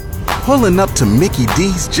Pulling up to Mickey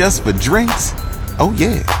D's just for drinks? Oh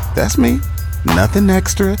yeah, that's me. Nothing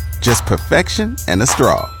extra, just perfection and a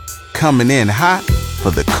straw. Coming in hot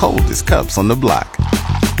for the coldest cups on the block.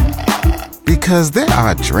 Because there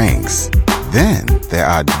are drinks. Then there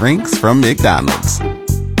are drinks from McDonald's.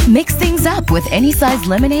 Mix things up with any size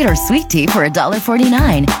lemonade or sweet tea for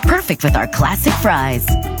 $1.49. Perfect with our classic fries.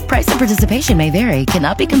 Price and participation may vary.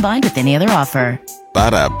 Cannot be combined with any other offer.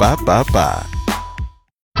 Ba-da-ba-ba-ba.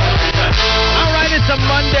 It's a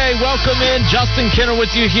Monday. Welcome in. Justin Kinner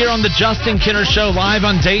with you here on the Justin Kinner Show, live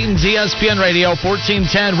on Dayton's ESPN Radio,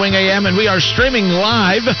 1410 Wing AM, and we are streaming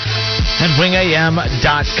live at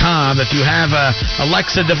wingam.com. If you have a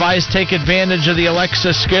Alexa device, take advantage of the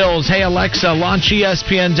Alexa skills. Hey, Alexa, launch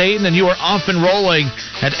ESPN Dayton, and you are off and rolling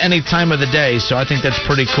at any time of the day. So I think that's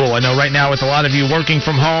pretty cool. I know right now with a lot of you working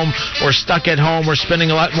from home or stuck at home or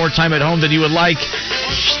spending a lot more time at home than you would like,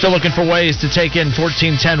 still looking for ways to take in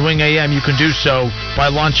 1410 Wing AM, you can do so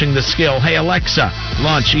by launching the skill. Hey, Alexa,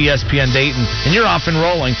 launch ESPN Dayton, and you're off and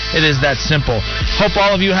rolling. It is that simple. Hope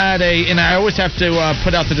all of you had and I always have to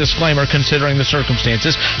put out the disclaimer, considering the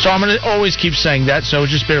circumstances, so I'm going to always keep saying that, so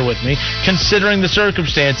just bear with me. Considering the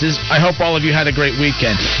circumstances, I hope all of you had a great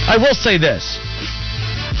weekend. I will say this.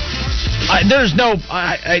 I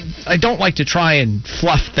don't like to try and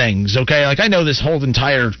fluff things, okay? Like, I know this whole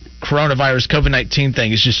entire coronavirus, COVID-19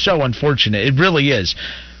 thing is just so unfortunate. It really is.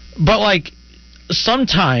 But, like,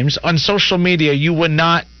 sometimes on social media you would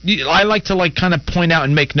not. I like to kind of point out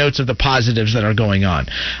and make notes of the positives that are going on.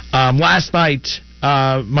 Last night,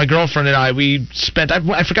 my girlfriend and I, we spent.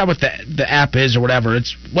 I forgot what the app is or whatever.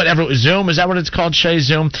 It's whatever. Zoom, is that what it's called? Shay,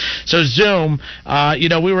 Zoom. So Zoom.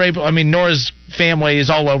 We were able. I mean, Nora's family is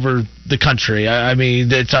all over the country. I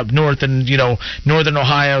mean, it's up north in, northern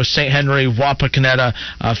Ohio, St. Henry, Wapakoneta,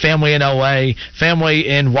 family in L.A., family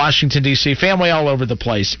in Washington, D.C., family all over the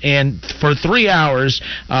place. And for 3 hours,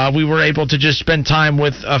 we were able to just spend time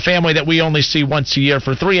with a family that we only see once a year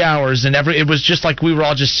for 3 hours. And it was just like we were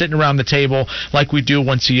all just sitting around the table like we do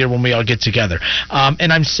once a year when we all get together.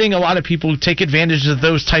 And I'm seeing a lot of people who take advantage of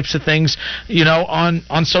those types of things,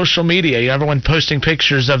 on social media. Everyone posting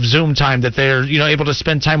pictures of Zoom time that they're able to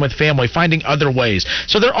spend time with family, finding other ways.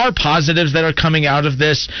 So there are positives that are coming out of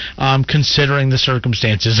this, considering the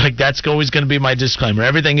circumstances. Like, that's always going to be my disclaimer.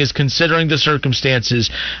 Everything is considering the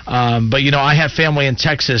circumstances. But I have family in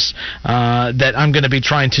Texas that I'm going to be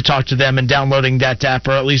trying to talk to them and downloading that app,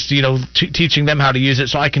 or at least teaching them how to use it,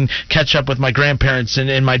 so I can catch up with my grandparents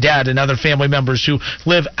and my dad and other family members who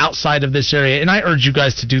live outside of this area. And I urge you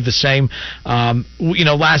guys to do the same.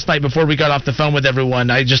 Last night before we got off the phone with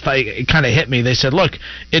everyone, it kind of hit me. They said, look,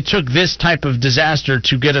 it took this type of disaster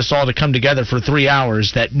to get us all to come together for 3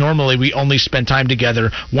 hours that normally we only spend time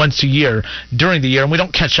together once a year during the year, and we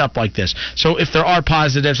don't catch up like this. So if there are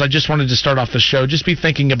positives, I just wanted to start off the show. Just be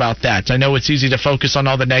thinking about that. I know it's easy to focus on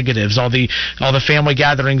all the negatives, all the family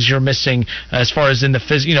gatherings you're missing as far as in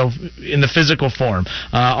the physical form,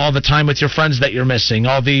 all the time with your friends that you're missing,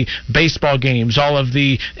 all the baseball games, all of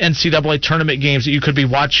the NCAA tournament games that you could be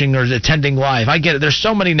watching or attending live. I get it. There's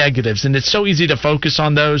so many negatives, and it's so easy to focus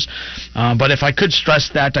on those. But if I could stress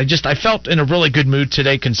that, I felt in a really good mood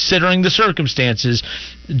today, considering the circumstances,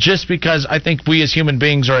 just because I think we as human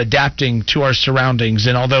beings are adapting to our surroundings.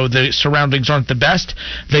 And although the surroundings aren't the best,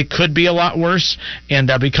 they could be a lot worse.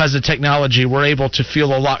 And because of technology, we're able to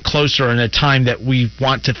feel a lot closer in a time that we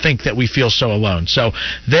want to think that we feel so alone. So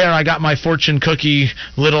there, I got my fortune cookie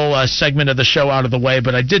little segment of the show out of the way.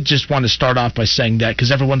 But I did just want to start off by saying that,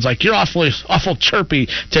 because everyone's like, you're awful chirpy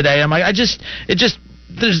today. I'm like,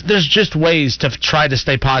 there's just ways to try to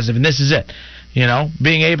stay positive, and this is it.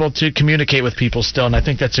 Being able to communicate with people still, and I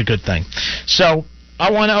think that's a good thing. So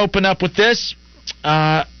I want to open up with this.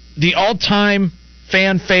 The all-time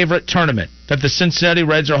fan favorite tournament that the Cincinnati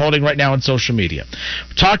Reds are holding right now on social media.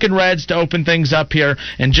 We're talking Reds to open things up here,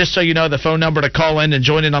 and just so you know, the phone number to call in and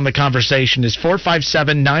join in on the conversation is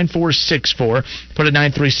 457-9464. Put a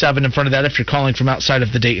 937 in front of that if you're calling from outside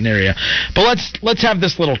of the Dayton area. But let's have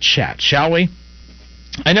this little chat, shall we?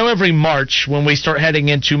 I know every March, when we start heading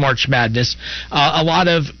into March Madness, a lot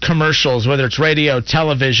of commercials, whether it's radio,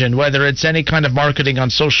 television, whether it's any kind of marketing on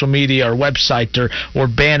social media or website or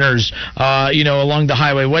banners, along the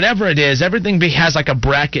highway, whatever it is, everything has like a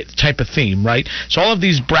bracket type of theme, right? So all of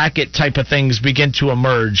these bracket type of things begin to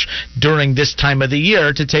emerge during this time of the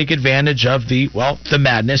year to take advantage of the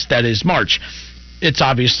madness that is March. it's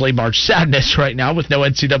obviously March Sadness right now with no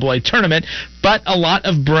NCAA tournament, but a lot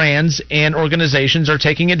of brands and organizations are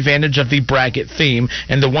taking advantage of the bracket theme.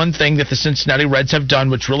 And the one thing that the Cincinnati Reds have done,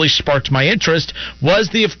 which really sparked my interest, was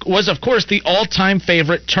of course the all-time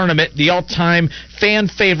favorite tournament, the all-time fan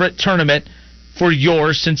favorite tournament for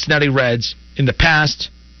your Cincinnati Reds in the past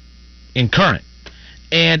and current.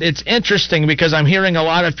 And it's interesting because I'm hearing a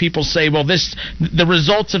lot of people say, well, the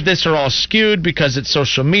results of this are all skewed because it's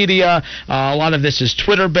social media. A lot of this is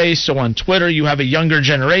Twitter-based, so on Twitter you have a younger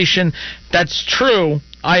generation. That's true.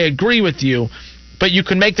 I agree with you. But you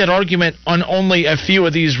can make that argument on only a few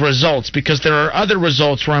of these results because there are other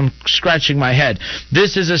results where I'm scratching my head.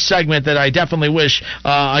 This is a segment that I definitely wish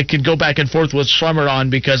I could go back and forth with Schlemmer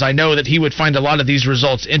on because I know that he would find a lot of these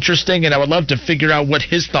results interesting, and I would love to figure out what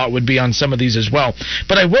his thought would be on some of these as well.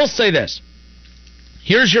 But I will say this.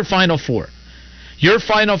 Here's your Final Four. Your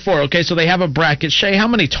Final Four, okay, so they have a bracket. Shay, how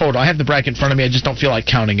many total? I have the bracket in front of me. I just don't feel like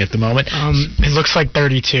counting at the moment. It looks like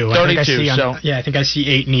 32. 32, I think I see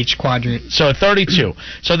 8 in each quadrant. So 32.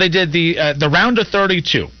 So they did the round of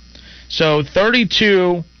 32. So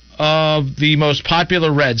 32 of the most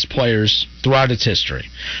popular Reds players throughout its history,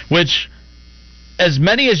 which as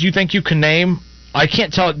many as you think you can name, I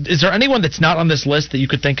can't tell. Is there anyone that's not on this list that you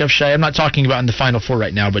could think of, Shay? I'm not talking about in the Final Four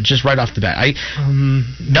right now, but just right off the bat.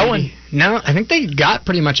 No one. No, I think they got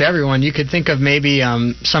pretty much everyone. You could think of maybe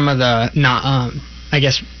some of the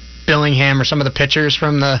Billingham or some of the pitchers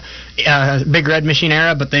from the Big Red Machine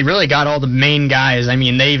era, but they really got all the main guys. I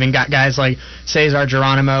mean, they even got guys like Cesar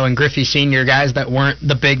Geronimo and Griffey Sr., guys that weren't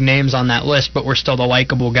the big names on that list, but were still the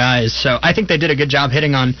likable guys. So I think they did a good job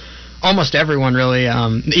hitting on almost everyone, really,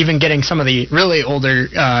 even getting some of the really older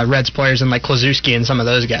Reds players and like Klazuski and some of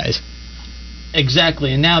those guys.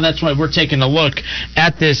 Exactly, and now that's why we're taking a look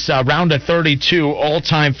at this round of 32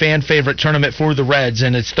 all-time fan favorite tournament for the Reds,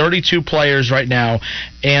 and it's 32 players right now,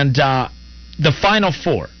 and the Final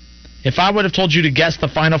Four. If I would have told you to guess the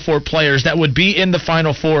Final Four players that would be in the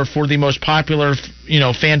Final Four for the most popular,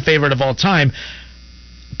 fan favorite of all time,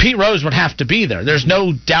 Pete Rose would have to be there. There's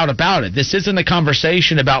no doubt about it. This isn't a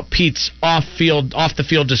conversation about Pete's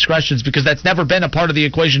off-the-field discretions because that's never been a part of the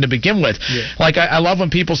equation to begin with. Yeah. Like, I love when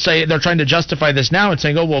people say they're trying to justify this now and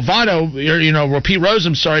saying, oh, well, Pete Rose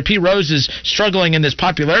is struggling in this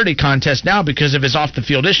popularity contest now because of his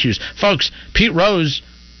off-the-field issues. Folks, Pete Rose,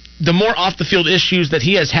 the more off-the-field issues that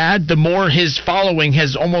he has had, the more his following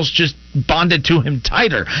has almost just bonded to him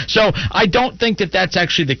tighter. So I don't think that that's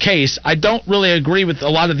actually the case. I don't really agree with a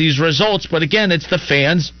lot of these results, but again, it's the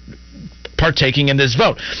fans partaking in this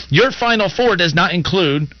vote. Your Final Four does not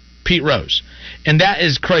include Pete Rose, and that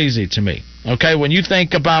is crazy to me. Okay, when you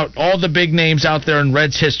think about all the big names out there in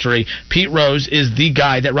Reds history, Pete Rose is the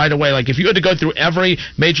guy that right away, like if you had to go through every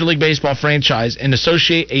Major League Baseball franchise and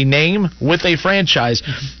associate a name with a franchise,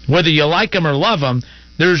 whether you like them or love them,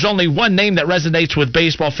 there's only one name that resonates with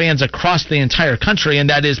baseball fans across the entire country, and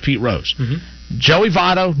that is Pete Rose. Mm-hmm. Joey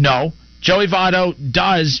Votto, no. Joey Votto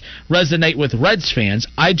does resonate with Reds fans.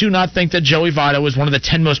 I do not think that Joey Votto is one of the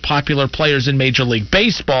 10 most popular players in Major League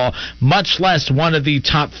Baseball, much less one of the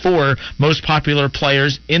top 4 most popular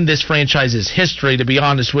players in this franchise's history, to be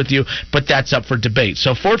honest with you, but that's up for debate.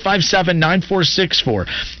 So 457-9464.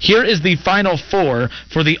 Here is the Final Four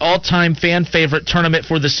for the all-time fan favorite tournament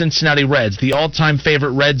for the Cincinnati Reds, the all-time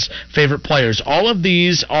favorite Reds favorite players. All of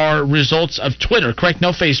these are results of Twitter, correct?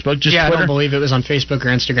 No Facebook, just Twitter? I don't believe it was on Facebook or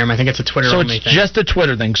Instagram. I think it's a Twitter only thing. So it's just a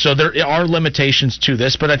Twitter thing. So there are limitations to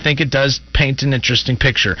this, but I think it does paint an interesting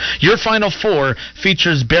picture. Your Final Four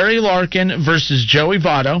features Barry Larkin versus Joey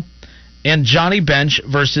Votto and Johnny Bench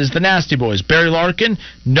versus the Nasty Boys. Barry Larkin,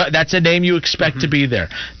 no, that's a name you expect to be there.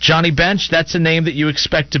 Johnny Bench, that's a name that you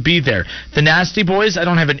expect to be there. The Nasty Boys, I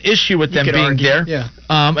don't have an issue with them being there. Yeah.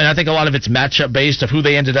 And I think a lot of it's matchup based of who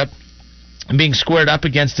they ended up being squared up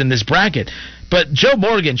against in this bracket. But Joe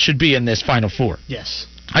Morgan should be in this Final Four. Yes.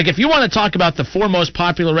 Like, if you want to talk about the 4 most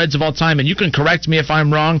popular Reds of all time, and you can correct me if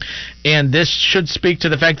I'm wrong, and this should speak to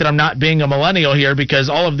the fact that I'm not being a millennial here, because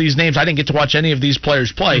all of these names, I didn't get to watch any of these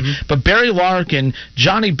players play, but Barry Larkin,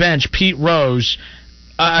 Johnny Bench, Pete Rose,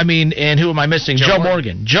 and who am I missing? Joe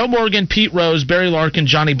Morgan. Joe Morgan, Pete Rose, Barry Larkin,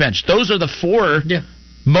 Johnny Bench. Those are the 4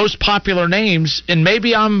 most popular names, and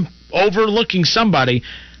maybe I'm overlooking somebody,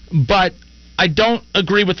 but I don't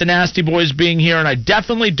agree with the Nasty Boys being here, and I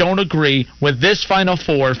definitely don't agree with this Final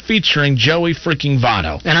Four featuring Joey freaking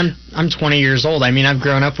Votto. And I'm 20 years old. I mean, I've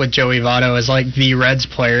grown up with Joey Votto as like the Reds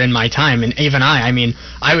player in my time, and even I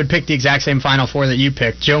would pick the exact same Final Four that you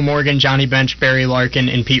picked: Joe Morgan, Johnny Bench, Barry Larkin,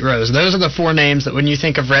 and Pete Rose. Those are the 4 names that when you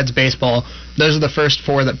think of Reds baseball, those are the first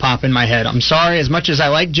 4 that pop in my head. I'm sorry, as much as I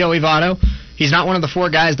like Joey Votto, he's not one of the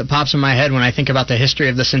 4 guys that pops in my head when I think about the history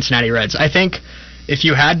of the Cincinnati Reds. I think if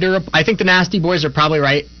you had to, I think the Nasty Boys are probably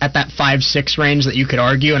right at that 5-6 range that you could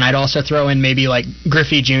argue, and I'd also throw in maybe like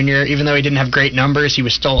Griffey Jr. Even though he didn't have great numbers, he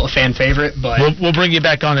was still a fan favorite. But we'll bring you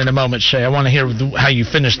back on in a moment, Shay. I want to hear how you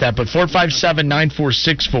finish that. But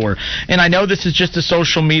 457-9464, and I know this is just a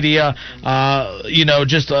social media,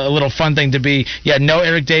 just a little fun thing to be. Yeah, no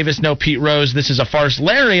Eric Davis, no Pete Rose. This is a farce.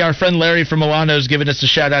 Larry, our friend Larry from Milano, is giving us a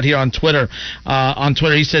shout out here on Twitter.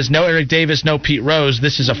 He says no Eric Davis, no Pete Rose.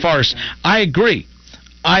 This is a farce.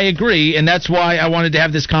 I agree, and that's why I wanted to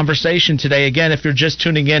have this conversation today. Again, if you're just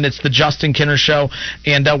tuning in, it's the Justin Kinner Show,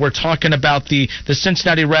 and we're talking about the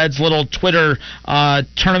Cincinnati Reds little Twitter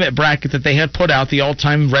tournament bracket that they had put out, the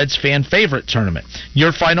all-time Reds fan favorite tournament.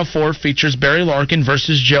 Your Final Four features Barry Larkin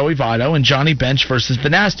versus Joey Votto and Johnny Bench versus the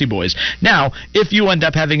Nasty Boys. Now, if you end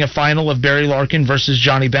up having a final of Barry Larkin versus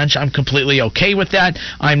Johnny Bench, I'm completely okay with that.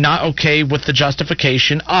 I'm not okay with the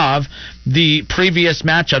justification of the previous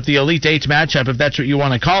matchup, the Elite Eight matchup, if that's what you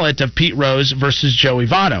want to call it, of Pete Rose versus Joey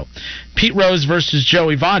Votto. Pete Rose versus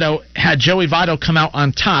Joey Votto had Joey Votto come out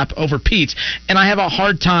on top over Pete, and I have a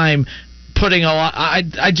hard time putting a lot.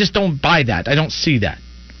 I just don't buy that. I don't see that.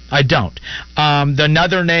 I don't.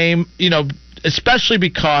 Another name, especially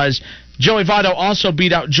because Joey Votto also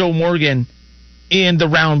beat out Joe Morgan in the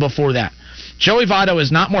round before that. Joey Votto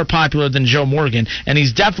is not more popular than Joe Morgan, and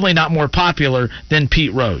he's definitely not more popular than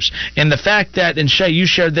Pete Rose. And the fact that, and Shay, you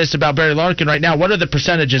shared this about Barry Larkin right now, what are the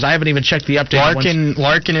percentages? I haven't even checked the update.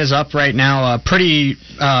 Larkin is up right now pretty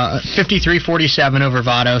 53-47 over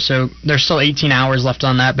Votto, so there's still 18 hours left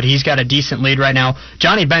on that, but he's got a decent lead right now.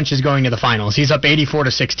 Johnny Bench is going to the finals. He's up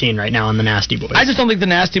 84-16 right now on the Nasty Boys. I just don't think the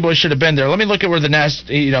Nasty Boys should have been there. Let me look at where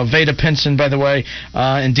the Veda Pinson, by the way,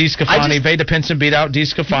 and Dee Scafani. Veda Pinson beat out Dee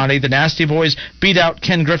Scafani. The Nasty Boys beat out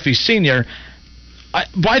Ken Griffey Sr.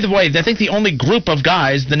 By the way, I think the only group of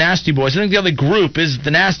guys, the Nasty Boys, I think the only group is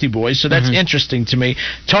the Nasty Boys, so that's interesting to me.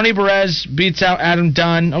 Tony Perez beats out Adam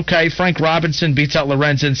Dunn. Okay, Frank Robinson beats out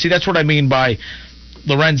Lorenzen. See, that's what I mean by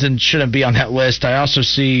Lorenzen shouldn't be on that list. I also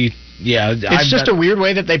see... Yeah, it's just a weird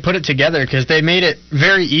way that they put it together because they made it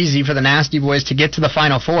very easy for the Nasty Boys to get to the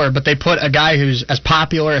Final Four, but they put a guy who's as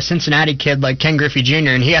popular, a Cincinnati kid like Ken Griffey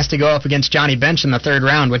Jr., and he has to go up against Johnny Bench in the third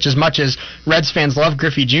round, which as much as Reds fans love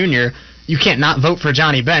Griffey Jr., you can't not vote for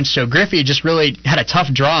Johnny Bench. So Griffey just really had a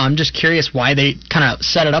tough draw. I'm just curious why they kind of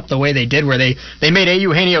set it up the way they did, where they made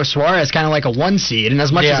Eugenio Suarez kind of like a 1 seed. And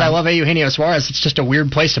as much as I love Eugenio Suarez, it's just a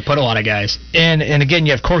weird place to put a lot of guys. And again,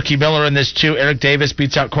 you have Corky Miller in this too. Eric Davis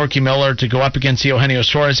beats out Corky Miller to go up against Eugenio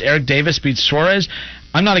Suarez. Eric Davis beats Suarez.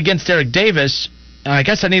 I'm not against Eric Davis. I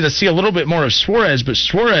guess I need to see a little bit more of Suarez, but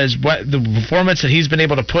Suarez, the performance that he's been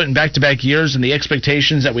able to put in back-to-back years and the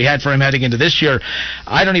expectations that we had for him heading into this year,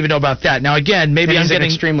 I don't even know about that. Now, again, maybe I'm getting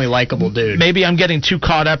an extremely likable dude. Maybe I'm getting too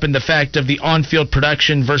caught up in the fact of the on-field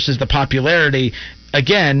production versus the popularity.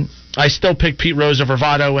 Again, I still pick Pete Rose over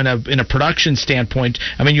Votto in a production standpoint.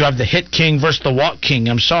 I mean, you have the hit king versus the walk king.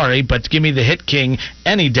 I'm sorry, but give me the hit king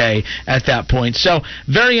any day at that point. So,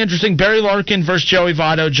 very interesting. Barry Larkin versus Joey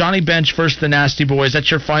Votto. Johnny Bench versus the Nasty Boys. That's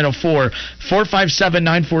your Final Four.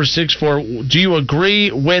 457-9464. Do you agree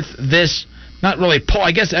with this? Not really poll.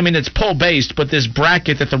 I guess, it's poll-based, but this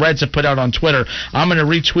bracket that the Reds have put out on Twitter, I'm going to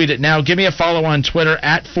retweet it now. Give me a follow on Twitter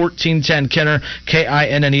at 1410Kinner,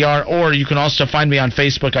 Kinner, or you can also find me on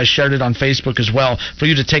Facebook. I shared it on Facebook as well for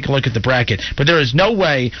you to take a look at the bracket. But there is no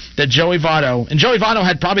way that Joey Votto, and Joey Votto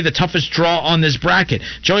had probably the toughest draw on this bracket.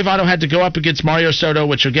 Joey Votto had to go up against Mario Soto,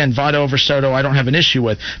 which, again, Votto over Soto I don't have an issue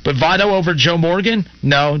with. But Votto over Joe Morgan?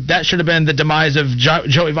 No, that should have been the demise of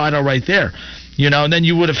Joey Votto right there. And then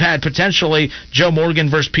you would have had potentially Joe Morgan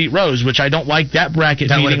versus Pete Rose, which I don't like that bracket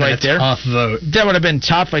meeting right there. Tough vote. That would have been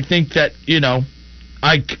tough. I think that,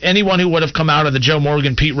 anyone who would have come out of the Joe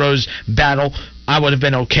Morgan-Pete Rose battle, I would have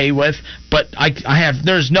been okay with. But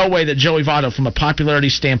there's no way that Joey Votto, from a popularity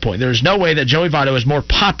standpoint, there's no way that Joey Votto is more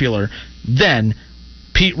popular than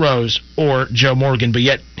Pete Rose or Joe Morgan, but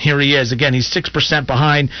yet here he is. Again, he's 6%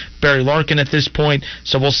 behind Barry Larkin at this point,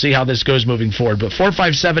 so we'll see how this goes moving forward. But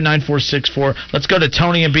 457-9464, let's go to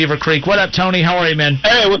Tony in Beaver Creek. What up, Tony? How are you, man?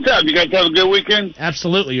 Hey, what's up? You guys have a good weekend?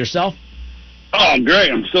 Absolutely. Yourself? Oh,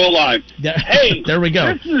 great. I'm still alive. Hey, there we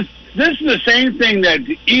go. This is the same thing that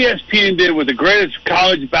ESPN did with the greatest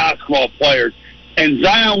college basketball players, and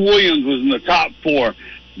Zion Williams was in the top 4.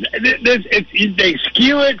 They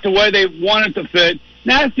skew it the way they want it to fit.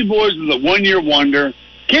 Nasty Boys is a one-year wonder.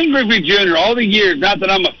 Ken Griffey Jr., all the years, not that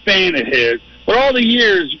I'm a fan of his, but all the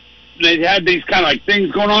years they had these kind of like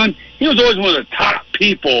things going on, he was always one of the top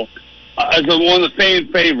people as one of the fan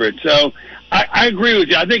favorites. So I agree with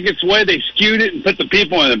you. I think it's the way they skewed it and put the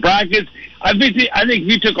people in the brackets. I think if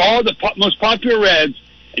you took all the most popular Reds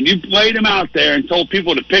and you played them out there and told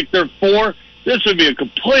people to pick their 4, this would be a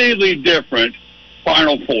completely different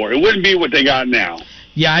Final Four. It wouldn't be what they got now.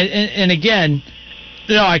 Yeah, and again,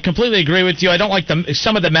 no, I completely agree with you. I don't like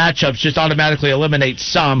some of the matchups just automatically eliminate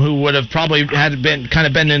some who would have probably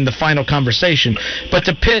been in the final conversation. But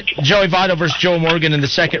to pit Joey Votto versus Joe Morgan in the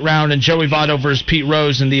second round and Joey Votto versus Pete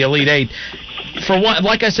Rose in the Elite Eight, for one,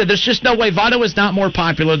 like I said, there's just no way. Votto is not more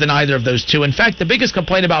popular than either of those two. In fact, the biggest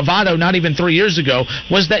complaint about Votto, not even 3 years ago,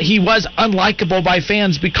 was that he was unlikable by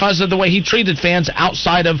fans because of the way he treated fans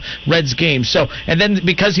outside of Reds games. So, and then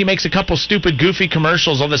because he makes a couple stupid, goofy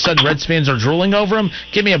commercials, all of a sudden Reds fans are drooling over him.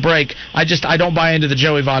 Give me a break. I don't buy into the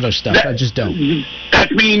Joey Votto stuff. I just don't.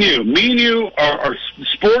 That's me and you. Me and you are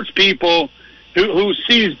sports people who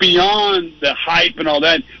sees beyond the hype and all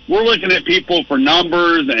that. We're looking at people for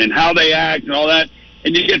numbers and how they act and all that.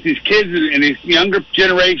 And you get these kids and these younger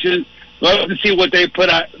generations love to see what they put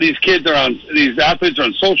out. These athletes are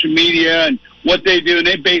on social media and what they do, and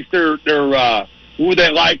they base their who they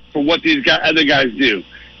like for what these other guys do.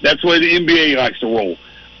 That's the way the NBA likes to roll.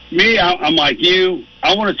 Me, I'm like you.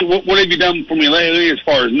 I want to see what have you done for me lately as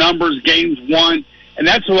far as numbers, games won, and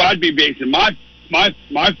that's who I'd be basing my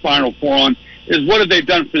Final Four on. Is what have they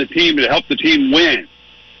done for the team to help the team win?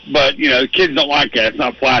 But, the kids don't like that. It's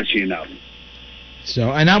not flashy enough.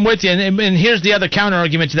 So, and I'm with you. And here's the other counter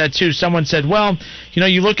argument to that, too. Someone said, well,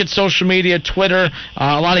 you look at social media, Twitter,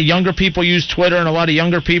 a lot of younger people use Twitter, and a lot of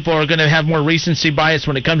younger people are going to have more recency bias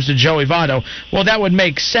when it comes to Joey Votto. Well, that would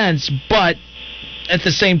make sense, but at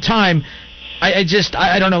the same time, I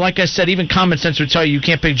don't know. Like I said, even common sense would tell you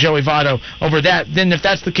can't pick Joey Votto over that. Then if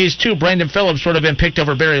that's the case, too, Brandon Phillips would have been picked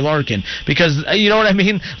over Barry Larkin. Because, you know what I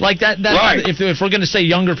mean? Like that. Right. If we're going to say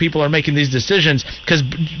younger people are making these decisions, because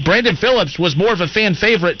Brandon Phillips was more of a fan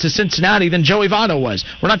favorite to Cincinnati than Joey Votto was.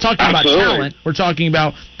 We're not talking Absolutely. about talent. We're talking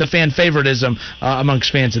about the fan favoritism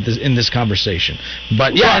amongst fans in this conversation.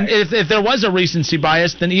 But, yeah, Right. and if there was a recency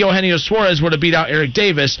bias, then Eugenio Suarez would have beat out Eric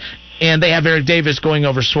Davis. And they have Eric Davis going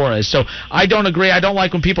over Suarez. So I don't agree. I don't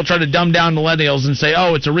like when people try to dumb down millennials and say,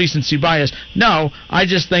 oh, it's a recency bias. No, I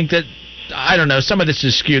just think that, I don't know, some of this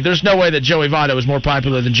is skewed. There's no way that Joey Votto is more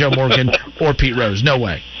popular than Joe Morgan or Pete Rose. No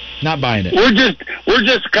way. Not buying it. We're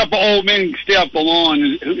just a couple old men stay up the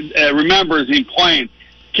lawn who remembers him playing.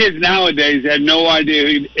 Kids nowadays have no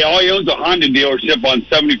idea. All he owns a Honda dealership on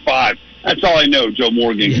 75. That's all I know, Joe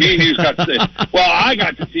Morgan. He got to say, well, I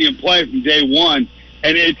got to see him play from day one.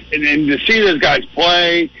 And to see those guys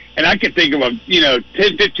play, and I could think of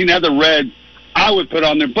 10, 15 other Reds I would put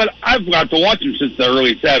on there, but I've got to watch them since the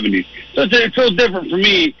early 70s. So it's so different for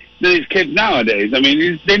me than these kids nowadays. I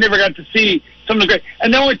mean, they never got to see some of the great.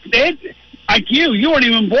 And no, like you weren't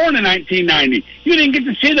even born in 1990. You didn't get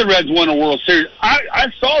to see the Reds win a World Series. I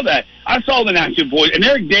saw that. I saw the National Boys. And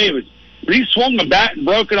Eric Davis, when he swung the bat and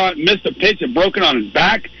missed a pitch and broke it on his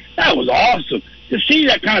back, that was awesome. To see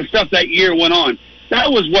that kind of stuff that year went on. That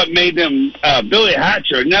was what made them. Billy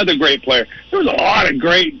Hatcher, another great player. There was a lot of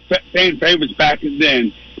great fan favorites back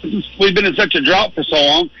then. We've been in such a drought for so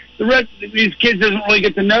long. These kids doesn't really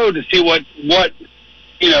get to know to see what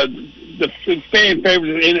the fan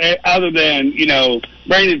favorites other than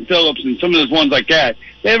Brandon Phillips and some of those ones like that.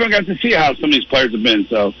 They haven't got to see how some of these players have been.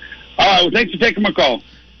 So, all right. Well, thanks for taking my call.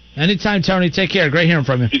 Anytime, Tony. Take care. Great hearing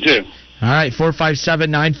from you. You too. All right,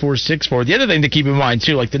 457-9464. The other thing to keep in mind,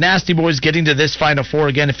 too, like the Nasty Boys getting to this Final Four,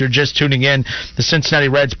 again, if you're just tuning in, the Cincinnati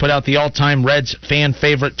Reds put out the all-time Reds fan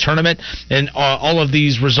favorite tournament, and all of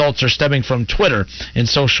these results are stemming from Twitter and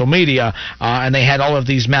social media, and they had all of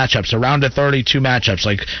these matchups, around 32 matchups.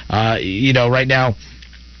 Like, right now,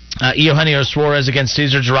 Eugenio Suarez against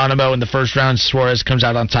Cesar Geronimo in the first round. Suarez comes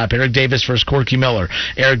out on top. Eric Davis versus Corky Miller.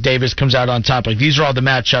 Eric Davis comes out on top. Like, these are all the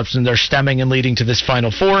matchups, and they're stemming and leading to this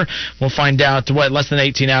Final Four. We'll find out less than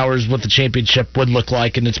 18 hours what the championship would look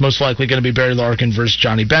like, and it's most likely going to be Barry Larkin versus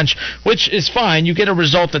Johnny Bench, which is fine. You get a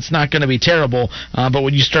result that's not going to be terrible, but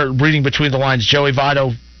when you start reading between the lines, Joey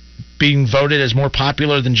Votto being voted as more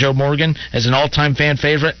popular than Joe Morgan as an all-time fan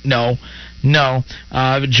favorite, no.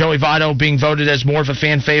 Joey Votto being voted as more of a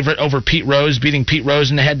fan favorite over Pete Rose, beating Pete Rose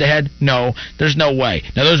in the head-to-head, no. There's no way.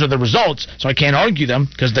 Now, those are the results, so I can't argue them,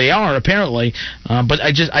 because they are, apparently, but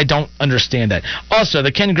I don't understand that. Also,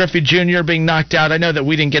 the Ken Griffey Jr. being knocked out, I know that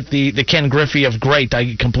we didn't get the Ken Griffey of great.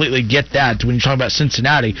 I completely get that when you're talking about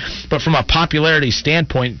Cincinnati, but from a popularity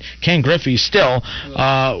standpoint, Ken Griffey still,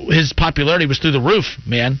 his popularity was through the roof,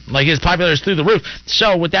 man. Like, his popularity is through the roof.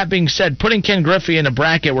 So, with that being said, putting Ken Griffey in a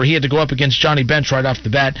bracket where he had to go up against Johnny Bench right off the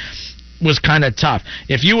bat, was kind of tough.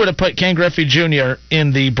 If you would have put Ken Griffey Jr.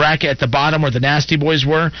 in the bracket at the bottom where the Nasty Boys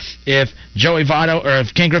were, if Joey Votto or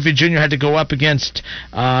if Ken Griffey Jr. had to go up against,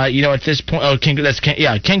 at this point, Ken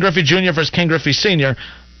Griffey Jr. versus Ken Griffey Sr.,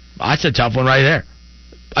 that's a tough one right there.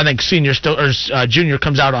 I think Junior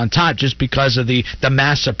comes out on top just because of the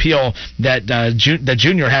mass appeal that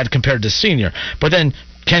Junior had compared to Senior. But then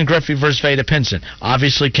Ken Griffey versus Veda Pinson.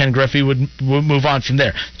 Obviously, Ken Griffey would move on from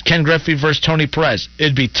there. Ken Griffey versus Tony Perez.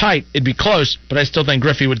 It'd be tight. It'd be close, but I still think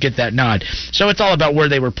Griffey would get that nod. So it's all about where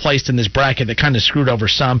they were placed in this bracket that kind of screwed over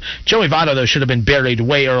some. Joey Votto, though, should have been buried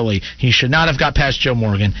way early. He should not have got past Joe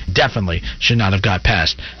Morgan. Definitely should not have got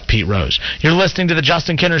past Pete Rose. You're listening to the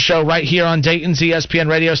Justin Kinner Show right here on Dayton's ESPN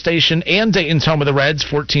radio station and Dayton's home of the Reds,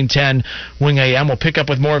 1410 Wing AM. We'll pick up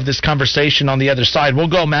with more of this conversation on the other side. We'll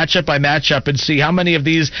go matchup by matchup and see how many of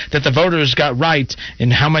these that the voters got right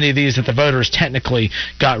and how many of these that the voters technically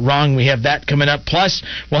got wrong. We have that coming up. Plus,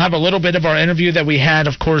 we'll have a little bit of our interview that we had,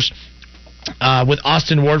 of course, with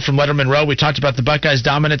Austin Ward from Letterman Row. We talked about the Buckeyes'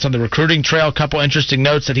 dominance on the recruiting trail, a couple interesting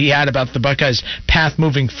notes that he had about the Buckeyes' path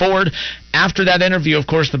moving forward. After that interview, of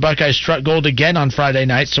course, the Buckeyes struck gold again on Friday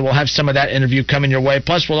night, so we'll have some of that interview coming your way.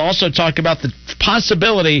 Plus, we'll also talk about the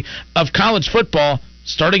possibility of college football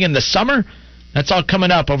starting in the summer. That's all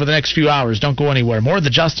coming up over the next few hours. Don't go anywhere. More of the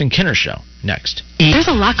Justin Kinner Show next. There's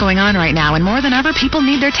a lot going on right now, and more than ever, people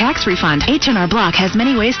need their tax refund. H&R Block has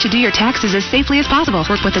many ways to do your taxes as safely as possible.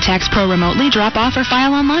 Work with the tax pro remotely, drop off, or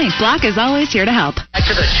file online. Block is always here to help. Back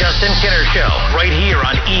to the Justin Kinner Show, right here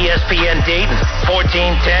on ESPN Dayton,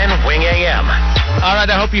 1410 Wing AM. All right,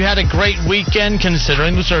 I hope you had a great weekend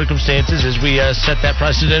considering the circumstances. As we set that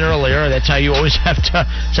precedent earlier, that's how you always have to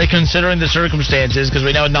say considering the circumstances, because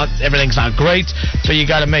we know not everything's not great, so you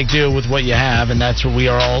got to make do with what you have, and that's what we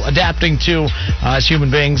are all adapting to as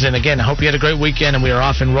human beings. And again, I hope you had a great weekend, and we are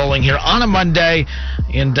off and rolling here on a Monday.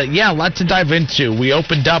 And a lot to dive into. We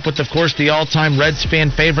opened up with, of course, the all-time Reds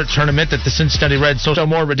fan favorite tournament that the Cincinnati Reds. So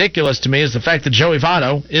more ridiculous to me is the fact that Joey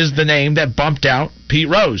Votto is the name that bumped out Pete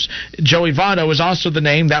Rose. Joey Votto is also the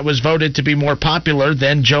name that was voted to be more popular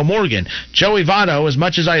than Joe Morgan. Joey Votto, as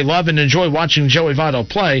much as I love and enjoy watching Joey Votto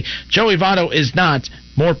play, Joey Votto is not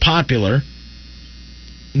more popular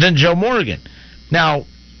than Joe Morgan. Now,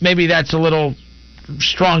 maybe that's a little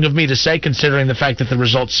strong of me to say, considering the fact that the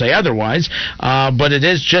results say otherwise, but it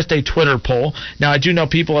is just a Twitter poll. Now, I do know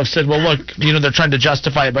people have said, well, look, they're trying to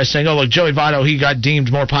justify it by saying, oh, look, Joey Votto, he got deemed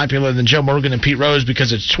more popular than Joe Morgan and Pete Rose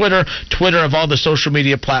because it's Twitter. Twitter, of all the social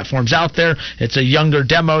media platforms out there, it's a younger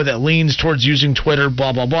demo that leans towards using Twitter,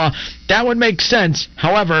 blah, blah, blah. That would make sense.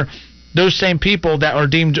 However, those same people that are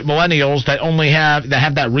deemed millennials that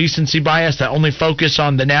have that recency bias, that only focus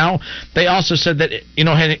on the now, they also said that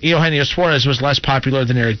Eugenio Suarez was less popular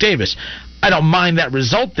than Eric Davis. I don't mind that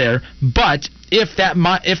result there, but if that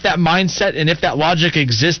mindset and if that logic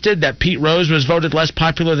existed, that Pete Rose was voted less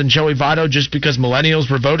popular than Joey Votto just because millennials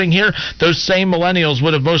were voting here, those same millennials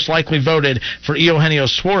would have most likely voted for Eugenio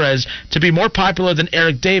Suarez to be more popular than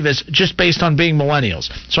Eric Davis just based on being millennials.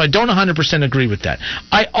 So I don't 100% agree with that.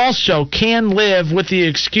 I also can live with the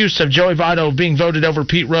excuse of Joey Votto being voted over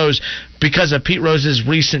Pete Rose because of Pete Rose's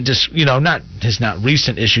recent, not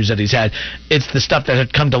recent issues that he's had. It's the stuff that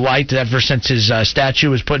had come to light ever since his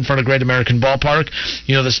statue was put in front of Great American Ballpark.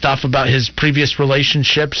 The stuff about his previous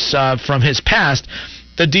relationships from his past.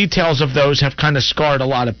 The details of those have kind of scarred a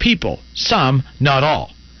lot of people. Some, not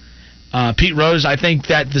all. Pete Rose, I think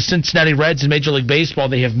that the Cincinnati Reds and Major League Baseball,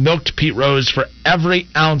 they have milked Pete Rose for every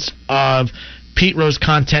ounce of Pete Rose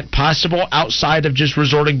content possible outside of just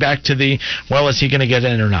resorting back to is he going to get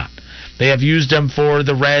in or not? They have used him for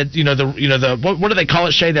the red, what do they call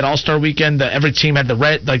it, Shay? That All-Star weekend, every team had the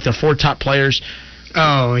red, like the 4 top players.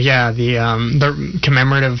 Oh yeah, the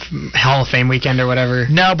commemorative Hall of Fame weekend or whatever.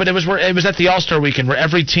 No, but it was at the All-Star weekend where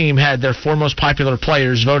every team had their 4 most popular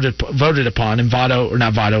players voted upon, and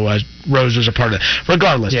Rose was a part of it.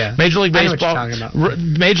 Regardless, yeah. Major League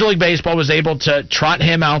Baseball was able to trot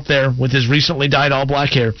him out there with his recently dyed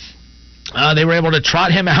all-black hair. They were able to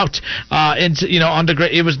trot him out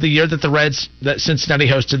it was the year that Cincinnati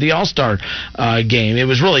hosted the All-Star game. It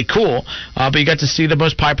was really cool, but you got to see the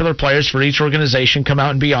most popular players for each organization come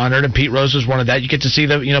out and be honored, and Pete Rose was one of that. You get to see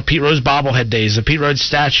the Pete Rose bobblehead days, the Pete Rose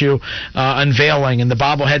statue unveiling, and the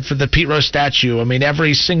bobblehead for the Pete Rose statue. I mean,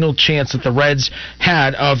 every single chance that the Reds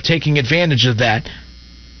had of taking advantage of that,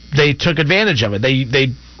 they took advantage of it.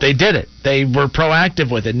 They did it. They were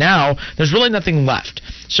proactive with it. Now, there's really nothing left.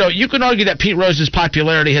 So you can argue that Pete Rose's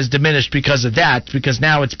popularity has diminished because of that, because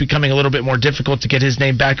now it's becoming a little bit more difficult to get his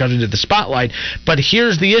name back out into the spotlight. But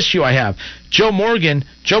here's the issue I have. Joe Morgan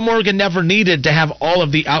never needed to have all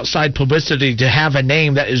of the outside publicity to have a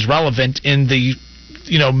name that is relevant in the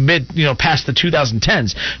past the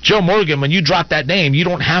 2010s. Joe Morgan, when you drop that name, you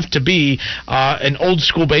don't have to be an old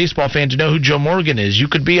school baseball fan to know who Joe Morgan is. You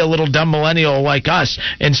could be a little dumb millennial like us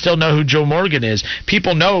and still know who Joe Morgan is.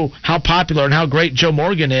 People know how popular and how great Joe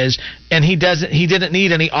Morgan is, and he didn't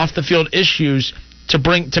need any off the field issues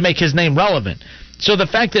to make his name relevant. So the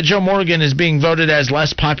fact that Joe Morgan is being voted as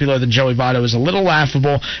less popular than Joey Votto is a little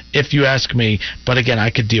laughable, if you ask me. But again,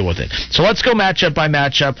 I could deal with it. So let's go matchup by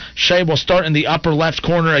matchup. Shay, will start in the upper left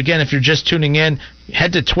corner. Again, if you're just tuning in,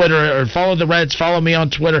 head to Twitter or follow the Reds. Follow me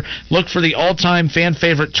on Twitter. Look for the all-time fan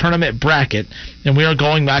favorite tournament bracket, and we are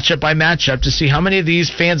going matchup by matchup to see how many of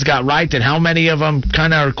these fans got right and how many of them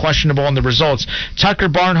kind of are questionable in the results. Tucker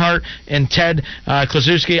Barnhart and Ted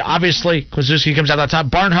Kluszewski. Obviously, Kluszewski comes out on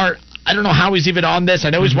top. Barnhart, I don't know how he's even on this. I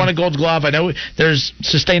know he's won a Gold Glove. I know there's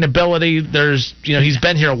sustainability. There's, he's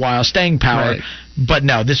been here a while, staying power. Right. But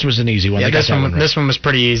no, this was an easy one. Yeah, this one was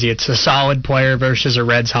pretty easy. It's a solid player versus a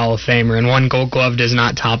Reds Hall of Famer, and one Gold Glove does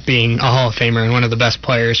not top being a Hall of Famer and one of the best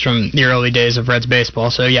players from the early days of Reds baseball.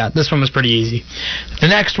 So yeah, this one was pretty easy. The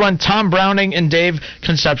next one, Tom Browning and Dave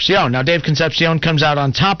Concepcion. Now Dave Concepcion comes out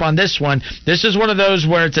on top on this one. This is one of those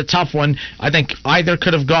where it's a tough one. I think either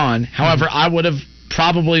could have gone. However, I would have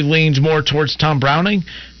probably leaned more towards Tom Browning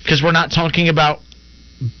because we're not talking about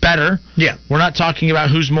better. Yeah. We're not talking about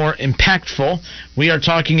who's more impactful. We are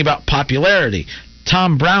talking about popularity.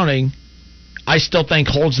 Tom Browning, I still think,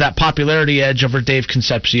 holds that popularity edge over Dave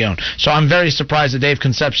Concepcion. So I'm very surprised that Dave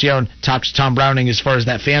Concepcion tops Tom Browning as far as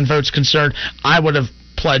that fan vote's concerned. I would have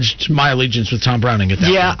pledged my allegiance with Tom Browning at that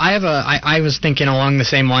point. I was thinking along the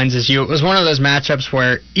same lines as you. It was one of those matchups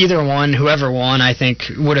where either one, whoever won, I think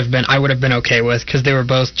I would have been okay with because they were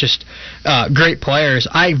both just great players.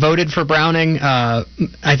 I voted for Browning.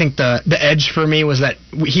 I think the edge for me was that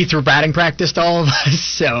he threw batting practice to all of us,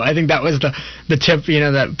 so I think that was the tip,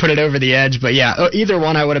 that put it over the edge. But yeah, either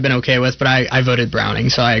one I would have been okay with, but I voted Browning,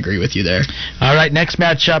 so I agree with you there. All right, next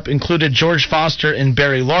matchup included George Foster and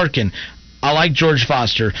Barry Larkin. I like George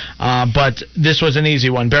Foster, but this was an easy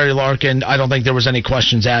one. Barry Larkin, I don't think there was any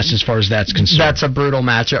questions asked as far as that's concerned. That's a brutal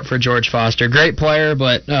matchup for George Foster. Great player,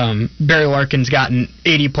 but Barry Larkin's gotten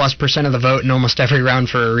 80+% of the vote in almost every round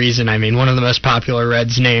for a reason. I mean, one of the most popular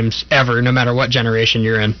Reds names ever, no matter what generation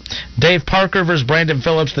you're in. Dave Parker versus Brandon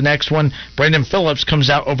Phillips, the next one. Brandon Phillips comes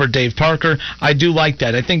out over Dave Parker. I do like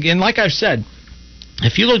that. I think, and like I've said,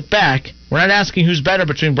 if you look back, we're not asking who's better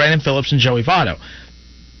between Brandon Phillips and Joey Votto.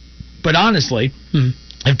 But honestly,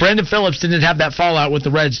 if Brandon Phillips didn't have that fallout with the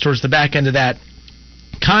Reds towards the back end of that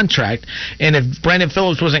contract, and if Brandon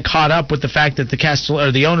Phillips wasn't caught up with the fact that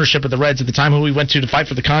the ownership of the Reds at the time who we went to fight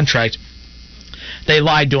for the contract, they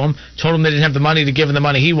lied to him, told him they didn't have the money to give him the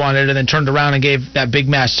money he wanted, and then turned around and gave that big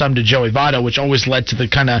mass sum to Joey Votto, which always led to the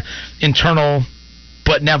kind of internal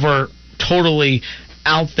but never totally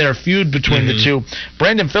out there feud between the two.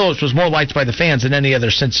 Brandon Phillips was more liked by the fans than any other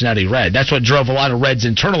Cincinnati Red. That's what drove a lot of Reds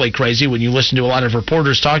internally crazy when you listen to a lot of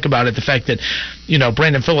reporters talk about it, the fact that,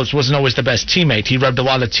 Brandon Phillips wasn't always the best teammate. He rubbed a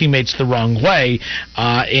lot of teammates the wrong way,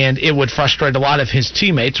 and it would frustrate a lot of his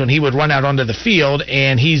teammates when he would run out onto the field,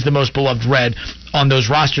 and he's the most beloved Red on those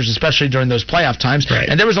rosters, especially during those playoff times. Right.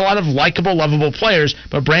 And there was a lot of likable, lovable players,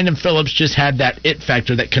 but Brandon Phillips just had that it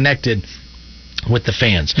factor that connected with the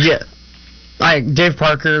fans. Yeah. Dave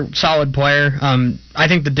Parker, solid player. I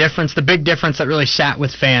think the big difference that really sat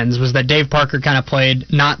with fans was that Dave Parker kind of played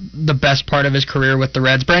not the best part of his career with the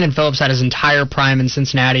Reds. Brandon Phillips had his entire prime in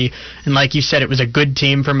Cincinnati, and like you said, it was a good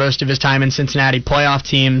team for most of his time in Cincinnati, playoff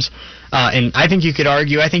teams. And I think you could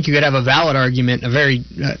have a valid argument, a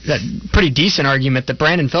pretty decent argument, that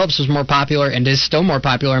Brandon Phillips was more popular and is still more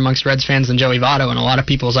popular amongst Reds fans than Joey Votto in a lot of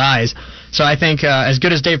people's eyes. So I think as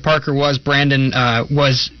good as Dave Parker was, Brandon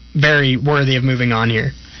was very worthy of moving on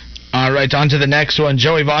here. All right, on to the next one.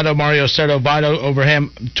 Joey Votto, Mario Soto, Votto over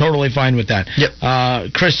him. Totally fine with that.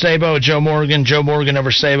 Yep. Chris Sabo, Joe Morgan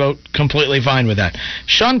over Sabo. Completely fine with that.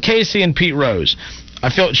 Sean Casey and Pete Rose. I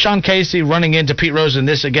feel Sean Casey running into Pete Rose, and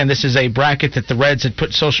this is a bracket that the Reds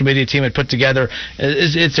social media team had put together.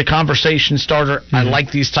 It's a conversation starter. I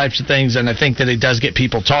like these types of things, and I think that it does get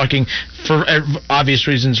people talking for obvious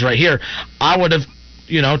reasons right here. I would have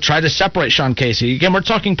try to separate Sean Casey. Again, we're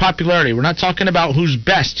talking popularity. We're not talking about who's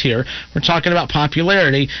best here. We're talking about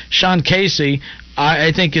popularity. Sean Casey,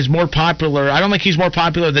 I think, is more popular. I don't think he's more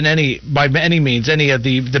popular than by any means, any of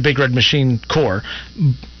the Big Red Machine core.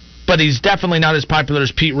 But he's definitely not as popular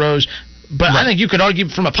as Pete Rose. But I think you could argue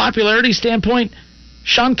from a popularity standpoint,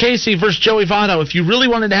 Sean Casey versus Joey Votto, if you really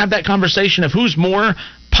wanted to have that conversation of who's more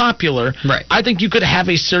popular, I think you could have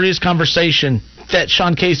a serious conversation that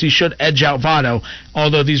Sean Casey should edge out Votto,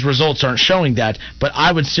 although these results aren't showing that. But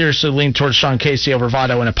I would seriously lean towards Sean Casey over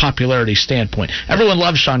Votto in a popularity standpoint. Everyone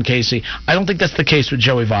loves Sean Casey. I don't think that's the case with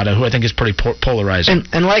Joey Votto, who I think is pretty polarizing.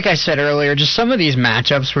 And like I said earlier, just some of these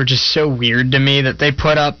matchups were just so weird to me that they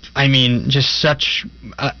put up,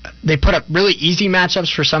 they put up really easy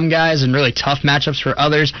matchups for some guys and really tough matchups for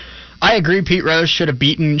others. I agree Pete Rose should have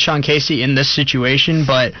beaten Sean Casey in this situation,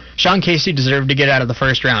 but Sean Casey deserved to get out of the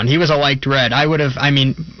first round. He was a liked red. I would have,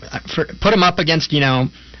 put him up against, a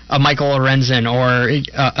Michael Lorenzen or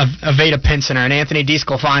a Veda Pinson or an Anthony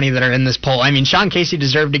DeSclafani that are in this poll. Sean Casey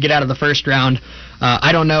deserved to get out of the first round.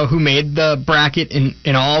 I don't know who made the bracket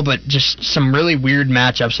in all, but just some really weird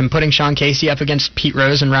matchups. And putting Sean Casey up against Pete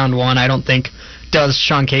Rose in round one, I don't think does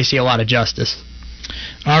Sean Casey a lot of justice.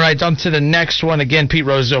 All right, on to the next one. Again, Pete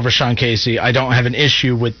Rose over Sean Casey. I don't have an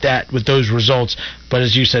issue with those results. But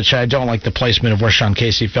as you said, Chad, I don't like the placement of where Sean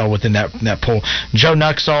Casey fell within that poll. Joe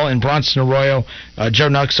Nuxall and Bronson Arroyo. Joe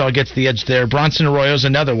Nuxall gets the edge there. Bronson Arroyo is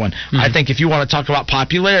another one. Mm-hmm. I think if you want to talk about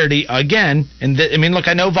popularity, again, look,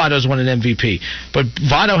 I know Votto's won an MVP, but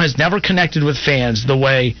Votto has never connected with fans the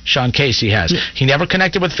way Sean Casey has. Yeah. He never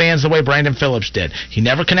connected with fans the way Brandon Phillips did. He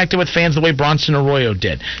never connected with fans the way Bronson Arroyo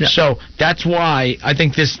did. Yeah. So that's why I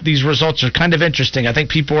think these results are kind of interesting. I think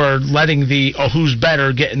people are letting the who's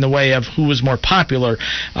better get in the way of who is more popular.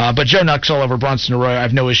 But Joe Nuxall over Bronson Arroyo, I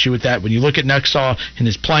have no issue with that. When you look at Nuxall in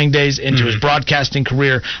his playing days into his broadcasting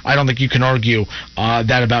career, I don't think you can argue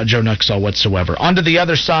that about Joe Nuxall whatsoever. On to the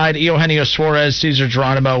other side, Eugenio Suarez, Cesar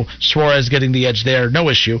Geronimo, Suarez getting the edge there, no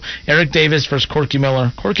issue. Eric Davis versus Corky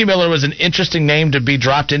Miller. Corky Miller was an interesting name to be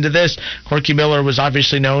dropped into this. Corky Miller was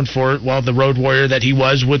obviously known for, the road warrior that he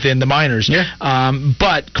was within the minors. Yeah.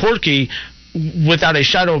 But Corky, without a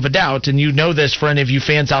shadow of a doubt, and you know this for any of you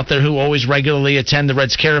fans out there who always regularly attend the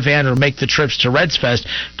Reds Caravan or make the trips to Reds Fest,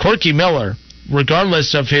 Corky Miller,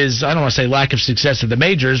 regardless of his, I don't want to say lack of success at the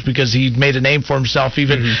majors, because he made a name for himself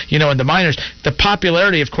even, in the minors, the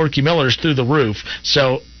popularity of Corky Miller is through the roof.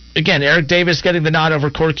 So, again, Eric Davis getting the nod over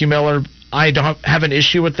Corky Miller, I don't have an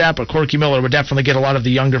issue with that, but Corky Miller would definitely get a lot of the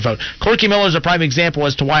younger vote. Corky Miller is a prime example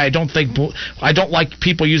as to why I don't like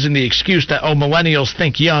people using the excuse that, millennials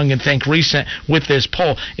think young and think recent with this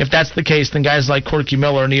poll. If that's the case, then guys like Corky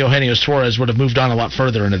Miller and Eugenio Suarez would have moved on a lot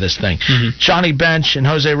further into this thing. Johnny Bench and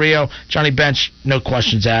Jose Rio. Johnny Bench, no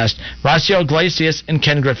questions asked. Raisel Iglesias and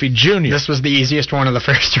Ken Griffey Jr. This was the easiest one of the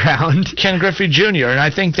first round. Ken Griffey Jr. And I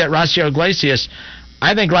think that Raisel Iglesias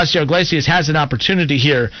has an opportunity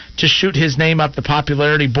here to shoot his name up the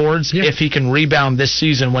popularity boards if he can rebound this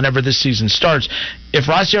season whenever this season starts. If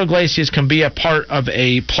Raisel Iglesias can be a part of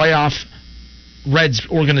a playoff Reds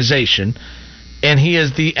organization, and he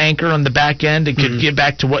is the anchor on the back end and could get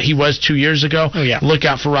back to what he was 2 years ago, look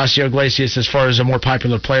out for Raisel Iglesias as far as a more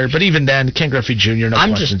popular player. But even then, Ken Griffey Jr.,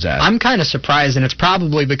 questions asked. I'm kind of surprised, and it's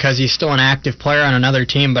probably because he's still an active player on another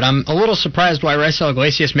team, but I'm a little surprised why Raisel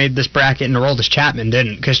Iglesias made this bracket and Aroldis Chapman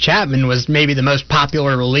didn't, because Chapman was maybe the most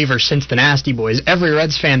popular reliever since the Nasty Boys. Every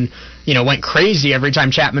Reds fan went crazy every time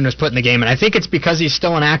Chapman was put in the game, and I think it's because he's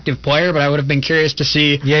still an active player, but I would have been curious to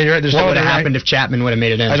see what would have happened if Chapman would have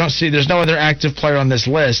made it in. There's no other active player on this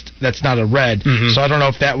list that's not a Red, so I don't know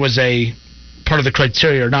if that was a part of the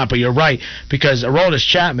criteria or not, but you're right, because Aroldis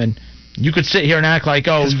Chapman, you could sit here and act like,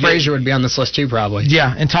 Frazier would be on this list too, probably.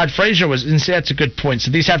 Yeah, and Todd Frazier was, and see, that's a good point.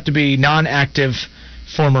 So these have to be non-active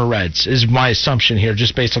former Reds, is my assumption here,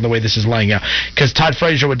 just based on the way this is laying out. Because Todd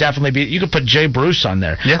Frazier would definitely be, you could put Jay Bruce on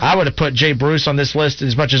there. Yeah. I would have put Jay Bruce on this list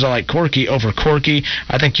as much as I like Corky over Corky.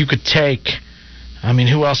 I think you could take,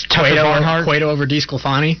 who else? Tucker Barnhart. Cueto over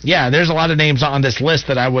DeSclafani. Yeah, there's a lot of names on this list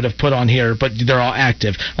that I would have put on here, but they're all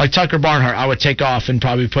active. Like Tucker Barnhart, I would take off and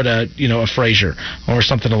probably put a Frazier or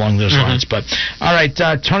something along those lines. But all right,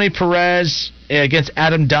 Tony Perez against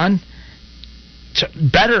Adam Dunn.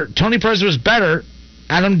 Tony Perez was better.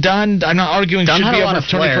 Adam Dunn, I'm not arguing Dunn should had be a lot over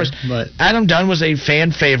of Tony flair, Perez. but Adam Dunn was a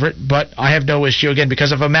fan favorite, but I have no issue, again,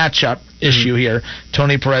 because of a matchup issue here.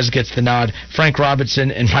 Tony Perez gets the nod. Frank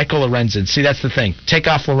Robinson and Michael Lorenzen. See, that's the thing. Take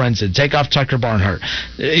off Lorenzen. Take off Tucker Barnhart.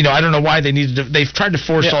 I don't know why they've tried to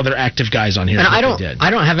force all their active guys on here. And I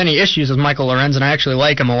don't have any issues with Michael Lorenzen. I actually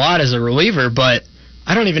like him a lot as a reliever, but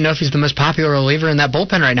I don't even know if he's the most popular reliever in that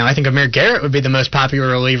bullpen right now. I think Amir Garrett would be the most popular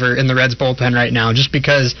reliever in the Reds bullpen right now, just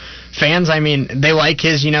because fans, I mean, they like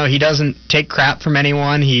his, he doesn't take crap from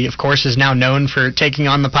anyone. He, of course, is now known for taking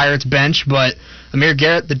on the Pirates bench, but Amir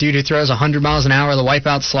Garrett, the dude who throws 100 miles an hour, the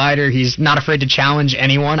wipeout slider, he's not afraid to challenge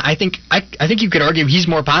anyone. I think you could argue he's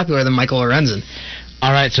more popular than Michael Lorenzen.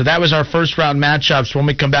 All right, so that was our first round matchups. When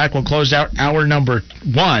we come back, we'll close out hour number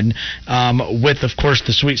 1 with, of course,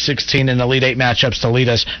 the Sweet 16 and Elite 8 matchups to lead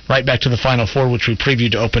us right back to the Final Four, which we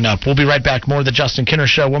previewed to open up. We'll be right back. More of the Justin Kinner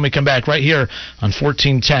Show when we come back right here on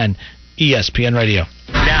 1410 ESPN Radio.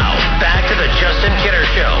 Now, back to the Justin Kinner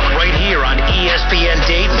Show right here on ESPN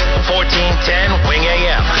Dayton, 1410 Wing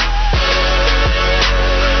AM.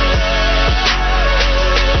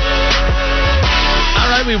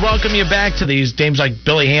 We welcome you back to these names like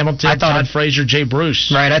Billy Hamilton, Todd Frazier, Jay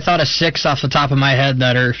Bruce. Right, I thought of 6 off the top of my head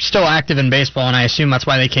that are still active in baseball, and I assume that's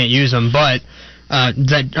why they can't use them, but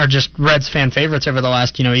that are just Reds fan favorites over the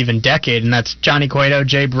last, even decade, and that's Johnny Cueto,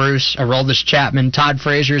 Jay Bruce, Aroldis Chapman, Todd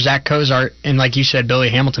Frazier, Zach Cozart, and like you said, Billy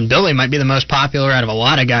Hamilton. Billy might be the most popular out of a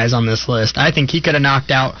lot of guys on this list. I think he could have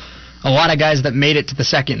knocked out a lot of guys that made it to the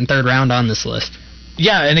second and third round on this list.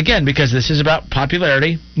 Yeah, and again, because this is about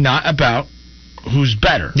popularity, not about who's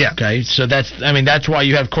better. Yeah. Okay. So that's why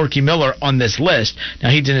you have Corky Miller on this list. Now,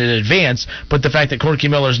 he didn't advance, but the fact that Corky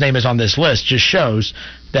Miller's name is on this list just shows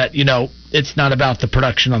that, it's not about the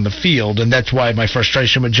production on the field, and that's why my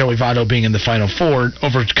frustration with Joey Votto being in the Final Four,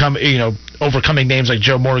 overcoming names like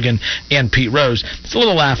Joe Morgan and Pete Rose, it's a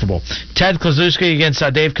little laughable. Ted Kluszewski against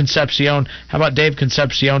Dave Concepcion. How about Dave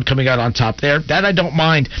Concepcion coming out on top there? That I don't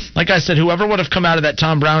mind. Like I said, whoever would have come out of that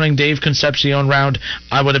Tom Browning, Dave Concepcion round,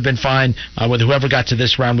 I would have been fine with whoever got to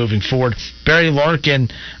this round moving forward. Barry Larkin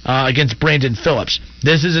against Brandon Phillips.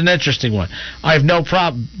 This is an interesting one. I have no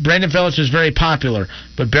problem. Brandon Phillips was very popular,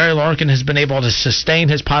 but Barry Larkin has been able to sustain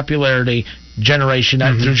his popularity generation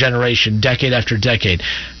through generation, decade after decade.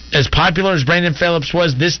 As popular as Brandon Phillips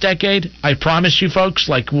was this decade, I promise you folks,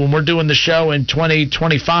 like when we're doing the show in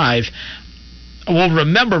 2025, we'll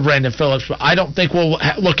remember Brandon Phillips, but I don't think we'll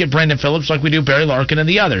look at Brandon Phillips like we do Barry Larkin and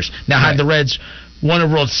the others. Now, had the Reds won a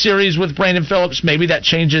World Series with Brandon Phillips, maybe that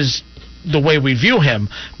changes the way we view him,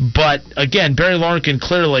 but again, Barry Larkin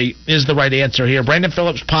clearly is the right answer here. Brandon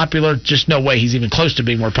Phillips popular, just no way he's even close to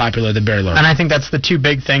being more popular than Barry Larkin. And I think that's the two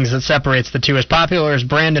big things that separates the two. As popular as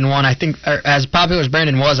Brandon as popular as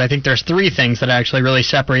Brandon was, I think there's 3 things that actually really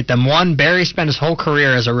separate them. 1, Barry spent his whole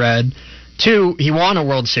career as a Red. 2, he won a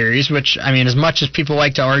World Series, which, as much as people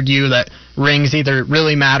like to argue that rings either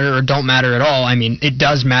really matter or don't matter at all, it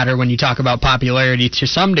does matter when you talk about popularity to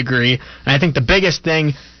some degree. And I think the biggest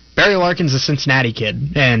thing, Barry Larkin's a Cincinnati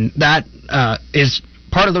kid, and that is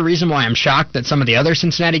part of the reason why I'm shocked that some of the other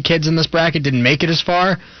Cincinnati kids in this bracket didn't make it as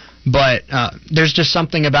far. But there's just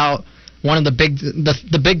something about one of the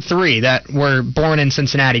big 3 that were born in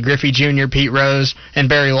Cincinnati: Griffey Jr., Pete Rose, and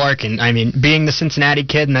Barry Larkin. Being the Cincinnati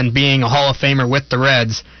kid and then being a Hall of Famer with the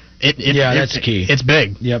Reds. That's key. It's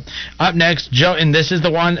big. Yep. Up next, Joe, and this is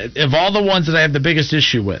the one of all the ones that I have the biggest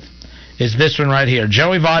issue with, is this one right here.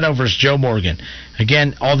 Joey Votto versus Joe Morgan.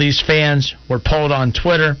 Again, all these fans were polled on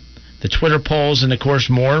Twitter. The Twitter polls, and of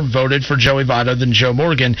course more voted for Joey Votto than Joe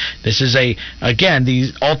Morgan. This is the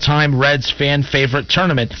all-time Reds fan favorite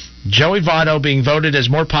tournament. Joey Votto being voted as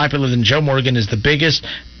more popular than Joe Morgan is the biggest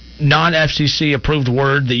non-FCC approved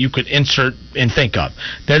word that you could insert and think of.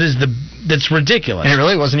 That's ridiculous. And it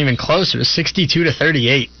really wasn't even close. It was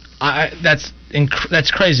 62-38.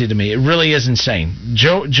 That's crazy to me. It really is insane.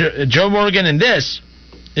 Joe Morgan in this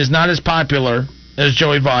is not as popular as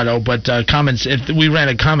Joey Votto, but if we ran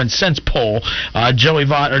a common sense poll, Joe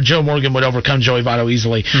Morgan would overcome Joey Votto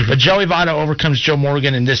easily. Mm-hmm. But Joey Votto overcomes Joe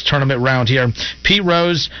Morgan in this tournament round here. Pete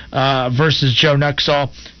Rose versus Joe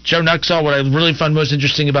Nuxhall. Joe Nuxhall, what I really found most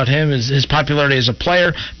interesting about him is his popularity as a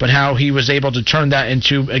player, but how he was able to turn that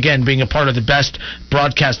into, again, being a part of the best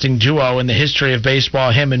broadcasting duo in the history of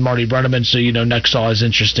baseball, him and Marty Brennaman, so Nuxhall is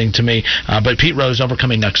interesting to me. But Pete Rose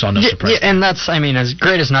overcoming Nuxhall, no surprise. Yeah, and that's, as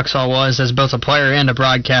great as Nuxhall was as both a player and a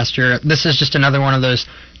broadcaster, this is just another one of those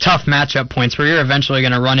tough matchup points where you're eventually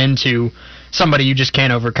going to run into somebody you just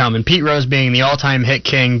can't overcome. And Pete Rose being the all-time hit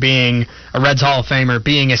king, being a Reds Hall of Famer,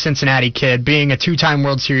 being a Cincinnati kid, being a 2-time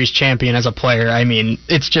World Series champion as a player,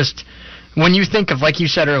 it's just, when you think of, like you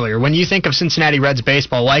said earlier, when you think of Cincinnati Reds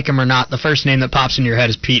baseball, like him or not, the first name that pops in your head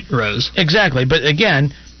is Pete Rose. Exactly, but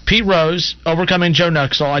again, Pete Rose overcoming Joe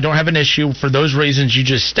Nuxhall, I don't have an issue for those reasons you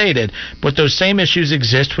just stated, but those same issues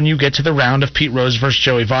exist when you get to the round of Pete Rose versus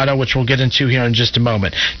Joey Votto, which we'll get into here in just a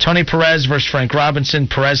moment. Tony Perez versus Frank Robinson.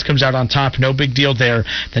 Perez comes out on top, no big deal there.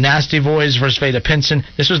 The Nasty Boys versus Veda Pinson.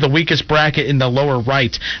 This was the weakest bracket in the lower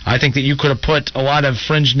right. I think that you could have put a lot of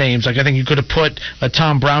fringe names. Like I think you could have put a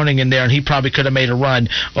Tom Browning in there, and he probably could have made a run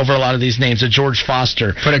over a lot of these names. A George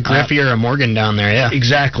Foster. Put a Griffey or a Morgan down there, yeah.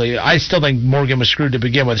 Exactly. I still think Morgan was screwed to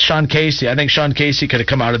begin with. Sean Casey. I think Sean Casey could have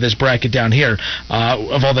come out of this bracket down here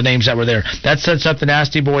of all the names that were there. That sets up the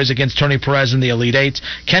Nasty Boys against Tony Perez in the Elite Eight.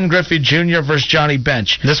 Ken Griffey Jr. versus Johnny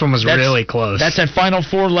Bench. This one was really close. That's a Final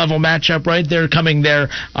Four level matchup right there coming there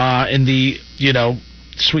in the,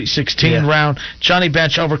 Sweet 16 round. Johnny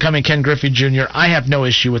Bench overcoming Ken Griffey Jr. I have no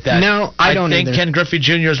issue with that. No, I don't think either. Ken Griffey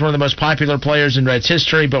Jr. is one of the most popular players in Reds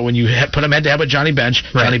history, but when you put him head-to-head with Johnny Bench,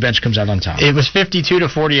 Johnny Bench comes out on top. It was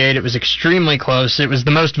 52-48. It was extremely close. It was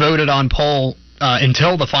the most voted on poll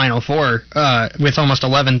until the Final Four with almost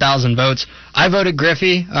 11,000 votes. I voted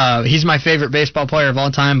Griffey. He's my favorite baseball player of all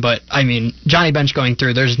time, but, I mean, Johnny Bench going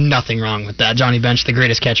through, there's nothing wrong with that. Johnny Bench, the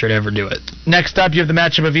greatest catcher to ever do it. Next up, you have the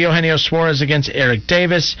matchup of Eugenio Suarez against Eric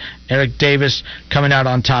Davis. Eric Davis coming out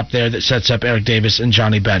on top there. That sets up Eric Davis and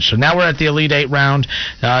Johnny Bench. So now we're at the Elite Eight round.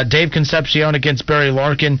 Dave Concepcion against Barry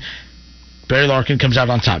Larkin. Barry Larkin comes out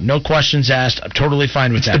on top. No questions asked. I'm totally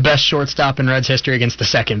fine with that. The best shortstop in Reds history against the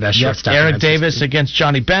second best shortstop. Eric Davis against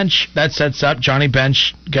Johnny Bench. That sets up Johnny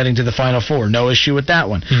Bench getting to the Final Four. No issue with that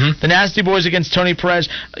one. Mm-hmm. The Nasty Boys against Tony Perez.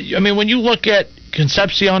 I mean, when you look at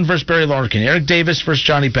Concepcion versus Barry Larkin, Eric Davis versus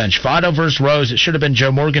Johnny Bench, Votto versus Rose, it should have been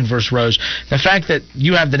Joe Morgan versus Rose. The fact that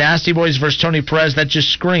you have the Nasty Boys versus Tony Perez, that just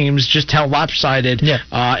screams just how lopsided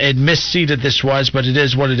and misseeded this was, but it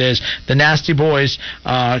is what it is. The Nasty Boys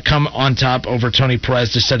come on top over Tony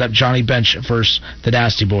Perez to set up Johnny Bench versus the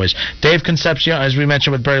Nasty Boys. Dave Concepcion, as we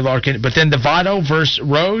mentioned with Barry Larkin, but then the Votto versus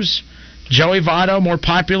Rose. Joey Votto more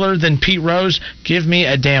popular than Pete Rose. Give me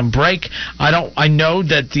a damn break. I know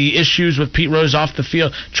that the issues with Pete Rose off the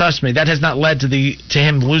field, trust me, that has not led to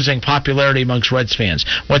him losing popularity amongst Reds fans.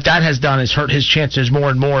 What that has done is hurt his chances more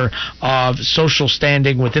and more of social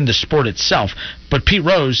standing within the sport itself. But Pete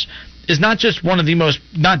Rose is not just not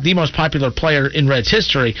the most popular player in Reds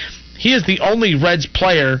history. He is the only Reds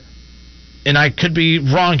player, and I could be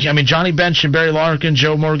wrong. I mean, Johnny Bench and Barry Larkin,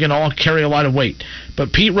 Joe Morgan all carry a lot of weight.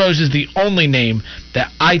 But Pete Rose is the only name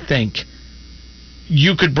that I think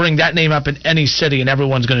you could bring that name up in any city and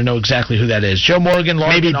everyone's going to know exactly who that is. Joe Morgan,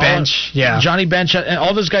 Larkin, maybe Bench, Johnny Bench,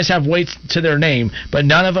 all those guys have weight to their name, but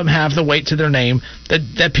none of them have the weight to their name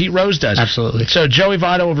that Pete Rose does. Absolutely. So Joey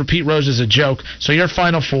Votto over Pete Rose is a joke. So your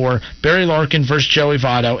Final Four, Barry Larkin versus Joey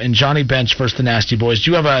Votto and Johnny Bench versus the Nasty Boys.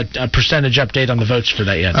 Do you have a percentage update on the votes for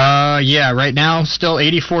that yet? Yeah, right now still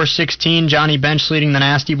 84-16. Johnny Bench leading the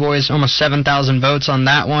Nasty Boys, almost 7,000 votes on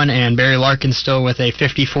that one, and Barry Larkin still with a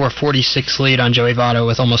 54-46 lead on Joey Votto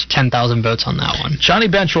with almost 10,000 votes on that one. Johnny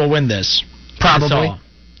Bench will win this. Probably.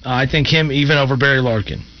 I think him even over Barry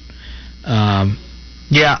Larkin.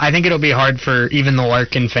 Yeah, I think it'll be hard for even the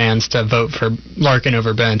Larkin fans to vote for Larkin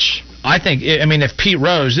over Bench. I think, if Pete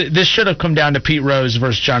Rose, this should have come down to Pete Rose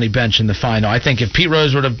versus Johnny Bench in the final. I think if Pete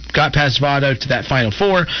Rose would have got past Votto to that Final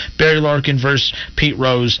Four, Barry Larkin versus Pete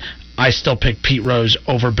Rose, I still pick Pete Rose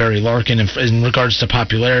over Barry Larkin in regards to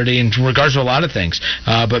popularity and in regards to a lot of things.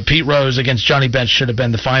 But Pete Rose against Johnny Bench should have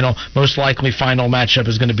been the final. Most likely final matchup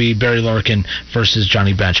is going to be Barry Larkin versus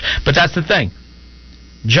Johnny Bench. But that's the thing.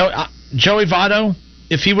 Joey Votto,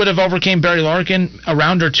 if he would have overcame Barry Larkin a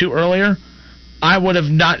round or two earlier, I would have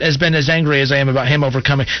not been as angry as I am about him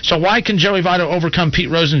overcoming. So why can Joey Votto overcome Pete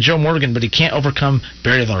Rose and Joe Morgan, but he can't overcome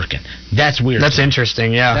Barry Larkin? That's weird. That's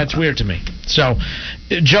interesting, yeah. That's weird to me. So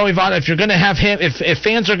Joey Votto, if you're going to have him, if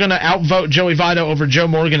fans are going to outvote Joey Votto over Joe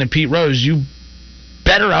Morgan and Pete Rose, you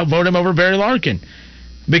better outvote him over Barry Larkin.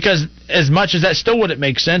 Because as much as that still wouldn't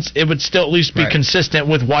make sense, it would still at least be consistent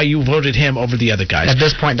with why you voted him over the other guys. At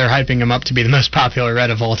this point, they're hyping him up to be the most popular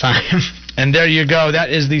Red of all time. And there you go.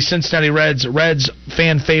 That is the Cincinnati Reds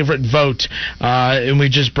fan favorite vote. And we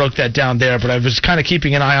just broke that down there. But I was kind of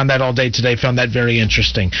keeping an eye on that all day today. Found that very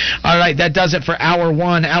interesting. All right, that does it for Hour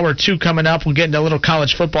 1. Hour 2 coming up. We'll get into a little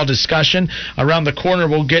college football discussion. Around the corner,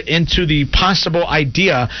 we'll get into the possible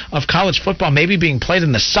idea of college football maybe being played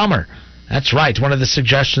in the summer. That's right. One of the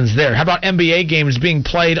suggestions there. How about NBA games being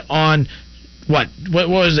played on what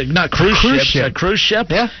was it? Not cruise ships. A cruise ship?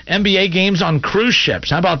 Yeah. NBA games on cruise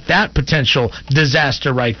ships. How about that potential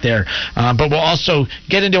disaster right there? But we'll also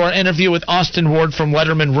get into our interview with Austin Ward from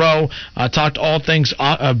Letterman Row. Talked all things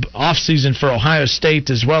off-season for Ohio State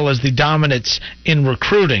as well as the dominance in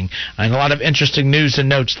recruiting. And a lot of interesting news and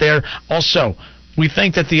notes there. Also, we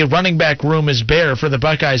think that the running back room is bare for the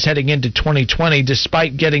Buckeyes heading into 2020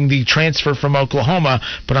 despite getting the transfer from Oklahoma.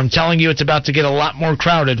 But I'm telling you, it's about to get a lot more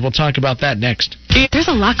crowded. We'll talk about that next. There's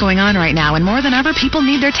a lot going on right now, and more than ever, people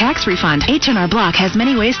need their tax refund. H&R Block has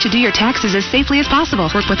many ways to do your taxes as safely as possible.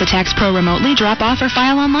 Work with the tax pro remotely, drop off, or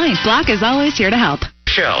file online. Block is always here to help.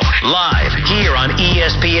 Show live here on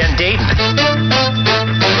ESPN Dayton.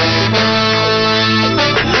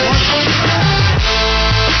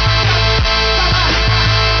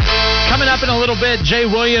 Coming up in a little bit, Jay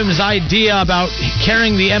Williams' idea about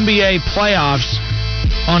carrying the NBA playoffs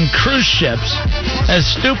on cruise ships. As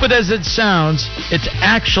stupid as it sounds, it's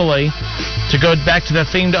actually, to go back to the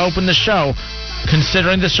theme to open the show,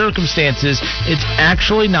 considering the circumstances, it's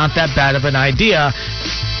actually not that bad of an idea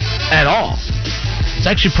at all. It's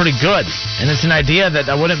actually pretty good, and it's an idea that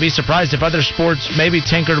I wouldn't be surprised if other sports maybe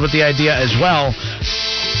tinkered with the idea as well.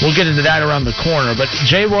 We'll get into that around the corner. But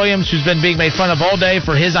Jay Williams, who's been being made fun of all day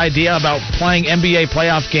for his idea about playing NBA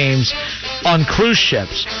playoff games on cruise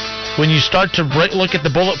ships, when you start to look at the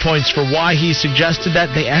bullet points for why he suggested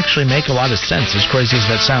that, they actually make a lot of sense, as crazy as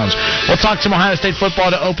that sounds. We'll talk some Ohio State football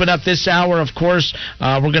to open up this hour, of course.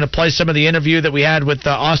 We're going to play some of the interview that we had with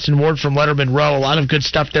Austin Ward from Letterman Row. A lot of good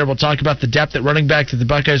stuff there. We'll talk about the depth at running back that the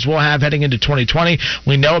Buckeyes will have heading into 2020.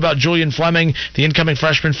 We know about Julian Fleming, the incoming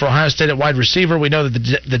freshman for Ohio State at wide receiver. We know that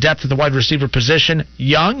the depth at the wide receiver position,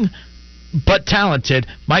 young but talented,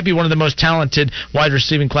 might be one of the most talented wide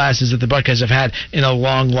receiving classes that the Buckeyes have had in a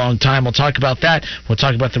long, long time. We'll talk about that. We'll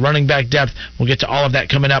talk about the running back depth. We'll get to all of that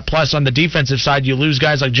coming up. Plus, on the defensive side, you lose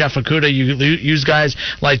guys like Jeff Okudah, you use guys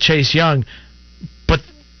like Chase Young. But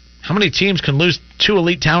how many teams can lose two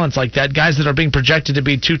elite talents like that, guys that are being projected to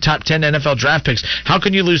be 2 top 10 NFL draft picks? How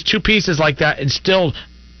can you lose two pieces like that and still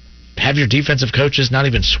have your defensive coaches not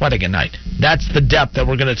even sweating at night? That's the depth that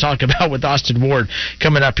we're going to talk about with Austin Ward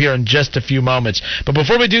coming up here in just a few moments. But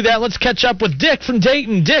before we do that, let's catch up with Dick from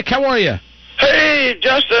Dayton. Dick, how are you? Hey,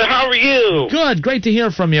 Justin, how are you? Good. Great to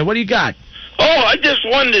hear from you. What do you got? Oh, I just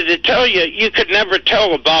wanted to tell you, you could never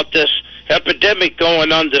tell about this epidemic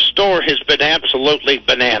going on. The store has been absolutely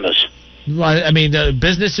bananas. Well, I mean,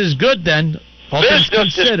 business is good then.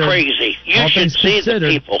 Business is crazy. You should see the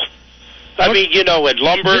people. I mean, you know, with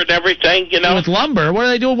lumber and everything, you know. With lumber? What are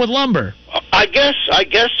they doing with lumber? I guess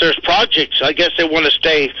there's projects. I guess they want to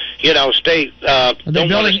stay, don't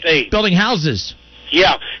want to stay. Building houses.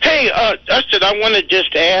 Yeah. Hey, Dustin, I want to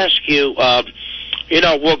just ask you,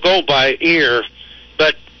 we'll go by ear,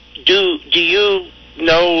 but do you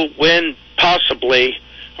know when possibly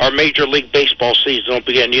our Major League Baseball season will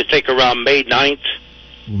begin? You think around May 9th?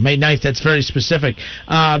 May 9th, that's very specific.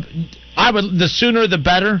 The sooner the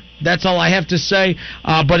better. That's all I have to say.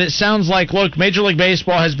 But it sounds like, look, Major League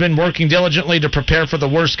Baseball has been working diligently to prepare for the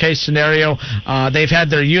worst case scenario. They've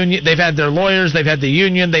had their union, they've had their lawyers, they've had the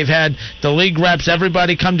union, they've had the league reps,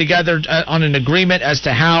 everybody come together on an agreement as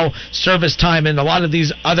to how service time and a lot of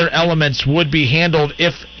these other elements would be handled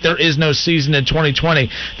if there is no season in 2020.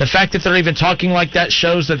 The fact that they're even talking like that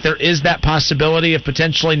shows that there is that possibility of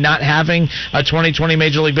potentially not having a 2020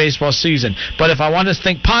 Major League Baseball season. But if I want to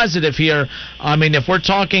think positive here, I mean, if we're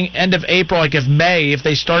talking end of April, like if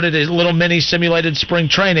they started a little mini simulated spring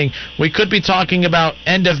training, we could be talking about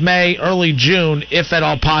end of May, early June, if at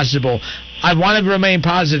all possible. I want to remain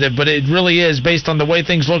positive, but it really is, based on the way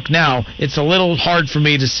things look now, it's a little hard for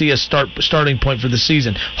me to see a starting point for the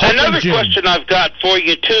season. Another question I've got for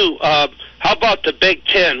you, too. How about the Big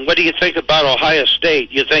Ten? What do you think about Ohio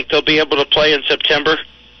State? You think they'll be able to play in September?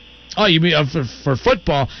 Oh, you mean for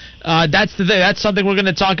football? That's the thing. That's something we're going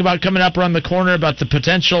to talk about coming up around the corner, about the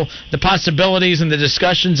potential, the possibilities, and the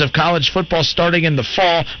discussions of college football starting in the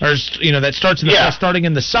fall, or that starts in the fall, starting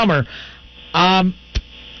in the summer.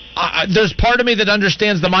 There's part of me that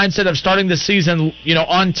understands the mindset of starting the season,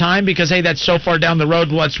 on time, because, hey, that's so far down the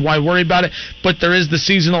road, why worry about it? But there is the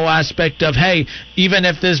seasonal aspect of, hey, even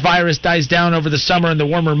if this virus dies down over the summer and the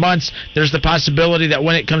warmer months, there's the possibility that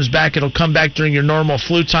when it comes back, it'll come back during your normal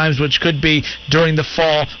flu times, which could be during the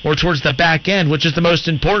fall or towards the back end, which is the most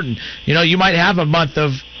important. You might have a month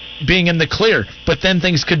of being in the clear, but then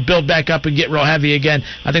things could build back up and get real heavy again.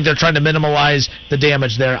 I think they're trying to minimize the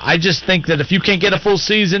damage there. I just think that if you can't get a full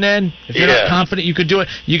season in, if you're not confident you could do it,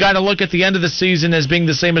 you got to look at the end of the season as being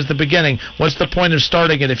the same as the beginning. What's the point of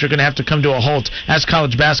starting it if you're going to have to come to a halt? Ask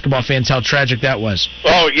college basketball fans how tragic that was.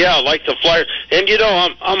 Oh yeah, like the Flyers. And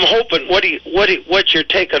I'm hoping. What's your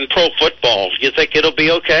take on pro football? You think it'll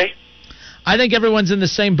be okay? I think everyone's in the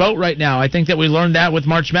same boat right now. I think that we learned that with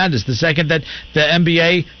March Madness. The second that the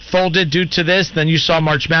NBA folded due to this, then you saw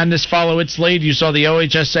March Madness follow its lead. You saw the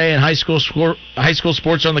OHSA and high school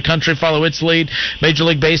sports around the country follow its lead. Major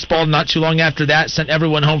League Baseball, not too long after that, sent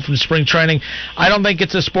everyone home from spring training. I don't think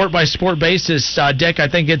it's a sport-by-sport basis, Dick. I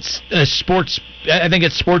think it's sports. I think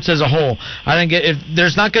it's sports as a whole. I think if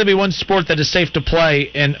there's not going to be one sport that is safe to play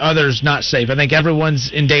and others not safe. I think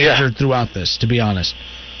everyone's in danger throughout this, to be honest.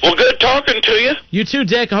 Well, good talking to you. You too,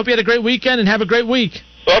 Dick. I hope you had a great weekend and have a great week.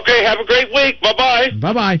 Okay, have a great week. Bye-bye.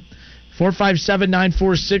 Bye-bye.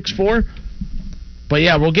 457-9464. But,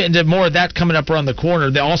 yeah, we'll get into more of that coming up around the corner.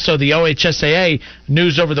 Also, the OHSAA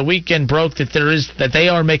news over the weekend broke that they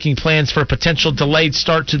are making plans for a potential delayed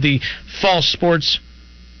start to the fall sports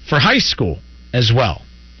for high school as well.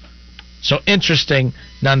 So interesting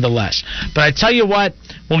nonetheless. But I tell you what,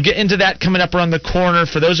 we'll get into that coming up around the corner.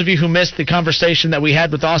 For those of you who missed the conversation that we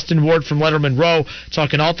had with Austin Ward from Letterman Row,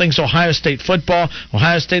 talking all things Ohio State football.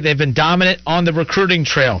 Ohio State, they've been dominant on the recruiting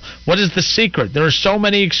trail. What is the secret? There are so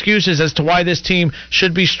many excuses as to why this team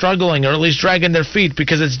should be struggling or at least dragging their feet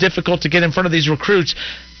because it's difficult to get in front of these recruits.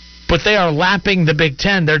 But they are lapping the Big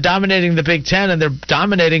Ten. They're dominating the Big Ten, and they're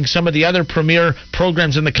dominating some of the other premier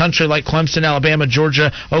programs in the country like Clemson, Alabama, Georgia,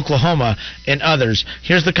 Oklahoma, and others.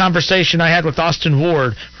 Here's the conversation I had with Austin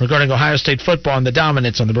Ward regarding Ohio State football and the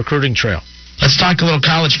dominance on the recruiting trail. Let's talk a little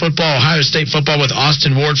college football, Ohio State football with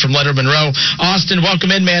Austin Ward from Letterman Row. Austin,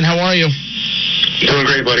 welcome in, man. How are you? Doing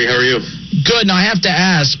great, buddy. How are you? Good. Now, I have to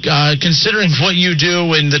ask, considering what you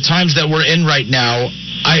do and the times that we're in right now,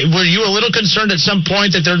 were you a little concerned at some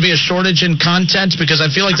point that there would be a shortage in content? Because I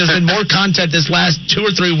feel like there's been more content this last 2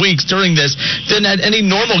 or 3 weeks during this than at any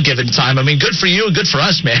normal given time. I mean, good for you and good for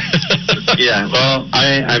us, man. Yeah, well,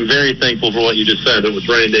 I'm very thankful for what you just said. It was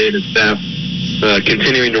Ryan Day and his staff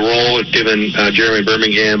continuing to roll. It's given Jeremy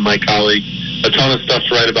Birmingham, my colleague, a ton of stuff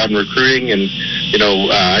to write about in recruiting. And,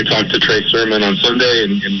 I talked to Trey Sermon on Sunday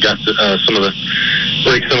and got some of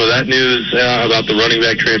that news about the running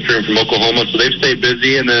back transferring from Oklahoma. So they've stayed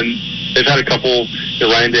busy, and then they've had a couple.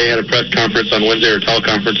 Ryan Day had a press conference on Wednesday, or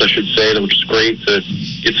teleconference, I should say, which is great to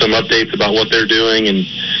get some updates about what they're doing. And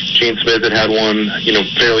Gene Smith had one,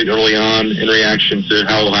 fairly early on in reaction to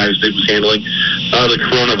how Ohio State was handling the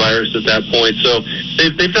coronavirus at that point. So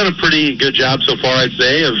they've done a pretty good job so far, I'd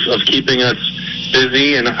say, of keeping us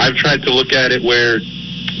busy. And I've tried to look at it where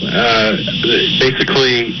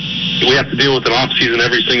basically we have to deal with an off season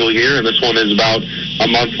every single year, and this one is about a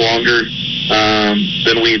month longer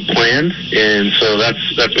than we had planned. And so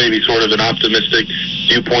that's maybe sort of an optimistic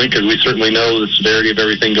viewpoint, because we certainly know the severity of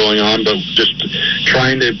everything going on, but just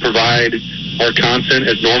trying to provide our content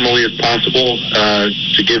as normally as possible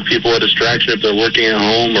to give people a distraction if they're working at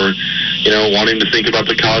home or wanting to think about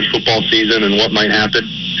the college football season and what might happen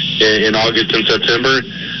in August and September.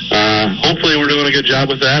 Hopefully we're doing a good job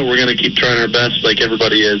with that. We're going to keep trying our best, like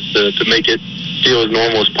everybody is, to make it feel as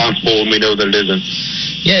normal as possible when we know that it isn't.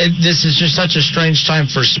 Yeah, this is just such a strange time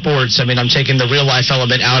for sports. I mean, I'm taking the real-life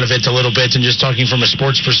element out of it a little bit and just talking from a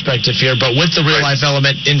sports perspective here. But with the real-life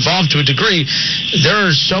element involved to a degree, there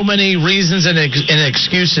are so many reasons and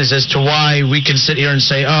excuses as to why we can sit here and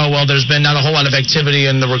say, oh, well, there's been not a whole lot of activity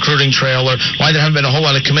in the recruiting trail, or why there haven't been a whole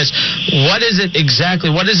lot of commits. What is it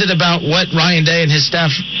exactly? What is it about what Ryan Day and his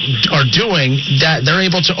staff are doing that they're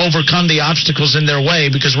able to overcome the obstacles in their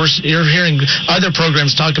way? Because you're hearing other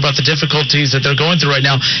programs talk about the difficulties that they're going through right now.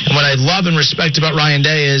 And what I love and respect about Ryan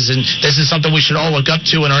Day is, and this is something we should all look up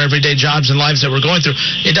to in our everyday jobs and lives that we're going through,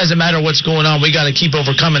 it doesn't matter what's going on. We got to keep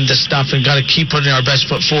overcoming this stuff and got to keep putting our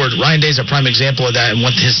best foot forward. Ryan Day's a prime example of that and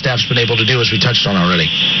what his staff's been able to do, as we touched on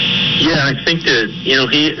already. Yeah, I think that,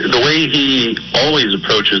 the way he always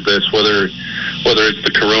approaches this, whether it's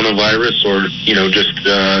the coronavirus or, just,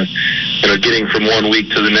 getting from 1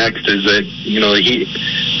 week to the next, is that,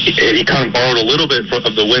 he kind of borrowed a little bit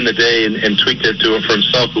of the win the day and tweaked it for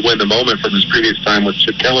himself to win the moment from his previous time with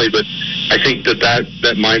Chip Kelly. But I think that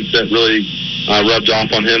mindset really rubbed off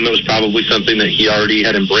on him. It was probably something that he already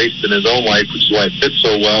had embraced in his own life, which is why it fits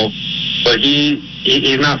so well. But he's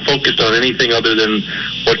not focused on anything other than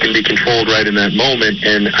what can be controlled right in that moment.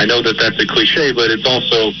 And I know that that's a cliche, but it's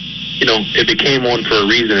also, it became one for a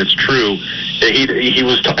reason. It's true. He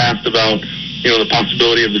was asked about, the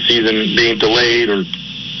possibility of the season being delayed or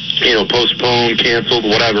postponed, canceled,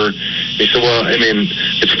 whatever. He said, well, I mean,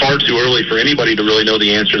 it's far too early for anybody to really know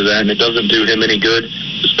the answer to that, and it doesn't do him any good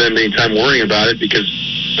to spend any time worrying about it, because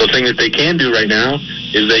the thing that they can do right now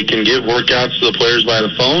is they can give workouts to the players by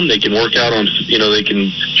the phone. They can work out on, they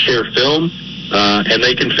can share film, and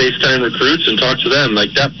they can FaceTime recruits and talk to them.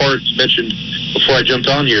 Like that part's mentioned before I jumped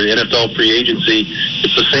on here, the NFL free agency,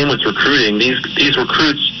 it's the same with recruiting. These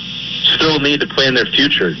recruits still need to plan their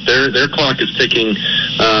future. Their clock is ticking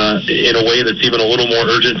in a way that's even a little more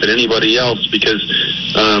urgent than anybody else because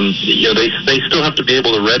they still have to be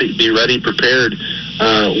able to be ready, prepared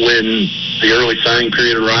when the early signing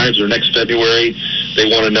period arrives or next February. They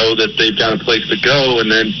want to know that they've got a place to go, and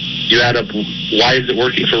then you add up why is it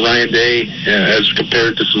working for Ryan Day as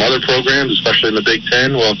compared to some other programs, especially in the Big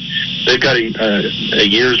Ten. Well, they've got a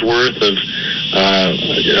year's worth of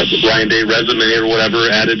Ryan Day resume or whatever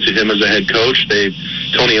added to him as a head coach.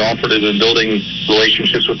 Tony Alford has been building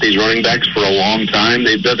relationships with these running backs for a long time.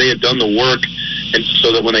 They had done the work, and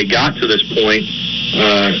so that when they got to this point,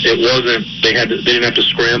 it wasn't they didn't have to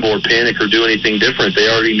scramble or panic or do anything different. They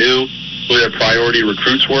already knew who their priority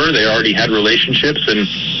recruits were. They already had relationships, and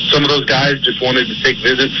some of those guys just wanted to take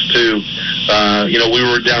visits to,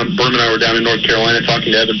 Berman and I were down in North Carolina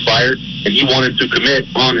talking to Evan Pryor, and he wanted to commit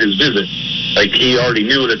on his visit. Like, he already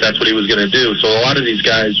knew that that's what he was going to do. So a lot of these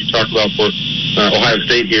guys you talk about for Ohio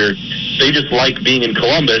State here, they just like being in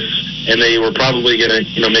Columbus, and they were probably going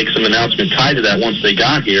to, make some announcement tied to that once they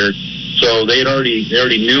got here. So they already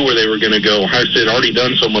knew where they were going to go. Ohio State had already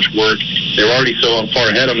done so much work. They were already so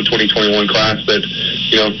far ahead on the 2021 class that,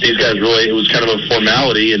 these guys really, it was kind of a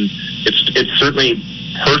formality, and it certainly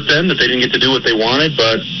hurt them that they didn't get to do what they wanted,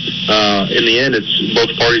 but in the end,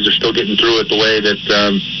 both parties are still getting through it the way that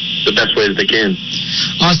the best way that they can.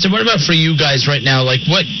 Austin, what about for you guys right now? Like,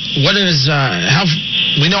 what is how?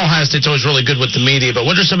 We know Ohio State's always really good with the media, but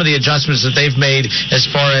what are some of the adjustments that they've made as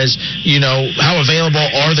far as, how available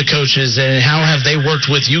are the coaches and how have they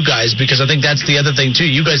worked with you guys? Because I think that's the other thing, too.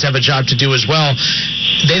 You guys have a job to do as well.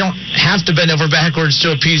 They don't have to bend over backwards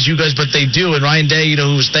to appease you guys, but they do. And Ryan Day,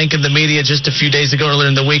 who was thanking the media just a few days ago,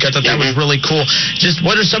 earlier in the week, I thought that was really cool. Just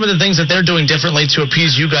what are some of the things that they're doing differently to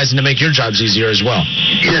appease you guys and to make your jobs easier as well?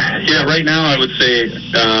 Yeah. Right now, I would say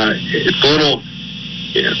it's a little.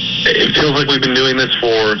 It feels like we've been doing this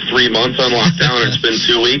for 3 months on lockdown. It's been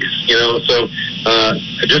 2 weeks, So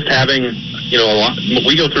just having, a lot.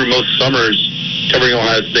 We go through most summers covering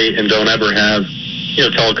Ohio State and don't ever have,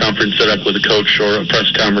 teleconference set up with a coach or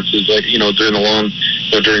press conferences like, during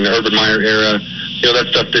during the Urban Meyer era.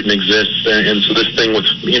 That stuff didn't exist, and so this thing was,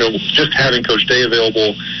 just having Coach Day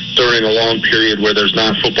available during a long period where there's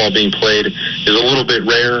not football being played is a little bit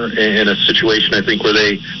rare in a situation, I think, where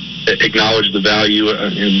they acknowledge the value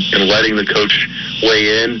in letting the coach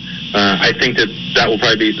weigh in. I think that will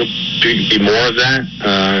probably be more of that.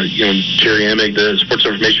 Jerry Amig, the sports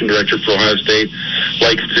information director for Ohio State,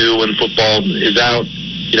 likes to, when football is out,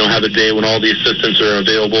 have a day when all the assistants are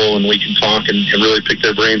available and we can talk and really pick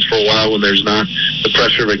their brains for a while when there's not the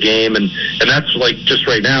pressure of a game. And that's like, just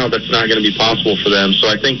right now, that's not going to be possible for them.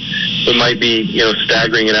 So I think it might be,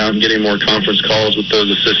 staggering it out and getting more conference calls with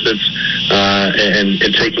those assistants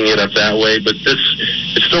and taking it up that way. But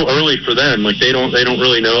it's still early for them. Like, they don't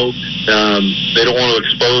really know. They don't want to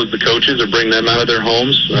expose the coaches or bring them out of their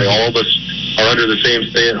homes. Like, all of us are under the same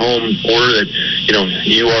stay-at-home order that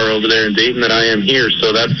you are over there in Dayton, that I am here.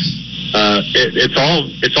 So that's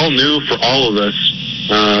it's all new for all of us,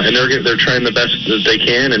 and they're trying the best that they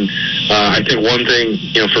can. And I think one thing,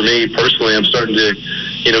 for me personally, I'm starting to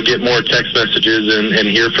get more text messages and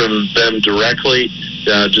hear from them directly,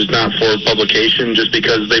 just not for publication, just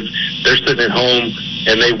because they're sitting at home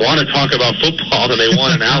and they want to talk about football and they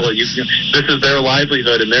want an outlet. This is their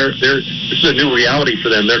livelihood, and this is a new reality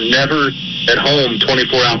for them. They're never at home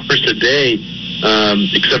 24 hours a day,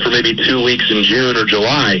 except for maybe 2 weeks in June or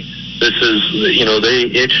July. This is, they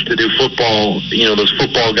itch to do football, those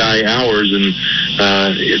football guy hours, and,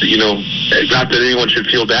 not that anyone should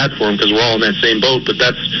feel bad for them because we're all in that same boat, but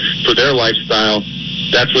that's for their lifestyle.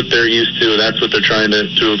 That's what they're used to. That's what they're trying to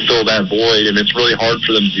fill that void, and it's really hard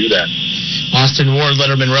for them to do that. Austin Ward,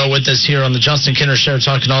 Letterman Row, with us here on the Justin Kinner Show,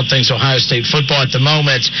 talking all things Ohio State football at the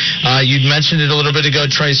moment. You'd mentioned it a little bit ago,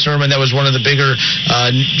 Trey Sermon. That was one of the bigger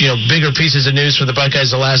pieces of news for the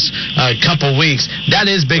Buckeyes the last couple weeks.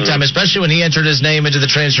 That is big time, especially when he entered his name into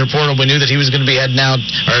the transfer portal. We knew that he was going to be heading out,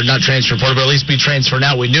 or not transfer portal, but at least be transferred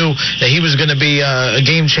out. We knew that he was going to be a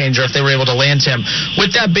game changer if they were able to land him.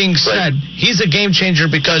 With that being said, he's a game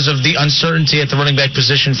changer because of the uncertainty at the running back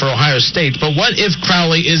position for Ohio State. But what if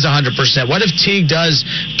Crowley is 100%? What if Teague does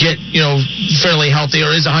get, fairly healthy or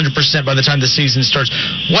is 100% by the time the season starts?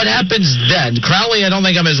 What happens then? Crowley, I don't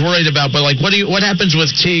think I'm as worried about, but what happens with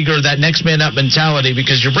Teague or that next man up mentality?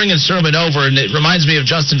 Because you're bringing Sermon over, and it reminds me of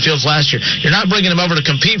Justin Fields last year. You're not bringing him over to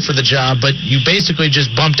compete for the job, but you basically just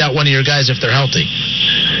bumped out one of your guys if they're healthy.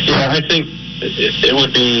 Yeah, I think it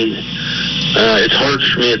would be it's hard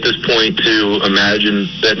for me at this point to imagine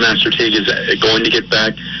that Master Teague is going to get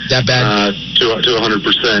back that bad to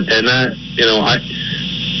 100%. And that,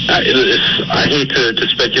 I hate to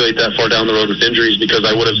speculate that far down the road with injuries, because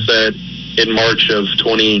I would have said in March of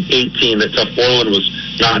 2018 that Tuf Borland was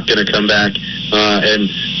not going to come back, and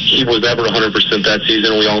he was never 100% that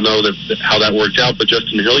season. We all know how that worked out. But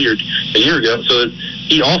Justin Hilliard a year ago, so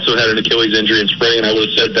he also had an Achilles injury in spring, and I would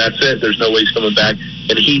have said that's it. There's no way he's coming back,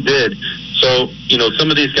 and he did. So, some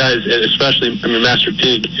of these guys, especially, Master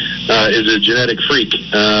Teague is a genetic freak.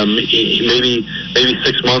 Maybe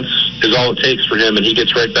 6 months is all it takes for him, and he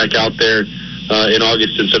gets right back out there in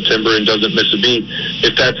August and September and doesn't miss a beat.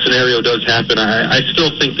 If that scenario does happen, I still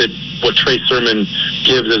think that what Trey Sermon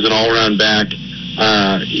gives as an all-around back,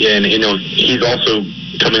 and he's also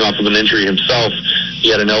coming off of an injury himself. He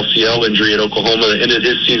had an LCL injury at Oklahoma that ended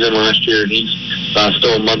his season last year, and he's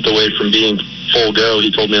still a month away from being full go, he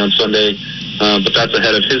told me on Sunday, but that's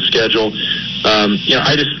ahead of his schedule.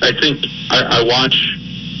 I think I watch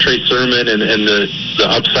Trey Sermon and the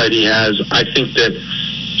upside he has. I think that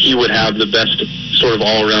he would have the best sort of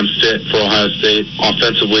all-around fit for Ohio State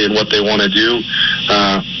offensively and what they want to do.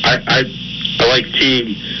 I like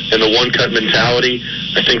Teague and the one-cut mentality.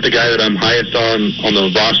 I think the guy that I'm highest on the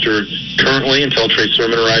roster currently until Trey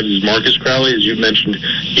Sermon arrives is Marcus Crowley. As you mentioned,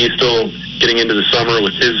 he's still getting into the summer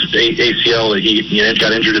with his ACL that he got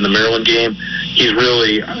injured in the Maryland game. He was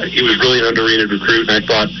really an underrated recruit, and I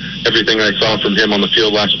thought everything I saw from him on the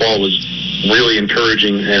field last fall was really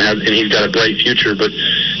encouraging, and he's got a bright future. But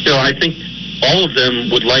I think all of them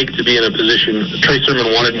would like to be in a position. Trey Sermon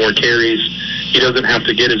wanted more carries. He doesn't have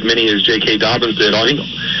to get as many as J.K. Dobbins did. I think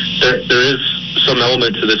there is some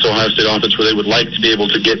element to this Ohio State offense where they would like to be able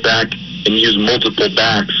to get back and use multiple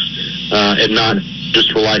backs and not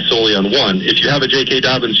just rely solely on one. If you have a J.K.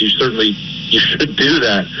 Dobbins, you should do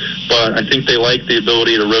that. But I think they like the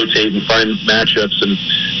ability to rotate and find matchups. And,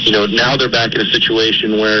 now they're back in a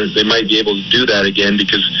situation where they might be able to do that again,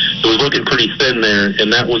 because it was looking pretty thin there,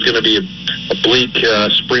 and that was going to be a bleak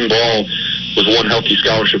spring ball with one healthy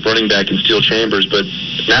scholarship running back in Steel Chambers. But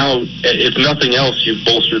now, if nothing else, you've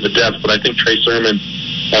bolstered the depth. But I think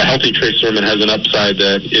healthy Trey Sermon has an upside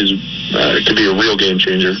that could be a real game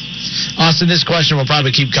changer. Austin, this question will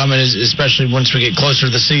probably keep coming, especially once we get closer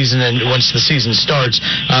to the season and once the season starts.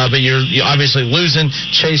 But you're obviously losing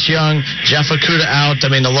Chase Young, Jeff Okudah out.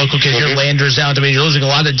 The local kid here, Landers out. You're losing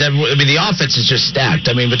a lot of depth. The offense is just stacked.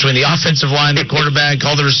 Between the offensive line, the quarterback,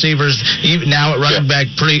 all the receivers, even now at running back,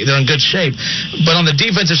 they're in good shape. But on the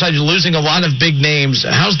defensive side, you're losing a lot of big names.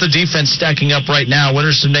 How's the defense stacking up right now? What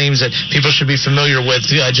are some names that people should be familiar with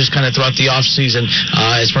just kind of throughout the offseason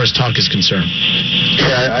as far as talk is concerned?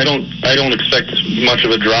 Yeah, I don't expect much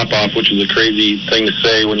of a drop-off, which is a crazy thing to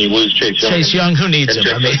say when you lose Chase Young. Chase Young, who needs him?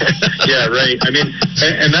 Yeah, right.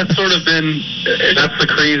 And that's sort of that's the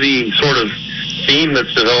crazy sort of theme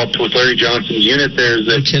that's developed with Larry Johnson's unit there is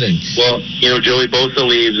that, no kidding. Well, Joey Bosa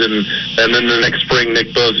leaves, and then the next spring, Nick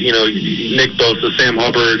Bosa, Sam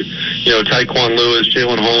Hubbard, Tyquan Lewis,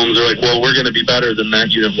 Jalen Holmes are like, well, we're going to be better than that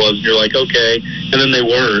unit was. And you're like, okay. And then they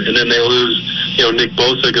were. And then they lose, Nick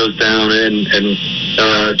Bosa goes down, and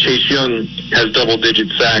Chase Young has double-digit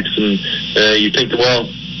sacks. And you think, well,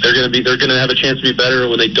 they're going to have a chance to be better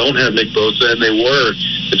when they don't have Nick Bosa, and they were.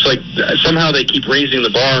 It's like somehow they keep raising the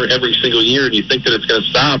bar every single year, and you think that it's going to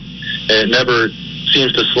stop, and it never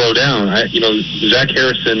seems to slow down. Zach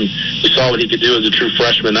Harrison, we saw what he could do as a true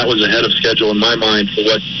freshman. That was ahead of schedule in my mind for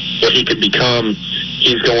what he could become.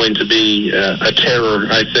 He's going to be a terror,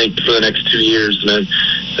 I think, for the next 2 years, and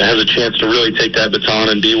has a chance to really take that baton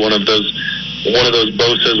and be one of those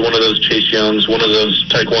Bosas, one of those Chase Youngs, one of those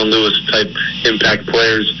Tyquan Lewis type impact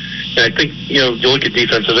players. And I think, you look at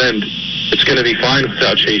defensive end, it's going to be fine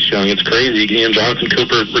without Chase Young. It's crazy. Jonathan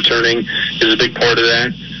Cooper returning is a big part of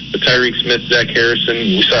that. But Tyreek Smith, Zach Harrison,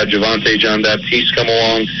 we saw Javonte John Baptiste come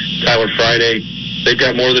along, Tyler Friday. They've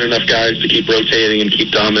got more than enough guys to keep rotating and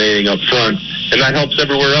keep dominating up front. And that helps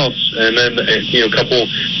everywhere else. And then, a couple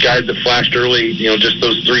guys that flashed early, just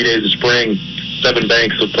those 3 days of spring, Sevyn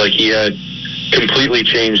Banks looked like he had completely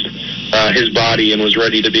changed his body and was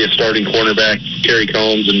ready to be a starting cornerback. Kerry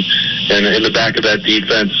Combs and in the back of that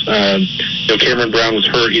defense, Cameron Brown was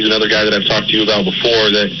hurt. He's another guy that I've talked to you about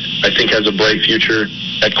before that I think has a bright future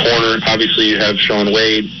at corner. Obviously, you have Shaun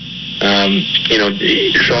Wade.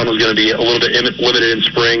 Shaun was going to be a little bit limited in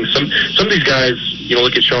spring. Some of these guys,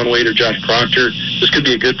 look at Shaun Wade or Josh Proctor. This could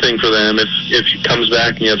be a good thing for them if he comes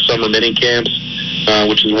back and you have summer mini camps,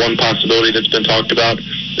 which is one possibility that's been talked about.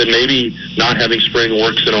 Then maybe not having spring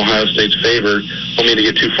works in Ohio State's favor. Don't mean to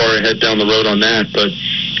get too far ahead down the road on that, but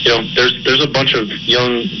there's a bunch of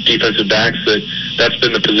young defensive backs that's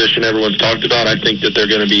been the position everyone's talked about. I think that they're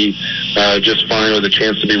going to be just fine with a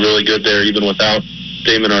chance to be really good there, even without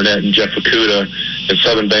Damon Arnett and Jeff Okudah. And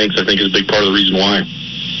Southern Banks, I think, is a big part of the reason why.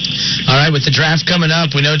 All right, with the draft coming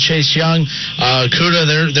up, we know Chase Young,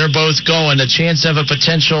 Okudah, they're both going. A chance of a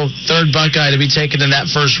potential third Buckeye to be taken in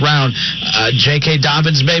that first round. J.K.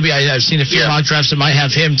 Dobbins, maybe. I've seen a few mock drafts that might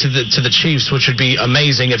have him to the Chiefs, which would be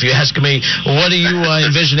amazing. If you ask me, what are you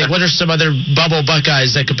envisioning? What are some other bubble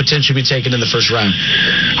Buckeyes that could potentially be taken in the first round?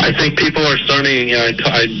 I think people are starting.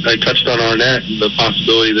 I touched on Arnett, the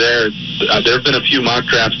possibility there. There have been a few mock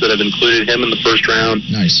drafts that have included him in the first round.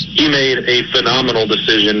 Nice. He made a phenomenal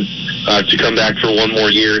decision to come back for one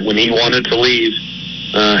more year. When he wanted to leave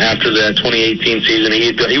after that 2018 season,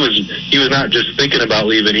 he was not just thinking about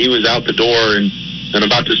leaving. He was out the door and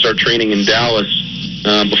about to start training in Dallas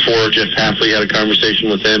before Jeff Hafley had a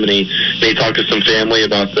conversation with him, and he talked to some family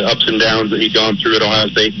about the ups and downs that he'd gone through at Ohio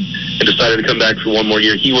State and decided to come back for one more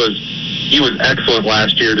year. He was excellent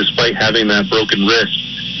last year despite having that broken wrist.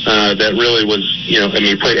 That really was, he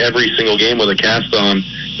played every single game with a cast on.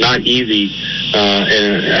 Not easy.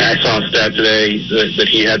 And I saw a stat today that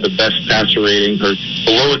he had the best passer rating, or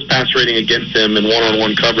the lowest passer rating against him in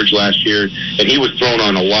one-on-one coverage last year, and he was thrown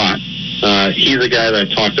on a lot. He's a guy that I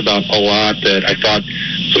talked about a lot, that I thought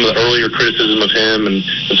some of the earlier criticism of him and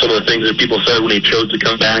some of the things that people said when he chose to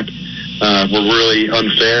come back were really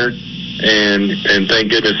unfair. And thank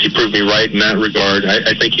goodness he proved me right in that regard.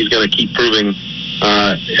 I think he's going to keep proving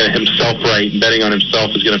himself right. Betting on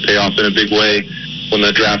himself is going to pay off in a big way when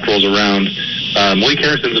the draft rolls around. Malik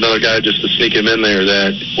Harrison's another guy, just to sneak him in there,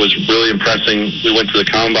 that was really impressing. We went to the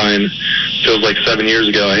Combine, feels like 7 years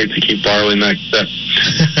ago. I hate to keep borrowing that but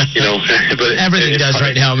everything does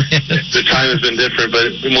right now, man. The time has been different,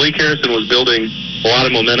 but Malik Harrison was building a lot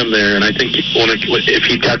of momentum there, and I think if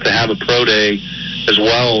he got to have a pro day as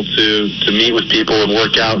well to meet with people and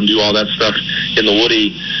work out and do all that stuff in the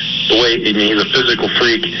Woody, he's a physical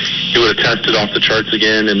freak. He would have tested off the charts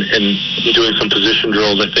again and doing some position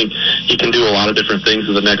drills. I think he can do a lot of different things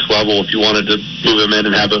at the next level. If you wanted to move him in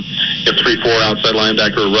and have a 3-4 outside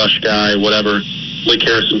linebacker, a rush guy, whatever, Blake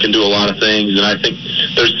Harrison can do a lot of things, and I think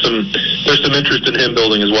there's some interest in him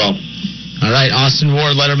building as well. All right, Austin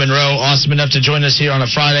Ward, Letterman Row, awesome enough to join us here on a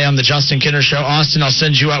Friday on the Justin Kinner Show. Austin, I'll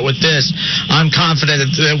send you out with this. I'm confident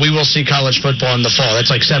that we will see college football in the fall. That's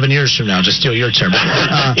like 7 years from now, to steal your term.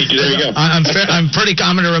 There you go. I'm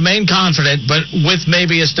going to remain confident, but with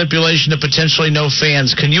maybe a stipulation of potentially no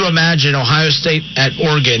fans. Can you imagine Ohio State at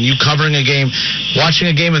Oregon, you covering a game, watching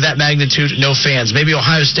a game of that magnitude, no fans? Maybe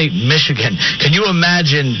Ohio State, Michigan. Can you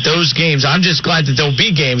imagine those games? I'm just glad that there'll be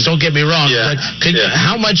games, don't get me wrong. Yeah. But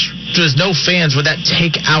how much does no fans would that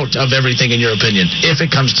take out of everything, in your opinion, if it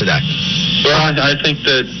comes to that? Well, I think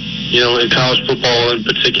that in college football in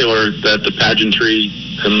particular, that the pageantry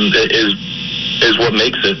is what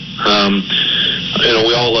makes it.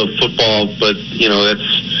 We all love football, but that's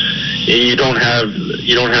you don't have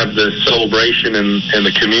the celebration and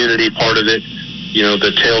the community part of it.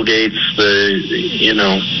 The tailgates,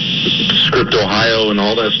 Script Ohio and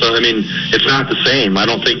all that stuff. I mean, it's not the same. I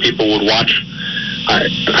don't think people would watch.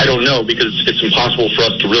 I don't know, because it's impossible for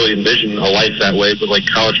us to really envision a life that way, but like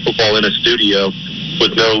college football in a studio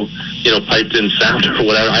with no, piped in sound or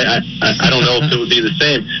whatever, I don't know if it would be the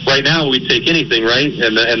same. Right now, we'd take anything, right?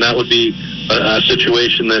 And that would be a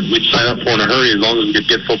situation that we'd sign up for in a hurry as long as we could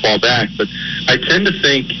get football back. But I tend to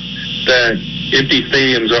think that empty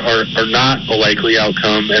stadiums are not a likely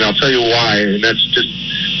outcome, and I'll tell you why, and that's just,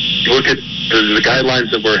 look at the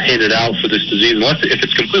guidelines that were handed out for this disease. If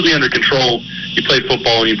it's completely under control, you play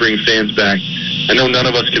football and you bring fans back. I know none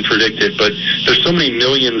of us can predict it, but there's so many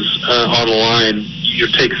millions on the line. You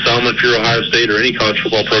take some if you're Ohio State or any college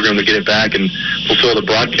football program to get it back and fulfill the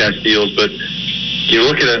broadcast deals. But you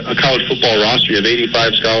look at a college football roster, you have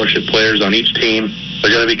 85 scholarship players on each team.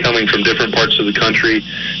 They're going to be coming from different parts of the country.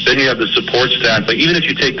 Then you have the support staff. Like, even if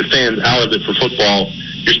you take the fans out of it for football,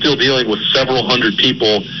 you're still dealing with several hundred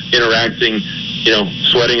people interacting,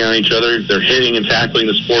 sweating on each other. They're hitting and tackling.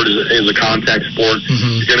 The sport is a contact sport.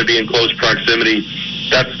 Mm-hmm. You're going to be in close proximity.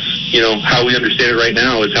 That's, how we understand it right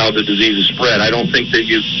now is how the disease is spread. I don't think that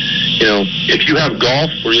if you have golf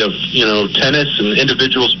or you have, tennis and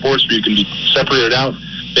individual sports where you can be separated out,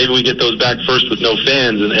 maybe we get those back first with no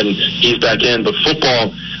fans and ease back in. But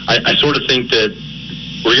football, I sort of think that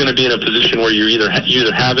we're going to be in a position where you either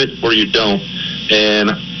have it or you don't.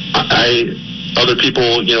 And other people,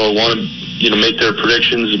 want to, make their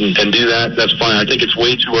predictions and do that. That's fine. I think it's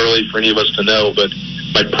way too early for any of us to know. But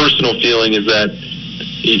my personal feeling is that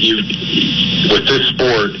with this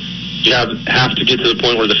sport, you have to get to the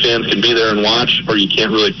point where the fans can be there and watch, or you can't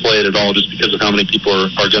really play it at all just because of how many people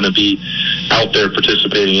are going to be out there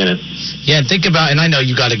participating in it. Yeah, think about, and I know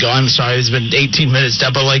you got to go. I'm sorry, it's been 18 minutes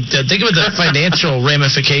now, but think about the financial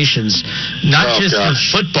ramifications, not just for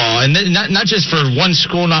football, and not just for one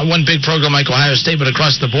school, not one big program like Ohio State, but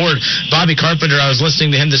across the board. Bobby Carpenter, I was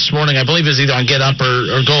listening to him this morning. I believe it was either on Get Up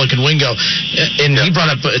or Golic and Wingo, and he brought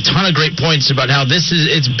up a ton of great points about how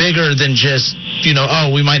it's bigger than just,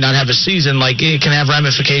 we might not have a season. Like, it can have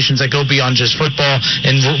ramifications that go beyond just football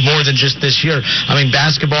and more than just this year. I mean,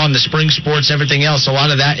 basketball and the spring sports, everything else, a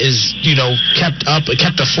lot of that is, kept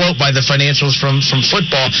afloat by the financials from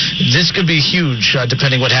football. This could be huge,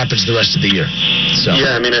 depending what happens the rest of the year. So.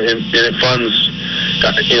 Yeah, I mean, and it funds,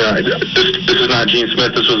 this is not Gene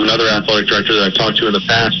Smith, this was another athletic director that I've talked to in the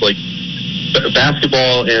past, like,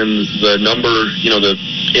 basketball and the number, the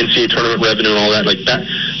NCAA tournament revenue and all that, like,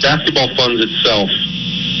 basketball funds itself,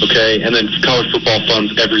 okay, and then college football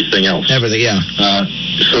funds everything else. Everything, yeah.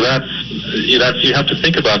 So that's you have to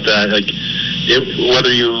think about that, like,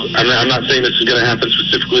 I'm not saying this is going to happen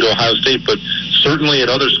specifically to Ohio State, but certainly at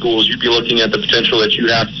other schools, you'd be looking at the potential that you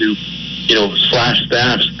have to, slash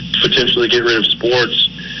staffs, potentially get rid of sports.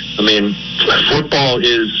 I mean, football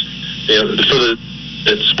is, for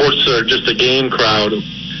the sports are just a game crowd.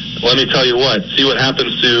 Let me tell you what, see what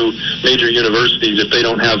happens to major universities if they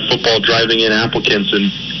don't have football driving in applicants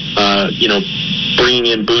and,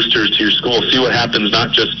 bringing in boosters to your school. See what happens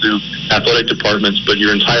not just to athletic departments, but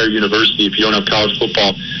your entire university if you don't have college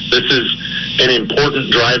football. This is an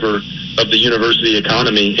important driver of the university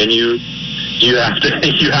economy, and you have to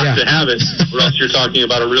have it, or else you're talking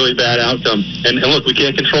about a really bad outcome. And look, we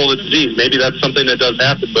can't control the disease. Maybe that's something that does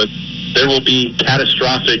happen, but there will be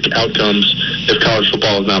catastrophic outcomes if college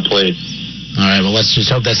football is not played. All right, well, let's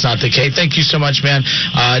just hope that's not the case. Thank you so much, man.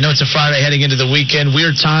 I know it's a Friday heading into the weekend.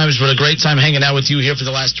 Weird times, but a great time hanging out with you here for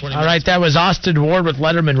the last 20 minutes. All right, that was Austin Ward with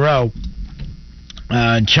Letterman Row.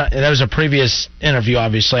 That was a previous interview,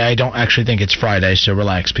 obviously. I don't actually think it's Friday, so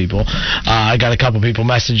relax, people. I got a couple people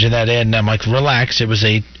messaging that in, and I'm like, relax. It was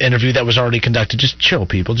a interview that was already conducted. Just chill,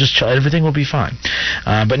 people. Just chill. Everything will be fine.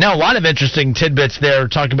 But now a lot of interesting tidbits there,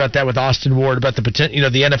 talking about that with Austin Ward, about the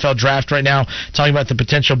the NFL draft right now, talking about the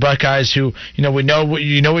potential Buckeyes who, we know what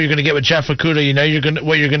you're going to get with Jeff Okudah.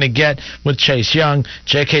 What you're going to get with Chase Young,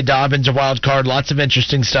 J.K. Dobbins, a wild card. Lots of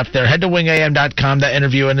interesting stuff there. Head to wingam.com. That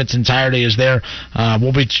interview in its entirety is there.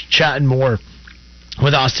 We'll be chatting more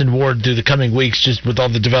with Austin Ward through the coming weeks, just with all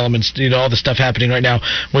the developments, all the stuff happening right now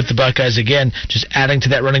with the Buckeyes. Again, just adding to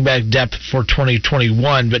that running back depth for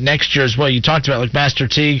 2021. But next year as well, you talked about, like, Master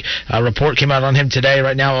Teague, a report came out on him today,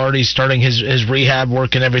 right now already starting his rehab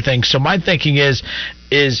work and everything. So my thinking is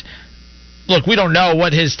look, we don't know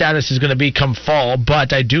what his status is going to be come fall,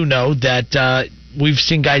 but I do know that we've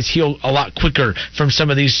seen guys heal a lot quicker from some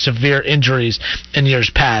of these severe injuries in years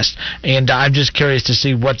past, and I'm just curious to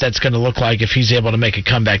see what that's going to look like if he's able to make a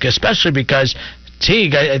comeback, especially because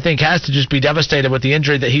Teague, I think, has to just be devastated with the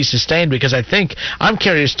injury that he sustained, because I'm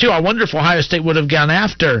curious too. I wonder if Ohio State would have gone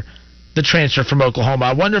after the transfer from Oklahoma.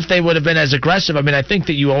 I wonder if they would have been as aggressive. I mean, I think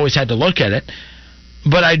that you always had to look at it,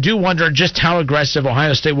 but I do wonder just how aggressive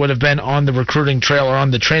Ohio State would have been on the recruiting trail or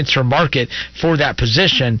on the transfer market for that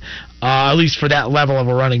position, at least for that level of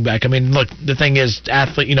a running back. I mean, look, the thing is,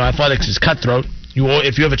 athletics is cutthroat.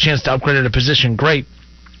 If you have a chance to upgrade at a position, great.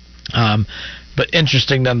 But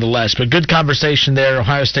interesting nonetheless. But good conversation there.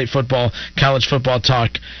 Ohio State football, college football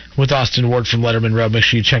talk with Austin Ward from Letterman Row. Make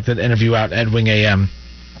sure you check that interview out at wingam.com.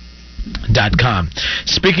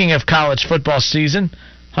 Speaking of college football season,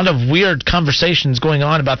 a lot of weird conversations going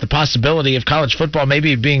on about the possibility of college football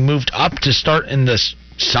maybe being moved up to start in the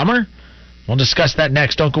summer. We'll discuss that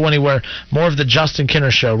next. Don't go anywhere. More of the Justin Kinner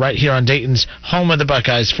Show right here on Dayton's home of the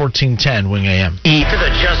Buckeyes, 1410 Wing AM. To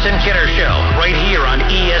the Justin Kinner Show right here on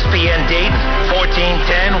ESPN Dayton,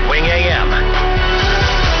 1410 Wing AM.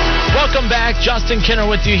 Welcome back. Justin Kinner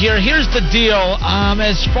with you here. Here's the deal.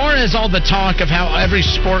 As far as all the talk of how every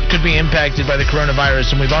sport could be impacted by the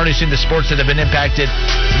coronavirus, and we've already seen the sports that have been impacted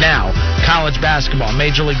now, college basketball,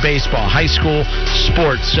 Major League Baseball, high school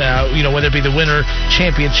sports, whether it be the winter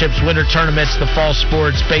championships, winter tournaments, the fall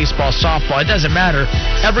sports, baseball, softball, it doesn't matter.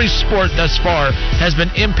 Every sport thus far has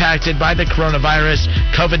been impacted by the coronavirus,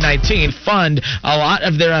 COVID-19, fund a lot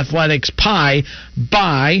of their athletics pie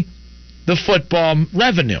by the football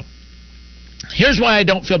revenue. Here's why I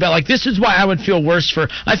don't feel bad. Like, this is why I feel worse for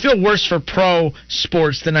pro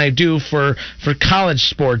sports than I do for college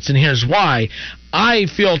sports, and here's why. I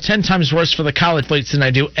feel 10 times worse for the college athletes than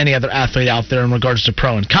I do any other athlete out there in regards to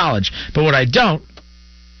pro and college. But what I don't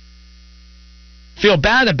feel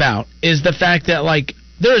bad about is the fact that, like,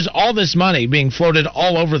 There is all this money being floated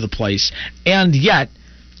all over the place, and yet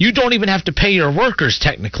you don't even have to pay your workers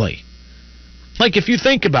technically. Like, if you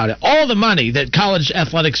think about it, all the money that college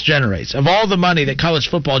athletics generates, of all the money that college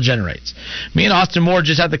football generates, me and Austin Moore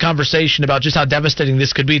just had the conversation about just how devastating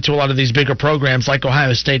this could be to a lot of these bigger programs like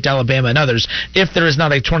Ohio State, Alabama, and others if there is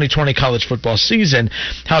not a 2020 college football season,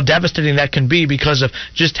 how devastating that can be because of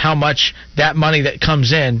just how much that money that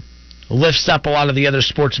comes in lifts up a lot of the other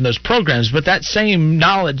sports in those programs. But that same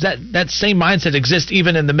knowledge, that same mindset exists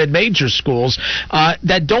even in the mid-major schools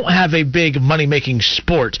that don't have a big money-making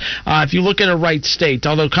sport. If you look at Wright State,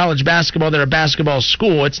 although college basketball, they're a basketball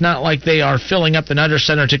school, it's not like they are filling up the Nutter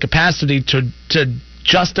Center to capacity to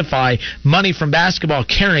justify money from basketball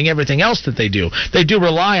carrying everything else that they do. They do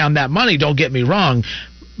rely on that money, don't get me wrong,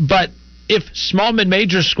 but if small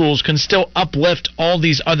mid-major schools can still uplift all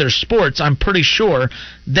these other sports, I'm pretty sure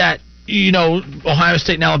that Ohio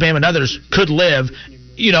State and Alabama and others could live,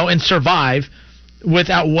 and survive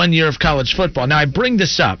without 1 year of college football. Now, I bring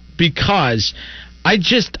this up because I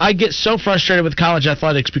get so frustrated with college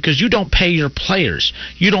athletics because you don't pay your players.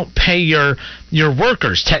 You don't pay your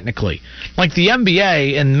workers, technically. Like the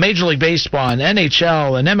NBA and Major League Baseball and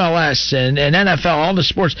NHL and MLS and NFL, all the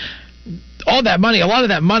sports, all that money, a lot of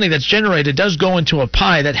that money that's generated does go into a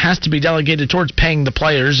pie that has to be delegated towards paying the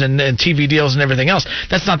players and TV deals and everything else.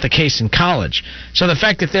 That's not the case in college. So the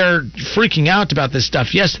fact that they're freaking out about this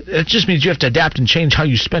stuff, yes, it just means you have to adapt and change how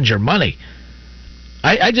you spend your money.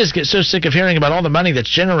 I just get so sick of hearing about all the money that's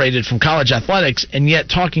generated from college athletics, and yet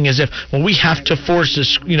talking as if, well, we have to force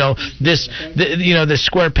this, this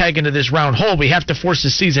square peg into this round hole. We have to force the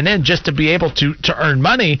season in just to be able to earn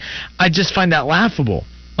money. I just find that laughable.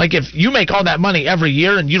 Like, if you make all that money every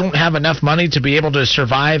year and you don't have enough money to be able to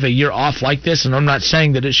survive a year off like this, and I'm not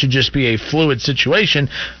saying that it should just be a fluid situation,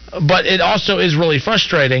 but it also is really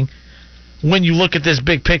frustrating when you look at this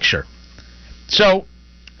big picture. So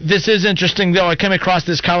this is interesting, though. I came across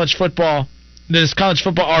this college football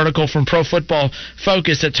article from Pro Football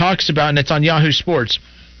Focus that talks about, and it's on Yahoo Sports.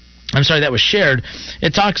 That was shared.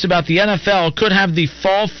 It talks about the NFL could have the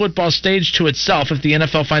fall football stage to itself if the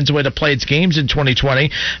NFL finds a way to play its games in 2020.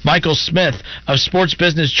 Michael Smith of Sports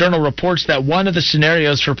Business Journal reports that one of the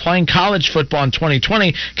scenarios for playing college football in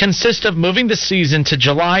 2020 consists of moving the season to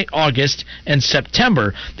July, August, and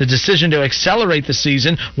September. The decision to accelerate the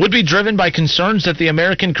season would be driven by concerns that the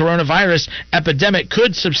American coronavirus epidemic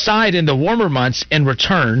could subside in the warmer months and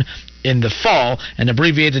return in the fall. An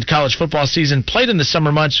abbreviated college football season played in the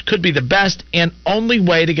summer months could be the best and only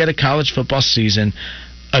way to get a college football season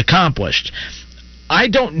accomplished. I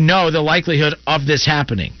don't know the likelihood of this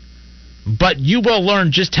happening, but you will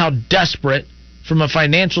learn just how desperate from a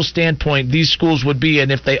financial standpoint these schools would be,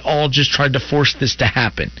 and if they all just tried to force this to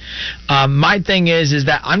happen. My thing is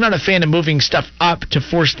that I'm not a fan of moving stuff up to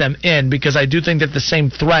force them in, because I do think that the same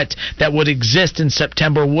threat that would exist in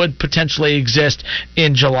September would potentially exist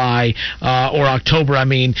in July or October,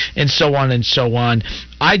 and so on and so on.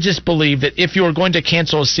 I just believe that if you are going to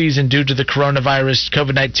cancel a season due to the coronavirus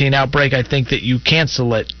COVID-19 outbreak, I think that you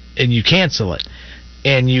cancel it and you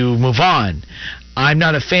move on. I'm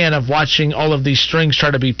not a fan of watching all of these strings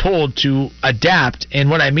try to be pulled to adapt, and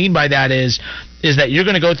what I mean by that is that you're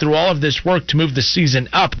going to go through all of this work to move the season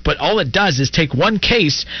up, but all it does is take one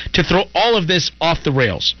case to throw all of this off the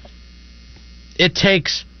rails. It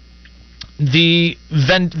takes the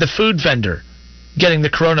food vendor getting the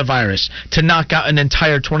coronavirus to knock out an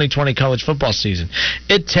entire 2020 college football season.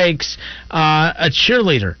 It takes a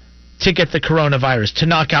cheerleader to get the coronavirus to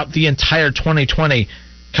knock out the entire 2020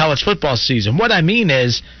 college football season. What I mean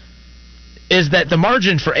is that the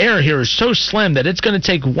margin for error here is so slim that it's going to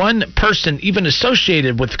take one person even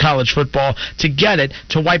associated with college football to get it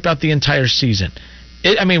to wipe out the entire season.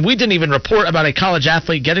 We didn't even report about a college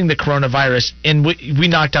athlete getting the coronavirus, and we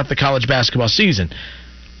knocked out the college basketball season.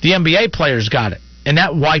 The NBA players got it, and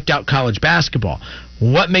that wiped out college basketball.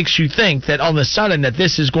 What makes you think that all of a sudden that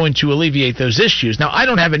this is going to alleviate those issues? Now, I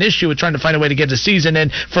don't have an issue with trying to find a way to get a season in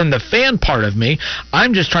from the fan part of me.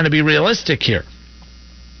 I'm just trying to be realistic here.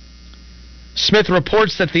 Smith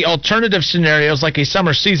reports that the alternative scenarios like a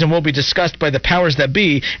summer season will be discussed by the powers that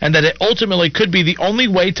be, and that it ultimately could be the only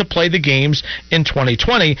way to play the games in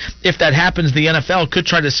 2020. If that happens, the NFL could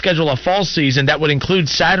try to schedule a fall season that would include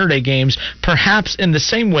Saturday games, perhaps in the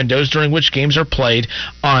same windows during which games are played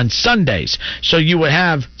on Sundays. So you would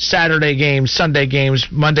have Saturday games, Sunday games,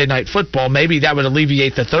 Monday Night Football. Maybe that would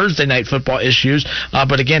alleviate the Thursday Night Football issues,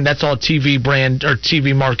 but again, that's all TV brand or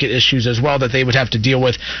TV market issues as well that they would have to deal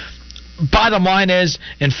with. Bottom line is,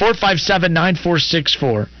 in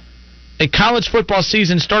 457-9464, a college football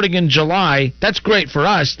season starting in July, that's great for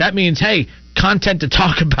us. That means, hey, content to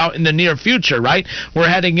talk about in the near future, right? We're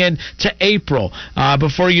heading into April.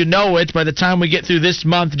 Before you know it, by the time we get through this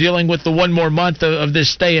month, dealing with the one more month of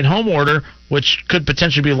this stay-at-home order, which could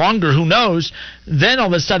potentially be longer, who knows, then all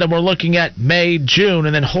of a sudden we're looking at May, June,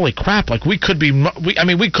 and then holy crap, like we could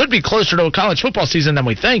be closer to a college football season than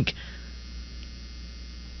we think.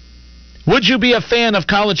 Would you be a fan of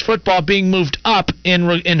college football being moved up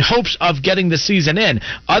in hopes of getting the season in?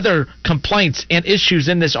 Other complaints and issues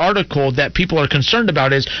in this article that people are concerned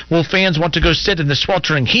about is, will fans want to go sit in the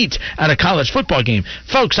sweltering heat at a college football game?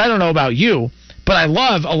 Folks, I don't know about you, but I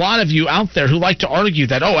love a lot of you out there who like to argue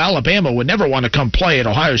that, Alabama would never want to come play at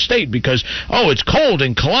Ohio State because, it's cold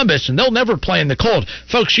in Columbus and they'll never play in the cold.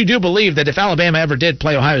 Folks, you do believe that if Alabama ever did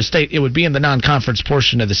play Ohio State, it would be in the non-conference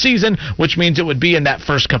portion of the season, which means it would be in that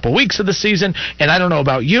first couple weeks of the season. And I don't know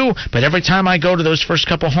about you, but every time I go to those first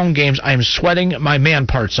couple home games, I am sweating my man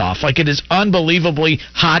parts off. Like, it is unbelievably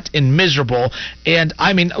hot and miserable. And,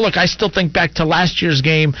 I mean, look, I still think back to last year's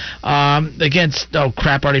game against, I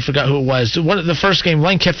already forgot who it was. The first game,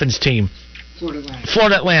 Lane Kiffin's team.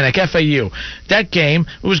 Florida Atlantic, FAU. That game,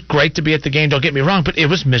 it was great to be at the game, don't get me wrong, but it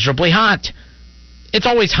was miserably hot. It's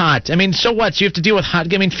always hot. I mean, so what? So you have to deal with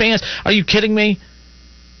hot. I mean, fans, are you kidding me?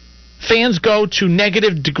 Fans go to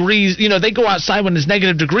negative degrees. They go outside when there's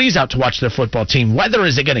negative degrees out to watch their football team. Weather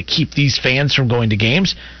isn't going to keep these fans from going to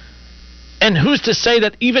games. And who's to say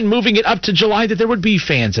that even moving it up to July that there would be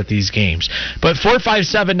fans at these games? But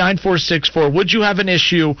 457-9464, would you have an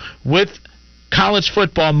issue with college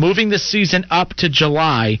football moving the season up to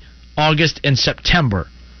July, August, and September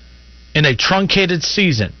in a truncated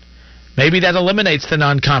season? Maybe that eliminates the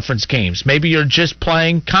non-conference games. Maybe you're just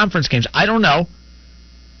playing conference games. I don't know.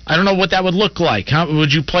 I don't know what that would look like. How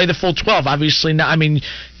would you play the full 12? Obviously not. I mean,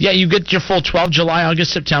 yeah, you get your full 12, July,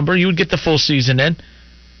 August, September. You would get the full season in.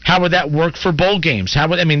 How would that work for bowl games?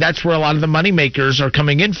 That's where a lot of the money makers are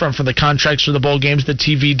coming in from the contracts for the bowl games, the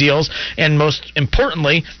TV deals, and most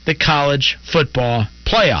importantly, the college football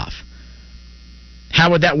playoff. How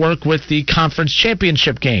would that work with the conference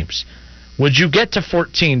championship games? Would you get to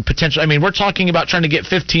 14 potentially? I mean, we're talking about trying to get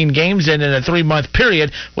 15 games in a 3-month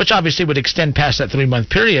period, which obviously would extend past that 3-month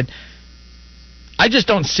period. I just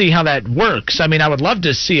don't see how that works. I mean, I would love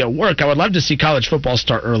to see it work. I would love to see college football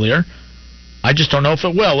start earlier. I just don't know if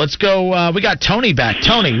it will. Let's go. We got Tony back.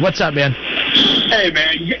 Tony, what's up, man? Hey,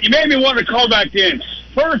 man, you made me want to call back in.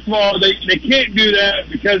 First of all, they can't do that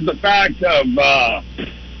because of the fact of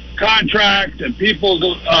contracts and people's,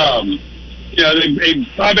 they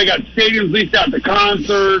probably got stadiums leased out to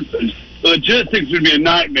concerts, and the logistics would be a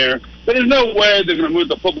nightmare. But there's no way they're going to move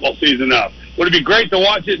the football season up. Would it be great to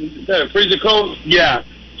watch it instead of freeze it cold? Yeah.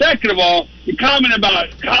 Second of all, the comment about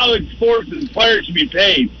college sports and players should be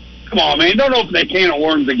paid. Come on, man. Don't open that can of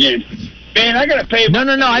worms again. Man, I got to pay. No,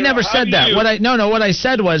 I never said that. What I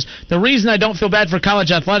said was the reason I don't feel bad for college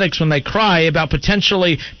athletics when they cry about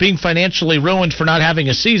potentially being financially ruined for not having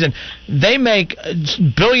a season. They make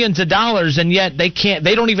billions of dollars, and yet they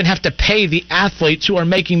don't even have to pay the athletes who are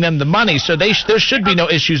making them the money. So there should be no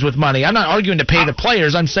issues with money. I'm not arguing to pay the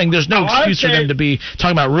players. I'm saying there's no excuse for them to be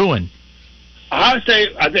talking about ruin. I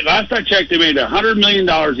think last I checked, they made $100 million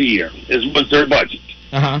a year was their budget.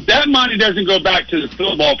 Uh-huh. That money doesn't go back to the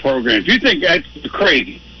football programs. You think that's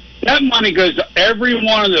crazy. That money goes to every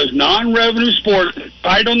one of those non-revenue sports that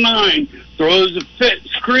Title IX throws a fit,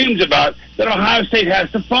 screams about, that Ohio State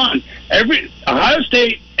has to fund. Ohio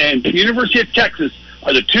State and the University of Texas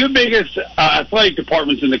are the two biggest athletic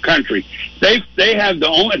departments in the country. They have the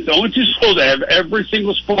only two schools that have every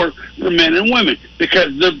single sport for men and women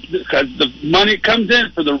because the money comes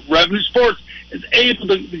in for the revenue sports is able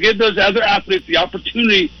to give those other athletes the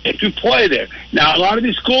opportunity to play there. Now, a lot of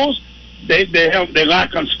these schools, they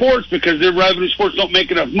lack on sports because their revenue sports don't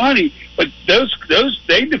make enough money. But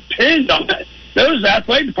they depend on that. Those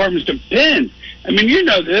athletic departments depend. I mean, you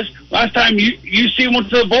know this. Last time UC went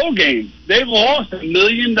to the bowl game, they lost $1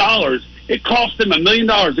 million. It cost them $1 million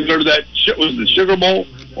to go to that. Was the Sugar Bowl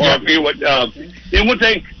or I forget what?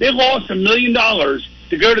 They lost $1 million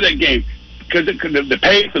to go to that game. Because they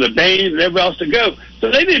paid for the band and everybody else to go.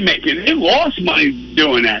 So they didn't make it. They lost money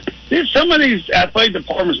doing that. Some of these athletic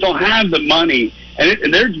departments don't have the money,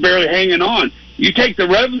 and they're barely hanging on. You take the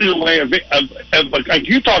revenue away of like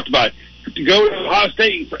you talked about, to go to Ohio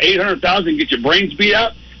State for $800,000 and get your brains beat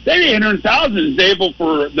out. That $800,000 is able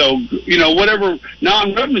for whatever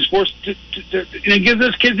non-revenue sports to give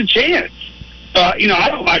those kids a chance. I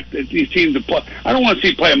don't like these teams to play. I don't want to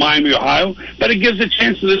see play Miami, Ohio, but it gives a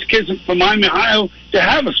chance to those kids from Miami, Ohio to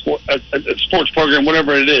have a sports program,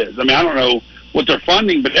 whatever it is. I mean, I don't know what they're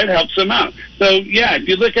funding, but that helps them out. So, yeah, if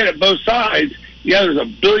you look at it both sides, yeah, there's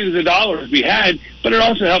billions of dollars to be had, but it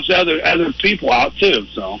also helps other people out too.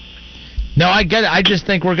 So. No, I get it. I just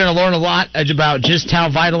think we're going to learn a lot about just how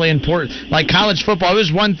vitally important, like college football. It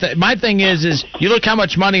was one thing. My thing is you look how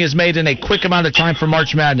much money is made in a quick amount of time for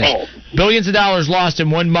March Madness. Oh. Billions of dollars lost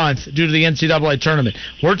in 1 month due to the NCAA tournament.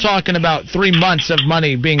 We're talking about 3 months of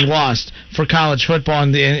money being lost for college football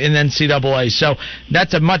in NCAA. So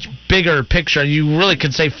that's a much bigger picture. You really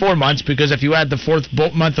could say 4 months, because if you add the fourth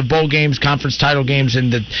month of bowl games, conference title games,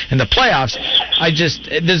 and the playoffs,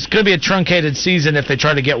 there's going to be a truncated season if they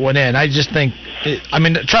try to get one in. I just think,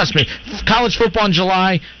 trust me, college football in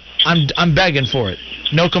July, I'm begging for it.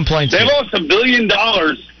 No complaints. They lost $1 billion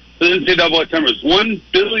to the NCAA tournament. $1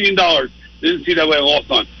 billion the NCAA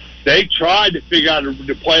lost on. They tried to figure out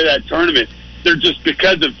to play that tournament. They're just,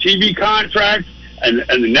 because of TV contracts and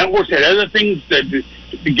the networks had other things that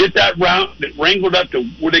to get that wrangled up to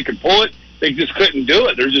where they could pull it, they just couldn't do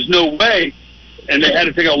it. There's just no way. And they had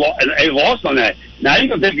to take a loss on that. Now you're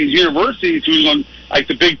going to take these universities who's on, like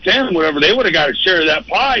the Big Ten, whatever, they would have got a share of that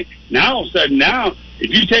pie. Now all of a sudden,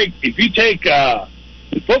 if you take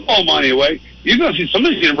football money away, you're going to see some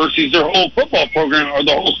of these universities, their whole football program or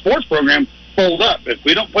their whole sports program fold up. If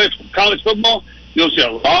we don't play college football, you'll see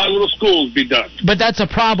a lot of little schools be done. But that's a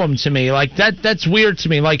problem to me. Like that's weird to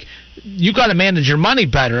me. Like, you got to manage your money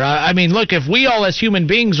better. Look, if we all as human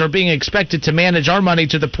beings are being expected to manage our money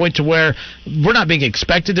to the point to where we're not being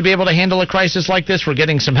expected to be able to handle a crisis like this, we're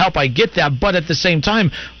getting some help. I get that. But at the same time,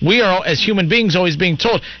 we are, as human beings, always being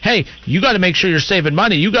told, hey, you got to make sure you're saving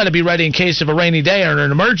money. You got to be ready in case of a rainy day or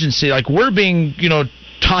an emergency. Like, we're being,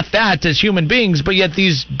 taught that as human beings, but yet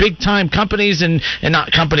these big-time companies and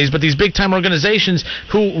not companies, but these big-time organizations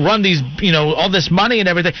who run these, all this money and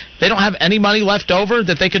everything, they don't have any money left over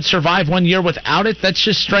that they could survive 1 year without it. That's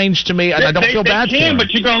just strange to me, and I don't feel bad for them.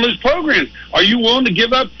 But you're going to lose programs. Are you willing to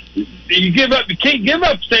give up? You can't give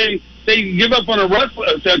up, say you give up on a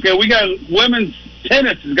wrestling. Okay, we got women's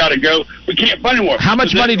tennis has got to go. We can't find anymore. How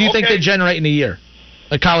much money do you think they generate in a year?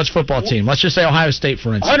 A college football team. Let's just say Ohio State,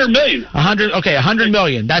 for instance. $100 million. $100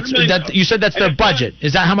 million. You said that's their budget.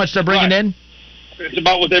 Is that how much they're bringing in? It's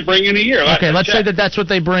about what they bring in a year. Okay, let's say that's what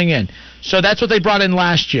they bring in. So that's what they brought in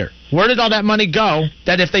last year. Where did all that money go?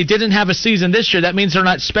 That if they didn't have a season this year, that means they're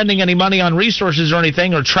not spending any money on resources or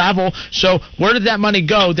anything or travel. So where did that money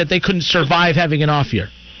go that they couldn't survive having an off year?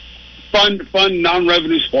 Fund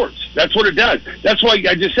non-revenue sports. That's what it does. That's why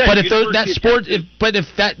I just said. But if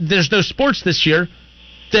there's no sports this year,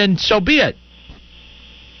 then so be it.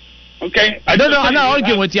 Okay. I'm not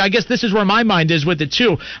arguing with you. I guess this is where my mind is with it,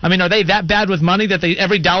 too. Are they that bad with money that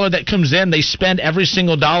every dollar that comes in, they spend every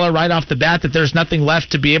single dollar right off the bat, that there's nothing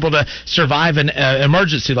left to be able to survive an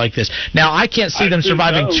emergency like this? Now, I can't see them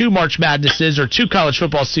surviving 2 March Madnesses or 2 college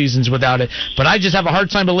football seasons without it, but I just have a hard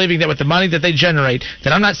time believing that with the money that they generate,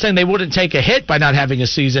 that I'm not saying they wouldn't take a hit by not having a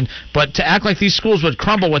season, but to act like these schools would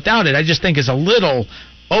crumble without it, I just think is a little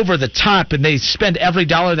over the top, and they spend every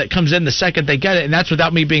dollar that comes in the second they get it, and that's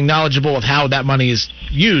without me being knowledgeable of how that money is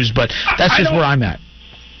used, but that's just where I'm at.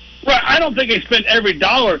 Right, I don't think they spend every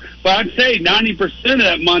dollar, but I'd say 90% of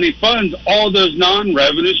that money funds all those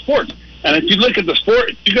non-revenue sports. And if you look at the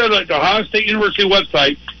sport, if you go to the Ohio State University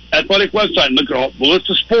website, athletic website, and look at all the list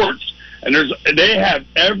of sports, and they have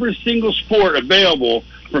every single sport available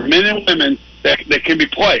for men and women that can be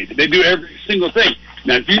played. They do every single thing.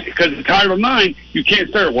 Now, because of Title IX, you can't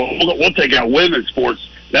start. Well, we'll take out women's sports.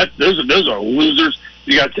 Those are losers.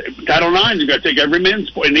 You got Title IX. You got to take every men's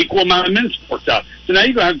sport, an equal amount of men's sports out. So now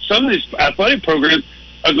you're going to have some of these athletic programs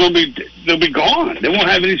are going to be gone. They won't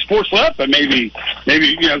have any sports left. But maybe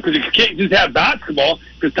because you can't just have basketball.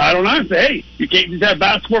 Because Title IX says, hey, you can't just have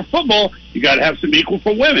basketball, football. You got to have some equal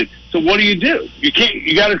for women. So what do? You can't.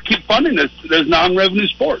 You got to keep funding those non-revenue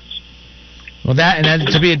sports. Well, and then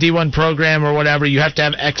to be a D1 program or whatever, you have to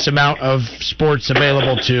have X amount of sports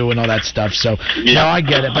available to and all that stuff. So, no, I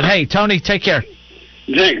get it. But, hey, Tony, take care.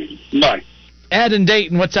 Thanks. Bye. Ed in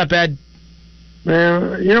Dayton. What's up, Ed?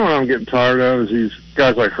 Man, you know what I'm getting tired of is these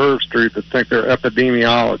guys like Herb Street that think they're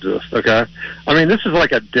epidemiologists, okay? This is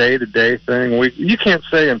like a day-to-day thing. You can't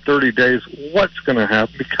say in 30 days what's going to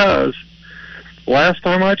happen because last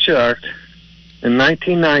time I checked, in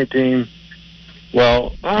 1919,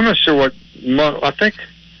 well, I'm not sure what I think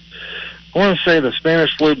I want to say the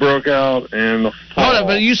Spanish flu broke out and the fall. Hold on,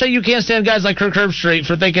 but you say you can't stand guys like Kirk Herbstreit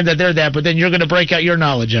for thinking that they're that, but then you're going to break out your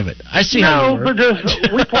knowledge of it. I see how you but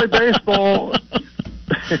just, we play baseball.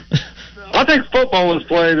 I think football was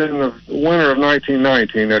played in the winter of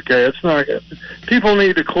 1919, okay? It's not people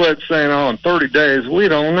need to quit saying, in 30 days, we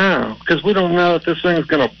don't know. Because we don't know if this thing's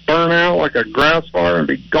going to burn out like a grass fire and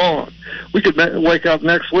be gone. We could wake up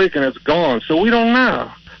next week and it's gone. So we don't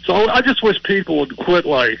know. So I just wish people would quit,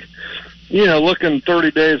 looking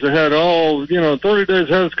 30 days ahead. 30 days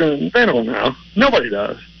ahead, they don't know. Nobody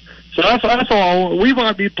does. So that's all. We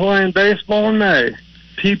might be playing baseball in May.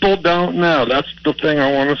 People don't know. That's the thing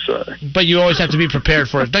I want to say. But you always have to be prepared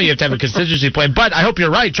for it. No, you have to have a contingency plan. But I hope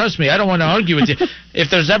you're right. Trust me, I don't want to argue with you. If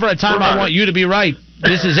there's ever a time I want you to be right,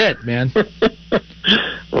 this is it, man.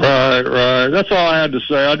 Right. That's all I had to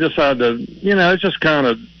say. I just had to, it's just kind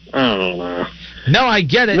of, I don't know. No, I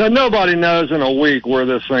get it. Nobody knows in a week where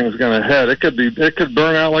this thing's going to head. It could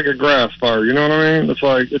burn out like a grass fire. You know what I mean? It's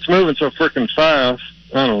like it's moving so freaking fast.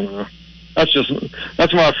 I don't know.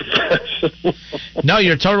 That's my profession. No,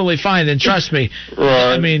 you're totally fine, and trust me.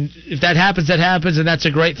 Right. I mean, if that happens, and that's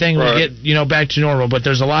a great thing. Right. We'll get back to normal. But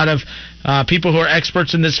there's a lot of people who are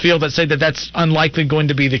experts in this field that say that that's unlikely going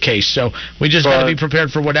to be the case. So we just got to be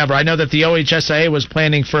prepared for whatever. I know that the OHSAA was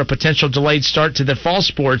planning for a potential delayed start to the fall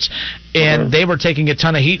sports, and they were taking a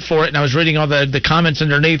ton of heat for it. And I was reading all the comments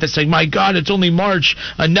underneath that saying, "My God, it's only March.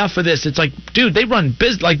 Enough of this." It's like, dude, they run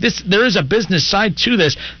business like this. There is a business side to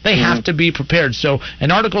this. They have to be prepared. So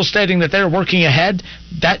an article stating that they're working ahead,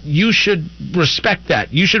 that you should respect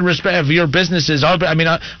that. You should respect your businesses. A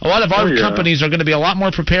lot of our companies are going to be a lot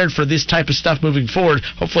more prepared for this type of stuff moving forward.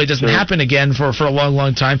 Hopefully it doesn't happen again for a long,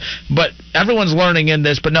 long time. But everyone's learning in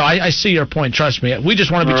this. But no, I see your point. Trust me. We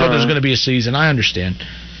just want to be told there's going to be a season. I understand.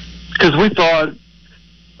 Because we thought,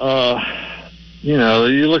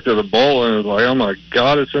 you looked at the bowl and it was like, oh my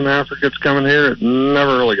God, it's in Africa, it's coming here. It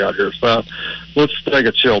never really got here. So let's take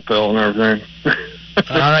a chill pill and everything.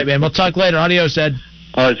 All right, man. We'll talk later. Adios, Ed.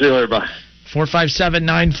 All right, see you later. Bye.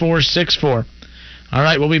 457-9464. All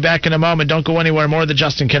right, we'll be back in a moment. Don't go anywhere. More of the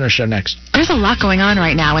Justin Kinner Show next. There's a lot going on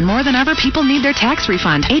right now, and more than ever, people need their tax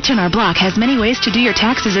refund. H&R Block has many ways to do your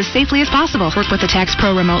taxes as safely as possible. Work with the tax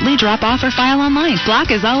pro remotely, drop off, or file online. Block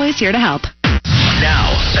is always here to help.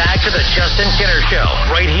 Now, back to the Justin Kinner Show,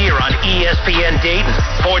 right here on ESPN Dayton,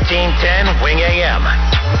 1410 Wing AM.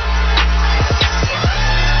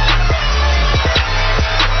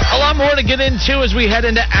 A lot more to get into as we head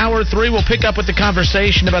into Hour 3. We'll pick up with the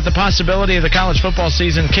conversation about the possibility of the college football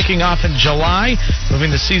season kicking off in July,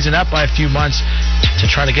 moving the season up by a few months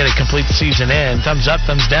to try to get a complete season in. Thumbs up,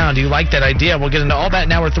 thumbs down. Do you like that idea? We'll get into all that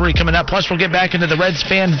in Hour 3 coming up. Plus, we'll get back into the Reds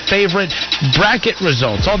fan favorite bracket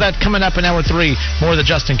results. All that coming up in Hour 3. More of the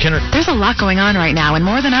Justin Kinner. There's a lot going on right now, and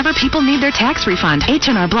more than ever, people need their tax refund.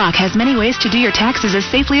 H&R Block has many ways to do your taxes as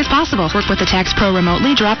safely as possible. Work with the tax pro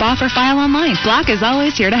remotely, drop off, or file online. Block is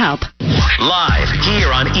always here to help. Live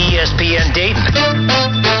here on ESPN Dayton.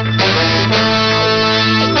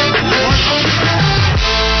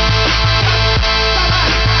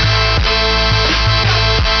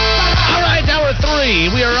 All right, Hour 3.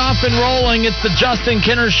 We are off and rolling. It's the Justin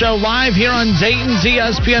Kinner Show live here on Dayton's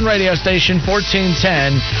ESPN radio station,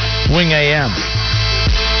 1410 Wing AM.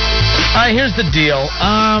 All right, here's the deal.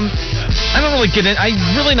 I don't really get it. I'm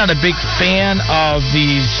really not a big fan of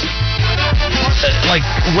these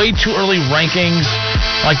way too early rankings,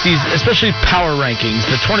 like these, especially power rankings,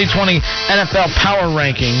 the 2020 NFL power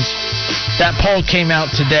rankings. That poll came out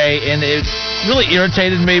today, and it really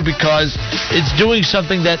irritated me because it's doing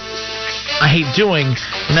something that I hate doing,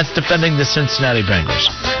 and that's defending the Cincinnati Bengals.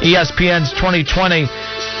 ESPN's 2020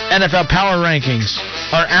 NFL power rankings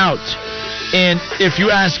are out. And if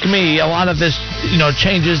you ask me, a lot of this,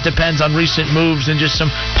 changes depends on recent moves and just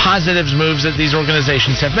some positives moves that these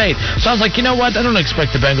organizations have made. So I was like, you know what? I don't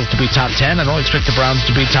expect the Bengals to be top 10. I don't expect the Browns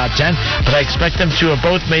to be top 10. But I expect them to have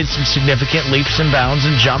both made some significant leaps and bounds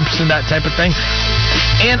and jumps and that type of thing.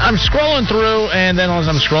 And I'm scrolling through, and then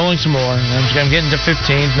as I'm scrolling some more, I'm getting to 15.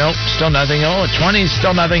 Nope, still nothing. Oh, 20,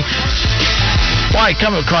 still nothing. Well, I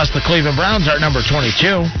come across the Cleveland Browns are at number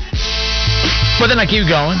 22. But then I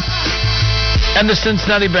keep going. And the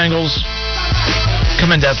Cincinnati Bengals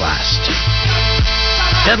come in dead last.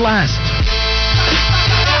 Dead last.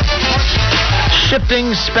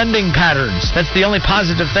 Shifting spending patterns. That's the only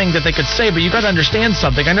positive thing that they could say, but you got to understand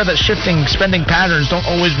something. I know that shifting spending patterns don't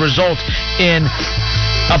always result in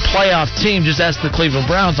a playoff team. Just ask the Cleveland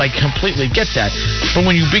Browns. I completely get that. But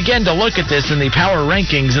when you begin to look at this in the power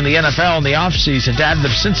rankings in the NFL in the offseason, to add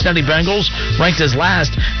the Cincinnati Bengals ranked as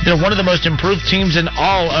last, they're one of the most improved teams in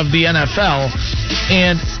all of the NFL.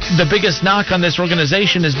 And the biggest knock on this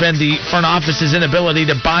organization has been the front office's inability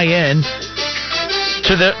to buy in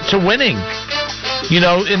to winning.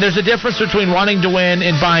 And there's a difference between wanting to win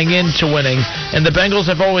and buying into winning. And the Bengals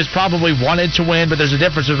have always probably wanted to win, but there's a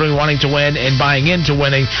difference between wanting to win and buying into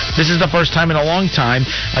winning. This is the first time in a long time.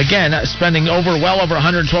 Again, spending well over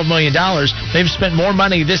 $112 million. They've spent more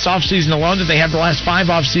money this offseason alone than they have the last 5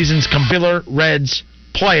 offseasons. Popular Reds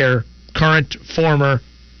player, current, former,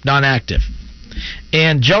 non-active.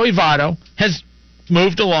 And Joey Votto has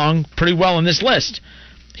moved along pretty well in this list.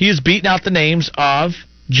 He has beaten out the names of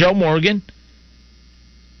Joe Morgan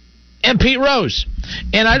and Pete Rose.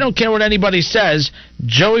 And I don't care what anybody says,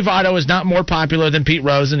 Joey Votto is not more popular than Pete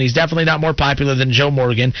Rose, and he's definitely not more popular than Joe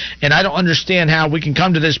Morgan. And I don't understand how we can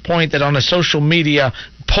come to this point that on a social media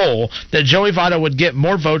poll that Joey Votto would get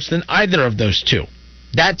more votes than either of those two.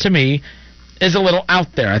 That, to me, is a little out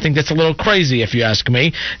there. I think that's a little crazy, if you ask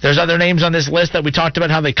me. There's other names on this list that we talked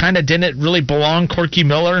about how they kind of didn't really belong. Corky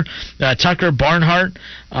Miller, Tucker Barnhart,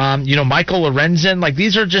 Michael Lorenzen. Like,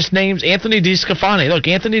 these are just names. Anthony DeSclafani. Look,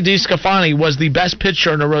 Anthony DeSclafani was the best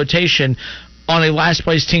pitcher in a rotation on a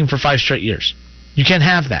last-place team for 5 straight years. You can't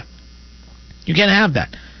have that. You can't have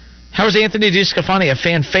that. How is Anthony DeSclafani a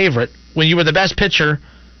fan favorite when you were the best pitcher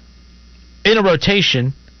in a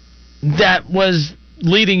rotation that was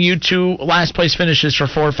leading you to last-place finishes for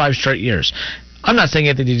 4 or 5 straight years? I'm not saying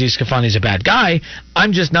Anthony DeSclafani is a bad guy.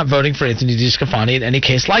 I'm just not voting for Anthony DeSclafani in any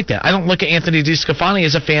case like that. I don't look at Anthony DeSclafani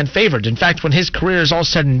as a fan favorite. In fact, when his career is all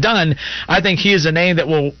said and done, I think he is a name that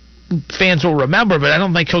fans will remember, but I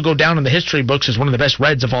don't think he'll go down in the history books as one of the best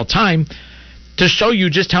Reds of all time. To show you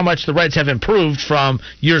just how much the Reds have improved from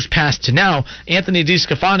years past to now, Anthony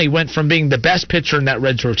DeSclafani went from being the best pitcher in that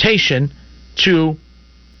Reds rotation to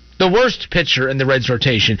the worst pitcher in the Reds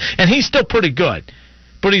rotation. And he's still pretty good.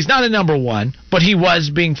 But he's not a number one. But he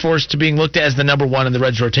was being forced to being looked at as the number one in the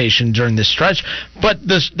Reds rotation during this stretch. But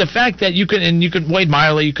the fact that you could Wade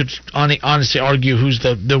Miley, you could honestly argue who's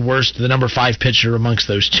the worst, the number 5 pitcher amongst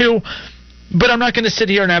those two. But I'm not going to sit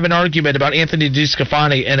here and have an argument about Anthony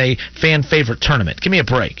DeSclafani in a fan favorite tournament. Give me a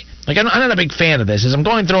break. Like, I'm not a big fan of this. As I'm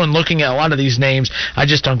going through and looking at a lot of these names, I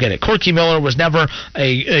just don't get it. Corky Miller was never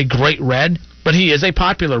a great Red, but he is a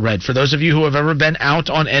popular Red. For those of you who have ever been out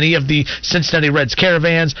on any of the Cincinnati Reds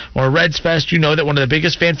caravans or Reds Fest, you know that one of the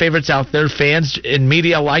biggest fan favorites out there, fans and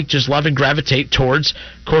media alike just love and gravitate towards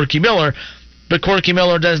Corky Miller. But Corky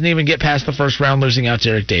Miller doesn't even get past the first round, losing out to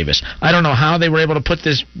Eric Davis. I don't know how they were able to put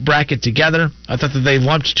this bracket together. I thought that they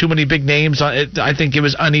lumped too many big names on it. I think it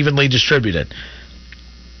was unevenly distributed.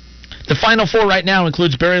 The final 4 right now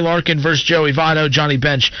includes Barry Larkin versus Joey Votto, Johnny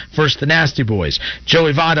Bench versus the Nasty Boys.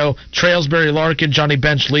 Joey Votto trails Barry Larkin, Johnny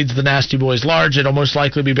Bench leads the Nasty Boys large. It'll most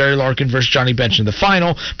likely be Barry Larkin versus Johnny Bench in the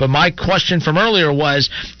final. But my question from earlier was,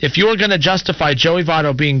 if you were going to justify Joey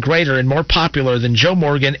Votto being greater and more popular than Joe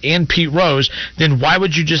Morgan and Pete Rose, then why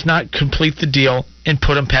would you just not complete the deal and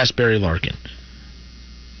put him past Barry Larkin?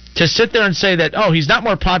 To sit there and say that, he's not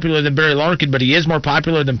more popular than Barry Larkin, but he is more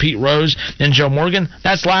popular than Pete Rose and Joe Morgan,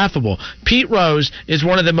 that's laughable. Pete Rose is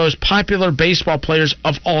one of the most popular baseball players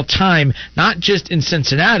of all time, not just in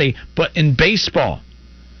Cincinnati, but in baseball.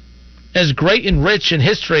 As great and rich in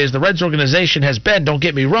history as the Reds organization has been, don't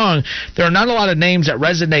get me wrong, there are not a lot of names that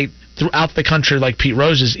resonate throughout the country like Pete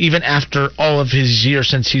Rose's, even after all of his years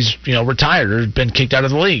since he's retired or been kicked out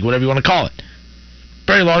of the league, whatever you want to call it.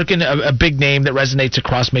 Barry Larkin, a big name that resonates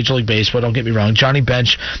across Major League Baseball, don't get me wrong. Johnny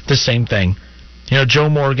Bench, the same thing. Joe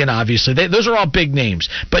Morgan, obviously. Those are all big names,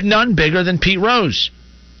 but none bigger than Pete Rose.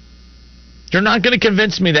 You're not going to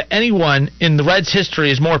convince me that anyone in the Reds'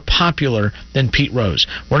 history is more popular than Pete Rose.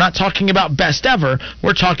 We're not talking about best ever.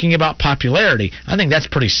 We're talking about popularity. I think that's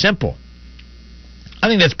pretty simple. I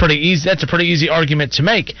think that's pretty easy. That's a pretty easy argument to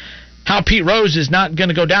make. How Pete Rose is not going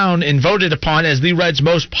to go down and voted upon as the Reds'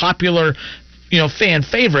 most popular fan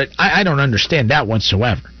favorite, I don't understand that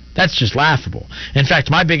whatsoever. That's just laughable. In fact,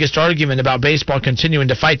 my biggest argument about baseball continuing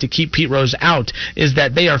to fight to keep Pete Rose out is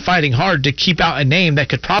that they are fighting hard to keep out a name that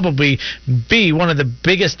could probably be one of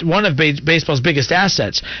baseball's biggest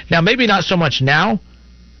assets. Now, maybe not so much now,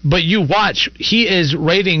 but you watch, he is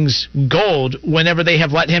ratings gold whenever they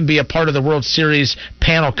have let him be a part of the World Series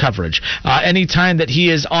panel coverage. Anytime that he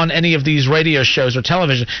is on any of these radio shows or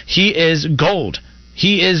television, he is gold.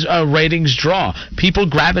 He is a ratings draw. People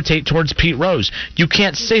gravitate towards Pete Rose. You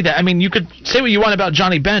can't say that. I mean, you could say what you want about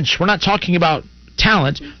Johnny Bench. We're not talking about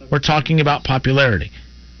talent. We're talking about popularity.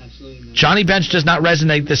 Johnny Bench does not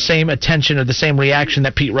resonate the same attention or the same reaction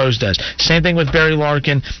that Pete Rose does. Same thing with Barry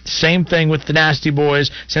Larkin. Same thing with the Nasty Boys.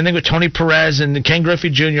 Same thing with Tony Perez and Ken Griffey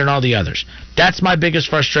Jr. and all the others. That's my biggest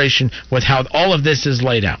frustration with how all of this is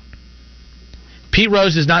laid out. Pete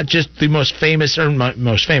Rose is not just the most famous.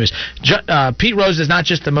 Pete Rose is not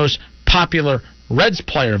just the most popular Reds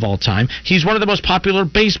player of all time. He's one of the most popular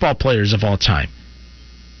baseball players of all time.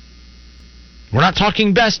 We're not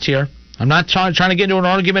talking best here. I'm not trying to get into an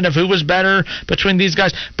argument of who was better between these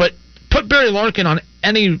guys, but put Barry Larkin on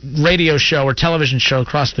any radio show or television show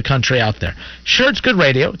across the country out there. Sure, it's good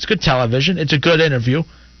radio, it's good television, it's a good interview,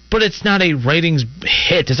 but it's not a ratings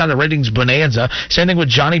hit. It's not a ratings bonanza. Same thing with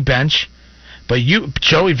Johnny Bench. But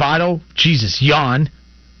Joey Votto, Jesus, yawn.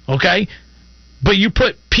 Okay? But you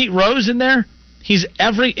put Pete Rose in there, he's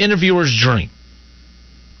every interviewer's dream.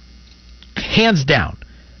 Hands down.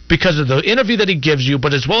 Because of the interview that he gives you,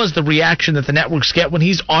 but as well as the reaction that the networks get when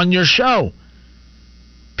he's on your show.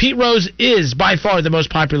 Pete Rose is by far the most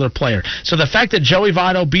popular player. So the fact that Joey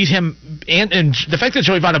Votto beat him, and the fact that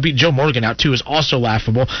Joey Votto beat Joe Morgan out too is also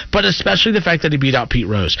laughable, but especially the fact that he beat out Pete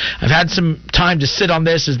Rose. I've had some time to sit on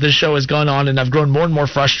this as this show has gone on, and I've grown more and more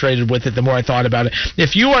frustrated with it the more I thought about it.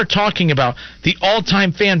 If you are talking about the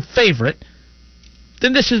all-time fan favorite,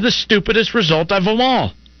 then this is the stupidest result of them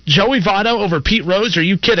all. Joey Votto over Pete Rose? Are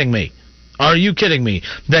you kidding me? Are you kidding me?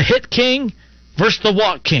 The hit king versus the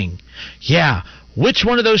walk king. Yeah, which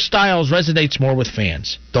one of those styles resonates more with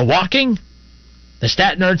fans? The walking? The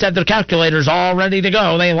stat nerds have their calculators all ready to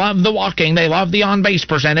go. They love the walking. They love the on-base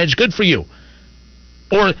percentage. Good for you.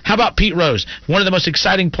 Or how about Pete Rose? One of the most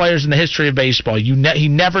exciting players in the history of baseball. He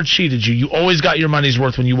never cheated you. You always got your money's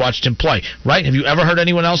worth when you watched him play, right? Have you ever heard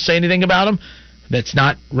anyone else say anything about him that's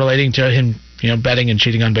not relating to him, betting and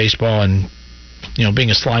cheating on baseball and,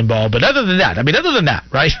 being a slime ball? But other than that,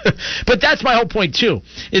 right? But that's my whole point, too,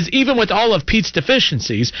 is even with all of Pete's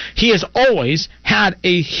deficiencies, he has always had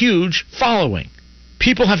a huge following.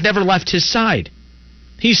 People have never left his side.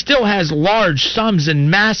 He still has large sums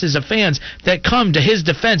and masses of fans that come to his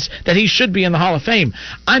defense that he should be in the Hall of Fame.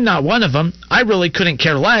 I'm not one of them. I really couldn't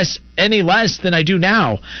care less, any less than I do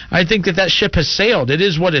now. I think that ship has sailed. It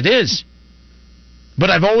is what it is. But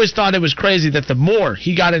I've always thought it was crazy that the more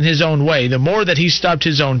he got in his own way, the more that he stubbed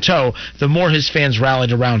his own toe, the more his fans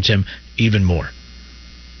rallied around him even more.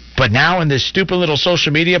 But now in this stupid little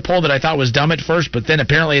social media poll that I thought was dumb at first, but then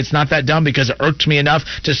apparently it's not that dumb because it irked me enough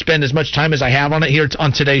to spend as much time as I have on it here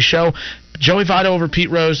on today's show. Joey Votto over Pete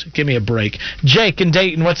Rose, give me a break. Jake in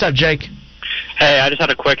Dayton, what's up, Jake? Hey, I just had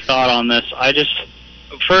a quick thought on this.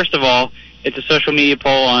 First of all, it's a social media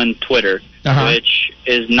poll on Twitter, which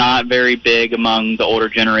is not very big among the older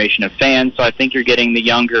generation of fans. So I think you're getting the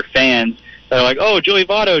younger fans that are like, oh, Joey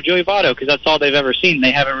Votto, because that's all they've ever seen.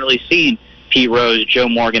 They haven't really seen Pete Rose, Joe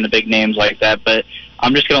Morgan, the big names like that. But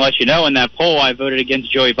I'm just going to let you know, in that poll, I voted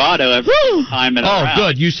against Joey Votto every time in a round. Oh,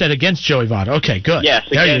 good. You said against Joey Votto. Okay, good. Yes,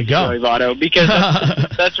 there against you go. Joey Votto, because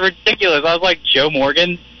that's ridiculous. I was like, Joe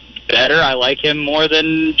Morgan, better. I like him more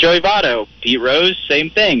than Joey Votto. Pete Rose, same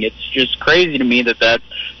thing. It's just crazy to me that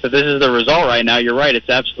this is the result right now. You're right. It's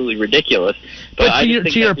absolutely ridiculous. But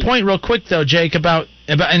to your point real quick, though, Jake, about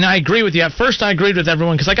and I agree with you. At first, I agreed with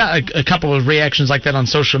everyone because I got a couple of reactions like that on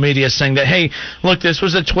social media saying that, hey, look, this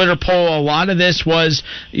was a Twitter poll. A lot of this was,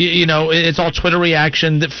 it's all Twitter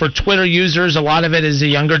reaction. That for Twitter users, a lot of it is a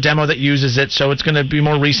younger demo that uses it, so it's going to be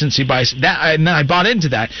more recency bias. And then I bought into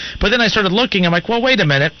that. But then I started looking. I'm like, well, wait a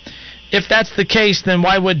minute. If that's the case, then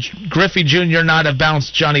why would Griffey Jr. not have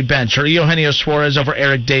bounced Johnny Bench or Eugenio Suarez over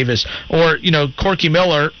Eric Davis or, Corky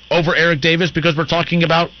Miller over Eric Davis because we're talking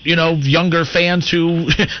about, younger fans who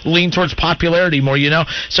lean towards popularity more,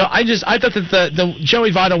 So I thought that the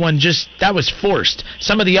Joey Votto one that was forced.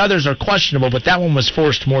 Some of the others are questionable, but that one was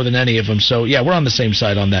forced more than any of them. So, yeah, we're on the same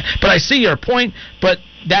side on that. But I see your point, but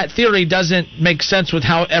that theory doesn't make sense with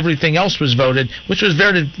how everything else was voted, which was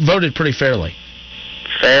voted pretty fairly.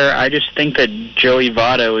 Fair. I just think that Joey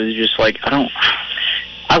Votto is just like,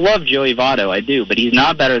 I love Joey Votto, I do, but he's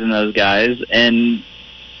not better than those guys, and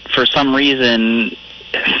for some reason,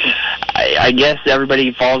 I guess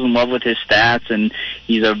everybody falls in love with his stats, and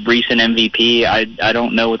he's a recent MVP. I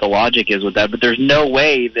don't know what the logic is with that, but there's no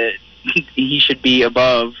way that he should be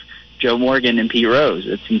above Joe Morgan and Pete Rose.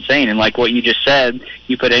 It's insane. And like what you just said,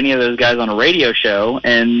 you put any of those guys on a radio show,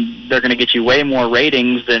 and they're going to get you way more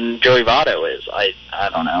ratings than Joey Votto is. I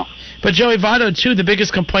don't know. But Joey Votto, too, the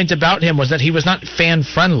biggest complaint about him was that he was not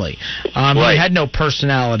fan-friendly. Right. He had no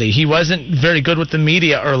personality. He wasn't very good with the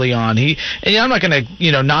media early on. I'm not going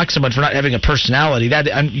to knock someone for not having a personality.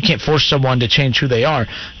 You can't force someone to change who they are.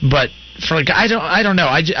 But I don't know.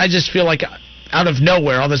 I just feel like out of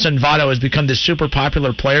nowhere, all of a sudden, Votto has become this super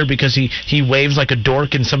popular player because he waves like a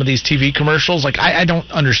dork in some of these TV commercials. I don't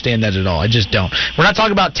understand that at all. I just don't. We're not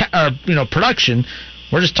talking about production.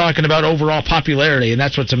 We're just talking about overall popularity, and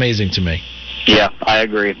that's what's amazing to me. Yeah, I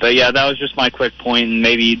agree. But yeah, that was just my quick point, and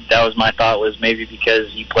maybe that was my thought, was maybe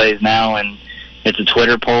because he plays now and it's a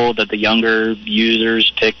Twitter poll that the younger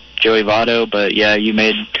users pick Joey Votto. But yeah, you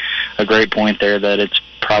made a great point there that it's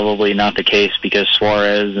probably not the case because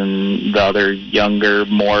Suarez and the other younger,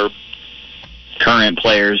 more current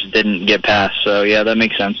players didn't get past. So yeah, that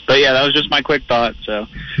makes sense. But yeah, that was just my quick thought. So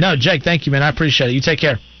no, Jake, thank you, man. I appreciate it. You take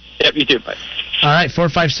care. Yep, you too. Bye. All right,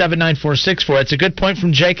 457-9464. It's a good point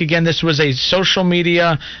from Jake. Again, this was a social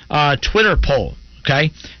media Twitter poll.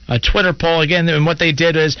 Okay, a Twitter poll again, and what they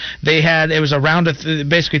did is it was a round of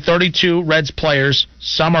basically 32 Reds players.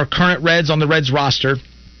 Some are current Reds on the Reds roster,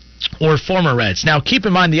 or former Reds. Now, keep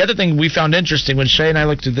in mind the other thing we found interesting when Shay and I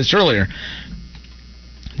looked at this earlier.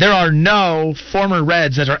 There are no former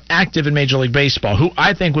Reds that are active in Major League Baseball who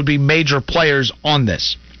I think would be major players on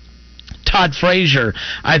this. Todd Frazier,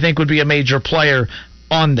 I think, would be a major player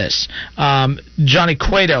on this. Johnny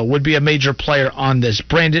Cueto would be a major player on this.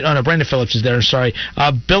 Brandon Phillips is there, sorry.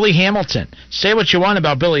 Billy Hamilton. Say what you want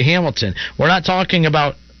about Billy Hamilton. We're not talking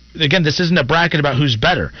about, again, this isn't a bracket about who's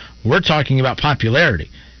better. We're talking about popularity.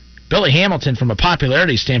 Billy Hamilton, from a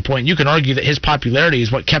popularity standpoint, you can argue that his popularity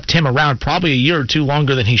is what kept him around probably a year or two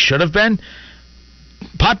longer than he should have been.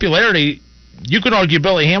 Popularity, you could argue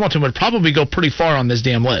Billy Hamilton would probably go pretty far on this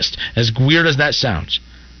damn list, as weird as that sounds.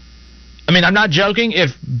 I mean, I'm not joking.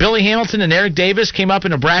 If Billy Hamilton and Eric Davis came up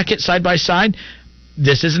in a bracket side by side,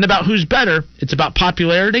 this isn't about who's better. It's about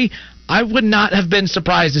popularity. I would not have been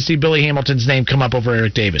surprised to see Billy Hamilton's name come up over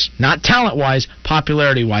Eric Davis. Not talent-wise,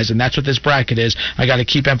 popularity-wise, and that's what this bracket is. I got to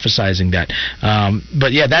keep emphasizing that.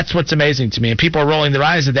 But, yeah, that's what's amazing to me, and people are rolling their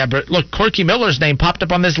eyes at that. But, look, Corky Miller's name popped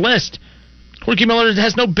up on this list. Corky Miller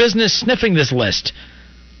has no business sniffing this list.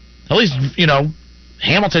 At least,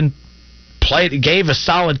 Hamilton gave a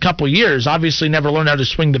solid couple years. Obviously never learned how to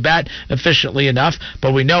swing the bat efficiently enough,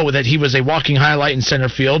 but we know that he was a walking highlight in center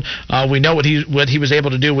field. We know what he was able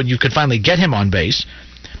to do when you could finally get him on base.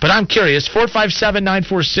 But I'm curious,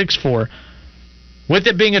 457-9464, with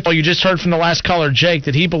it being you just heard from the last caller, Jake,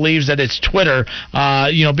 that he believes that it's Twitter,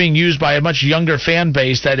 being used by a much younger fan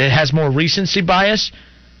base, that it has more recency bias.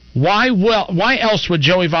 Why else would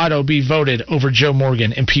Joey Votto be voted over Joe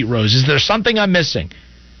Morgan and Pete Rose? Is there something I'm missing?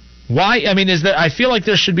 Why? I mean, I feel like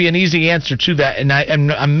there should be an easy answer to that, and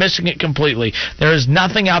I'm missing it completely. There is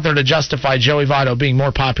nothing out there to justify Joey Votto being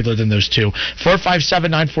more popular than those two.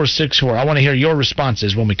 457-9464. I want to hear your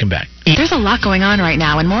responses when we come back. There's a lot going on right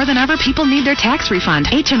now, and more than ever, people need their tax refund.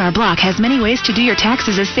 H&R Block has many ways to do your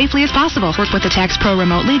taxes as safely as possible. Work with the Tax Pro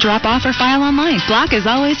remotely, drop off, or file online. Block is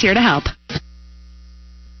always here to help.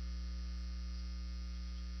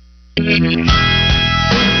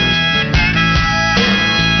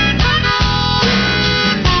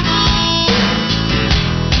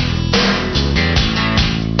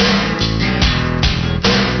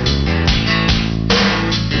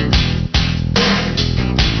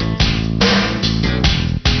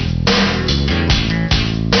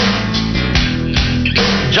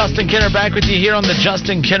 Justin Kinner back with you here on the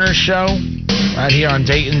Justin Kinner Show, right here on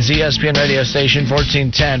Dayton's ESPN radio station,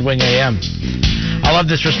 1410 Wing AM. I love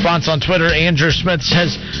this response on Twitter. Andrew Smith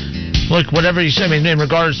says, look, whatever you say, in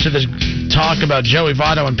regards to the talk about Joey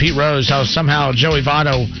Votto and Pete Rose, how somehow Joey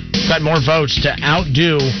Votto got more votes to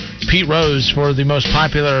outdo Pete Rose for the most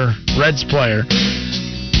popular Reds player.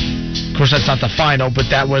 Of course, that's not the final,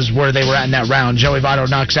 but that was where they were at in that round. Joey Votto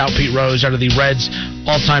knocks out Pete Rose out of the Reds'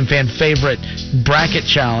 all-time fan favorite bracket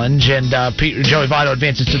challenge, and Joey Votto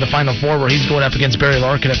advances to the Final Four, where he's going up against Barry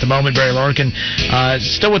Larkin at the moment. Barry Larkin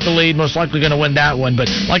still with the lead, most likely going to win that one.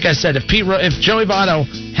 But like I said, if Joey Votto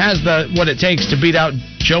has what it takes to beat out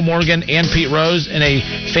Joe Morgan and Pete Rose in a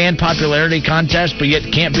fan popularity contest, but yet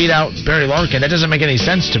can't beat out Barry Larkin, that doesn't make any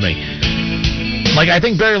sense to me. Like, I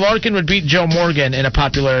think Barry Larkin would beat Joe Morgan in a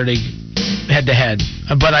popularity head-to-head,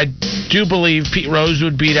 but I do believe Pete Rose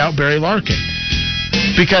would beat out Barry Larkin,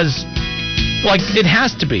 because, it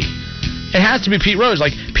has to be. It has to be Pete Rose.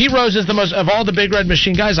 Pete Rose is the most, of all the Big Red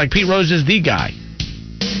Machine guys, Pete Rose is the guy.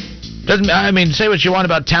 Say what you want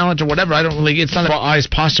about talent or whatever. It's not about I's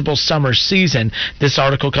possible summer season. This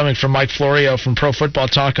article coming from Mike Florio from Pro Football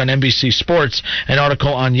Talk on NBC Sports, an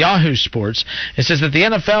article on Yahoo Sports. It says that the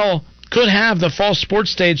NFL could have the fall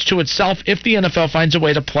sports stage to itself if the NFL finds a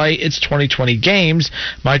way to play its 2020 games.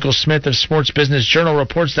 Michael Smith of Sports Business Journal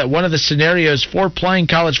reports that one of the scenarios for playing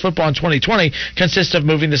college football in 2020 consists of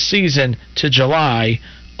moving the season to July,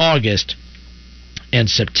 August, and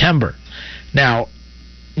September. Now,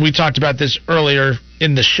 we talked about this earlier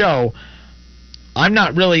in the show. I'm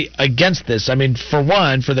not really against this. For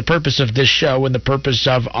one, for the purpose of this show and the purpose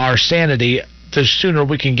of our sanity, the sooner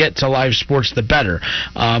we can get to live sports, the better.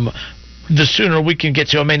 the sooner we can get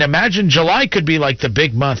to. I mean, imagine July could be like the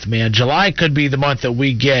big month, man. July could be the month that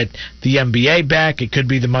we get the NBA back. It could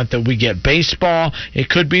be the month that we get baseball. It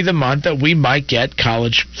could be the month that we might get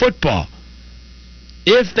college football.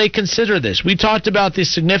 If they consider this, we talked about the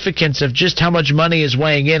significance of just how much money is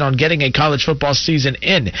weighing in on getting a college football season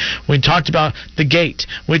in. We talked about the gate.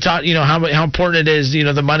 We talked, how important it is,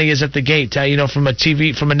 the money is at the gate,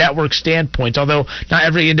 from a network standpoint. Although not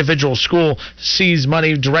every individual school sees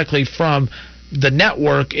money directly from the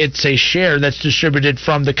network, it's a share that's distributed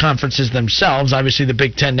from the conferences themselves. Obviously, the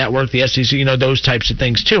Big Ten Network, the SEC, those types of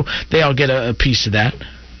things too. They all get a piece of that.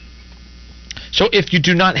 So if you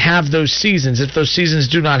do not have those seasons, if those seasons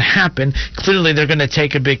do not happen, clearly they're going to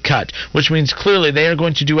take a big cut, which means clearly they are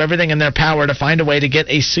going to do everything in their power to find a way to get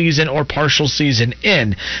a season or partial season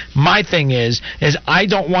in. My thing is I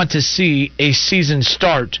don't want to see a season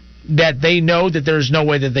start that they know that there's no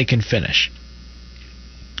way that they can finish.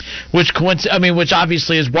 Which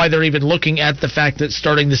obviously is why they're even looking at the fact that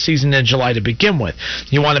starting the season in July to begin with.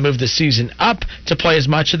 You want to move the season up to play as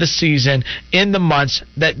much of the season in the months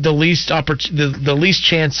that the least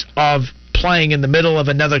chance of playing in the middle of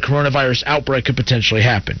another coronavirus outbreak could potentially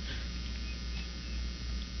happen.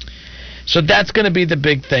 So that's going to be the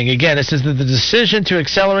big thing. Again, it says that the decision to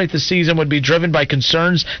accelerate the season would be driven by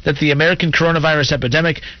concerns that the American coronavirus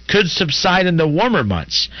epidemic could subside in the warmer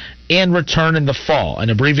months and return in the fall.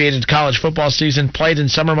 An abbreviated college football season played in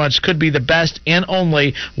summer months could be the best and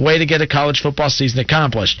only way to get a college football season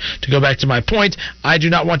accomplished. To go back to my point, I do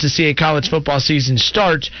not want to see a college football season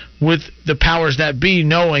start with the powers that be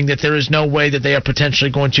knowing that there is no way that they are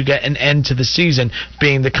potentially going to get an end to the season,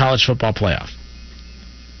 being the college football playoff.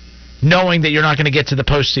 Knowing that you're not going to get to the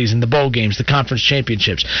postseason, the bowl games, the conference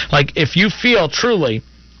championships. Like, if you feel truly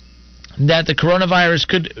that the coronavirus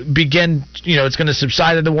could begin, it's going to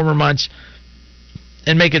subside in the warmer months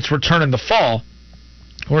and make its return in the fall,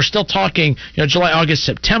 we're still talking, July, August,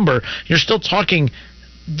 September, you're still talking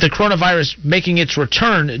the coronavirus making its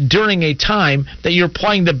return during a time that you're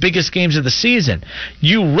playing the biggest games of the season.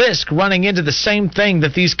 You risk running into the same thing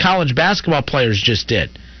that these college basketball players just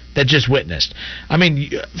did. That just witnessed. I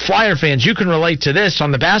mean, Flyer fans, you can relate to this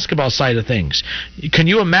on the basketball side of things. Can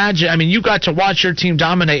you imagine? I mean, you got to watch your team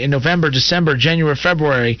dominate in November, December, January,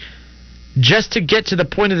 February, just to get to the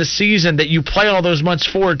point of the season that you play all those months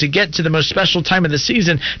forward, to get to the most special time of the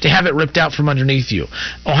season, to have it ripped out from underneath you.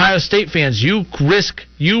 Ohio State fans, you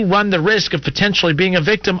run the risk of potentially being a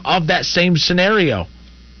victim of that same scenario.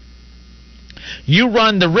 You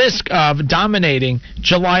run the risk of dominating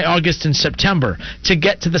July, August, and September to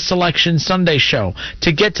get to the Selection Sunday show,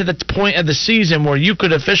 to get to the point of the season where you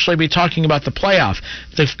could officially be talking about the playoff.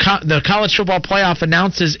 The college football playoff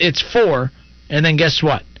announces it's 4, and then guess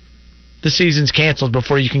what? The season's canceled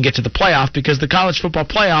before you can get to the playoff, because the college football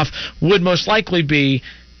playoff would most likely be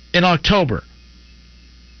in October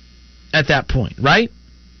at that point, right?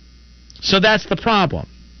 So that's the problem.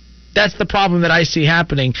 That's the problem that I see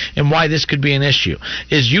happening, and why this could be an issue,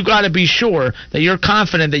 is you got to be sure that you're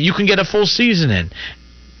confident that you can get a full season in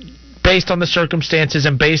based on the circumstances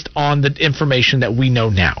and based on the information that we know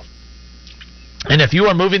now. And if you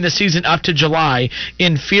are moving the season up to July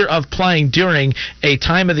in fear of playing during a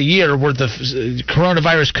time of the year where the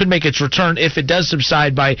coronavirus could make its return, if it does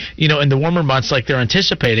subside by, in the warmer months like they're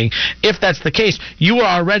anticipating, if that's the case, you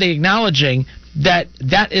are already acknowledging that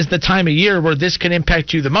is the time of year where this can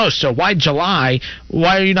impact you the most. So why July?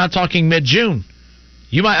 Why are you not talking mid-June?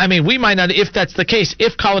 We might not, if that's the case,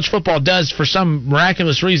 if college football does for some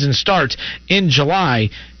miraculous reason start in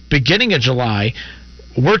July, beginning of July,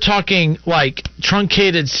 we're talking like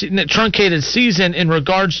truncated season in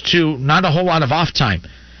regards to not a whole lot of off time.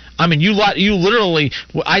 I mean, you literally,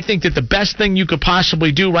 I think that the best thing you could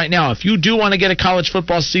possibly do right now, if you do want to get a college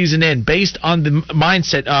football season in based on the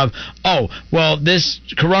mindset of, this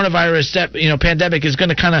coronavirus pandemic is going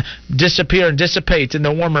to kind of disappear and dissipate in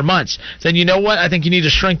the warmer months, then you know what? I think you need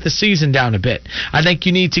to shrink the season down a bit. I think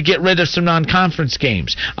you need to get rid of some non-conference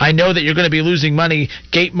games. I know that you're going to be losing money,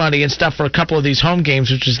 gate money and stuff for a couple of these home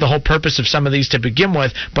games, which is the whole purpose of some of these to begin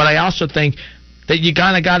with, but I also think that you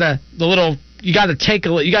got to give up a little. You got to take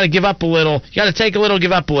a little,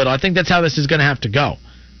 give up a little. I think that's how this is going to have to go.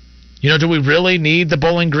 Do we really need the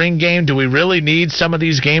Bowling Green game? Do we really need some of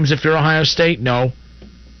these games if you're Ohio State? No.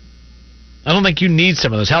 I don't think you need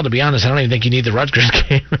some of those. Hell, to be honest, I don't even think you need the Rutgers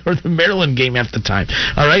game or the Maryland game half the time.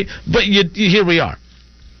 All right? But here we are.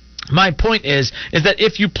 My point is that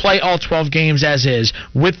if you play all 12 games as is,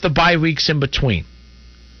 with the bye weeks in between,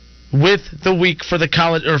 with the week for the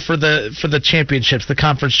college or for the championships, the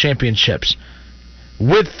conference championships,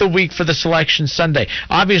 with the week for the Selection Sunday.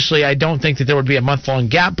 Obviously, I don't think that there would be a month-long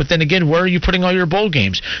gap, but then again, where are you putting all your bowl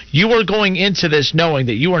games? You are going into this knowing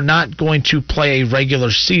that you are not going to play a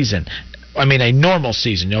regular season. I mean, a normal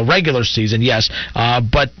season. Regular season, yes,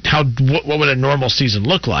 but what would a normal season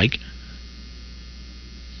look like?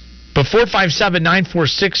 But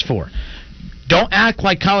 457-9464. Don't act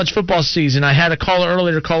like college football season. I had a caller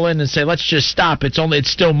earlier call in and say, let's just stop. It's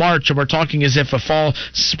still March, and we're talking as if a fall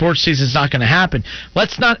sports season is not going to happen.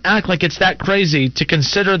 Let's not act like it's that crazy to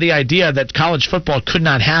consider the idea that college football could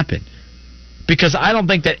not happen. Because I don't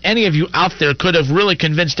think that any of you out there could have really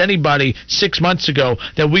convinced anybody 6 months ago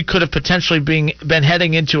that we could have potentially been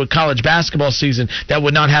heading into a college basketball season that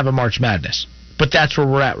would not have a March Madness. But that's where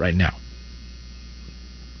we're at right now.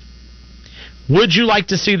 Would you like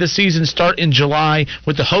to see the season start in July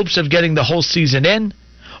with the hopes of getting the whole season in?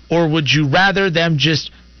 Or would you rather them just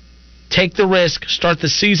take the risk, start the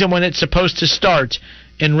season when it's supposed to start,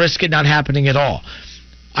 and risk it not happening at all?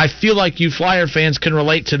 I feel like you Flyer fans can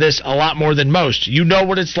relate to this a lot more than most. You know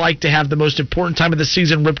what it's like to have the most important time of the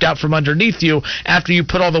season ripped out from underneath you after you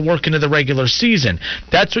put all the work into the regular season.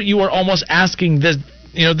 That's what you are almost asking this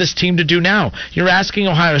team to do now. You're asking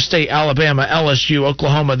Ohio State, Alabama, LSU,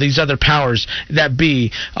 Oklahoma, these other powers that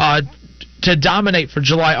be, to dominate for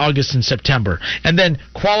July, August, and September, and then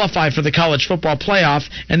qualify for the college football playoff,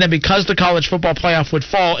 and then because the college football playoff would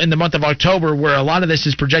fall in the month of October, where a lot of this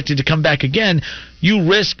is projected to come back again, you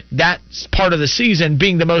risk that part of the season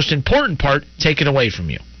being the most important part taken away from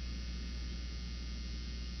you.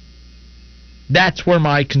 That's where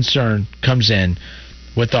my concern comes in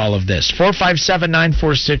with all of this.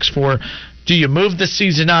 457-9464. Do you move the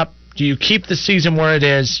season up? Do you keep the season where it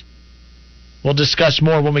is? We'll discuss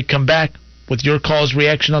more when we come back with your calls,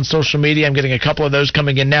 reaction on social media. I'm getting a couple of those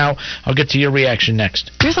coming in now. I'll get to your reaction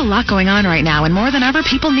next. There's a lot going on right now, and more than ever,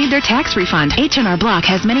 people need their tax refund. H&R Block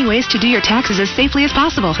has many ways to do your taxes as safely as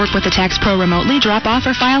possible. Work with the Tax Pro remotely, drop off,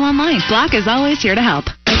 or file online. Block is always here to help.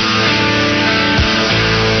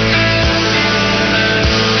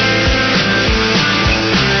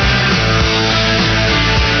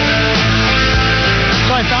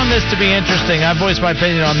 This to be interesting. I've voiced my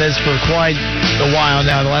opinion on this for quite a while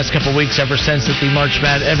now, the last couple of weeks, ever since the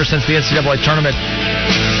NCAA tournament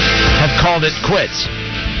have called it quits.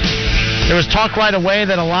 There was talk right away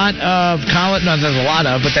that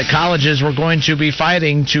that colleges were going to be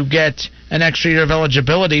fighting to get an extra year of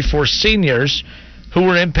eligibility for seniors who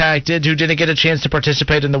were impacted, who didn't get a chance to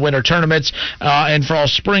participate in the winter tournaments, and for all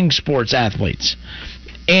spring sports athletes.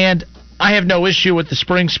 And I have no issue with the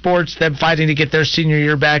spring sports, them fighting to get their senior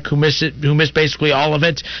year back, who missed basically all of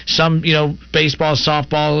it. Some, baseball,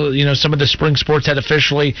 softball, some of the spring sports had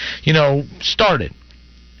officially, started.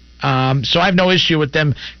 So I have no issue with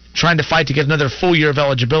them trying to fight to get another full year of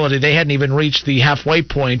eligibility. They hadn't even reached the halfway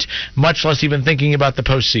point, much less even thinking about the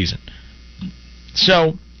postseason.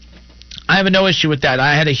 So I have no issue with that.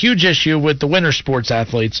 I had a huge issue with the winter sports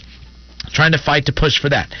athletes trying to fight to push for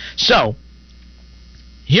that. So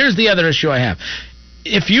here's the other issue I have.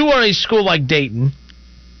 If you are a school like Dayton,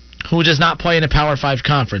 who does not play in a Power 5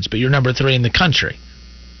 conference, but you're number 3 in the country,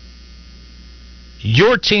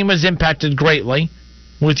 your team is impacted greatly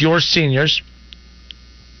with your seniors.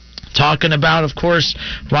 Talking about, of course,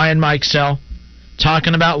 Ryan Mikesell,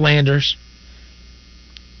 talking about Landers.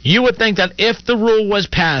 You would think that if the rule was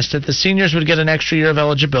passed that the seniors would get an extra year of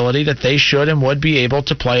eligibility, that they should and would be able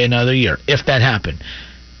to play another year, if that happened.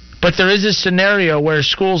 But there is a scenario where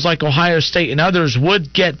schools like Ohio State and others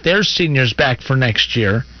would get their seniors back for next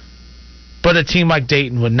year, but a team like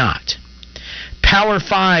Dayton would not. Power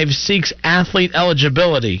 5 seeks athlete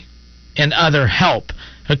eligibility and other help.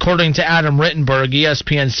 According to Adam Rittenberg,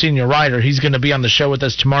 ESPN senior writer, he's going to be on the show with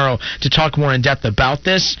us tomorrow to talk more in depth about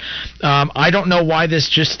this. I don't know why this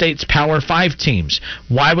just states Power 5 teams.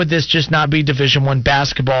 Why would this just not be Division I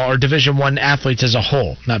basketball or Division I athletes as a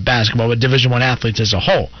whole? Not basketball, but Division I athletes as a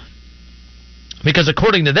whole. Because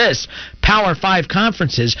according to this, Power 5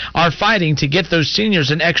 conferences are fighting to get those seniors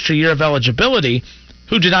an extra year of eligibility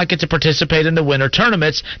who do not get to participate in the winter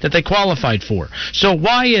tournaments that they qualified for. So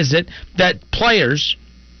why is it that players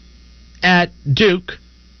at Duke,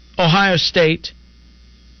 Ohio State,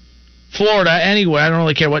 Florida, anywhere, I don't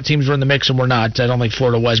really care what teams were in the mix and were not. I don't think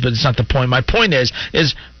Florida was, but it's not the point. My point is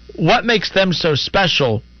what makes them so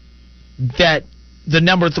special that the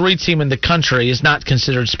number 3 team in the country is not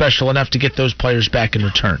considered special enough to get those players back in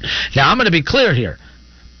return. Now, I'm going to be clear here.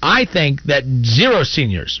 I think that 0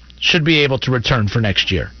 seniors should be able to return for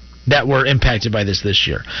next year that were impacted by this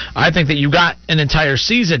year. I think that you got an entire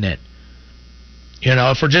season in. You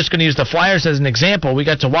know, if we're just going to use the Flyers as an example, we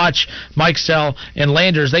got to watch Mike Sell and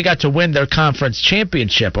Landers. They got to win their conference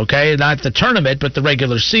championship, okay? Not the tournament, but the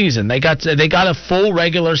regular season. They got a full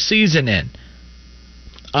regular season in.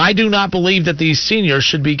 I do not believe that these seniors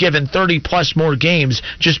should be given 30-plus more games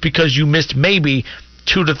just because you missed maybe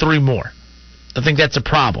 2 to 3 more. I think that's a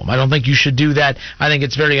problem. I don't think you should do that. I think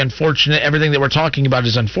it's very unfortunate. Everything that we're talking about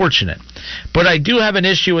is unfortunate. But I do have an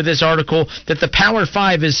issue with this article that the Power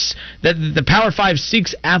 5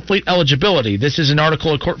 seeks athlete eligibility. This is an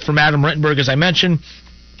article from Adam Rittenberg, as I mentioned,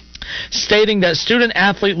 stating that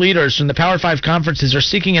student-athlete leaders from the Power 5 conferences are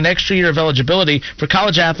seeking an extra year of eligibility for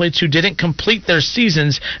college athletes who didn't complete their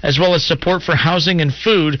seasons, as well as support for housing and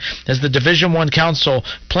food, as the Division I Council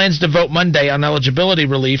plans to vote Monday on eligibility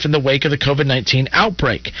relief in the wake of the COVID-19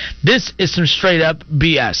 outbreak. This is some straight-up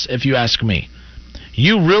BS, if you ask me.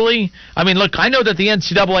 You really? I mean, look, I know that the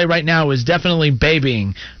NCAA right now is definitely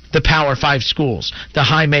babying the Power 5 schools, the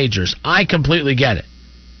high majors. I completely get it.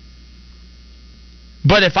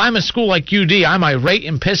 But if I'm a school like UD, I'm irate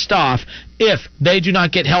and pissed off if they do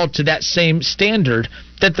not get held to that same standard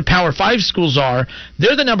that the Power 5 schools are.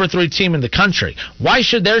 They're the number 3 team in the country. Why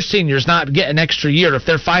should their seniors not get an extra year if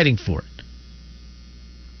they're fighting for it?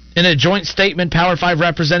 In a joint statement, Power 5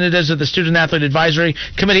 representatives of the Student Athlete Advisory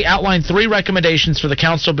Committee outlined 3 recommendations for the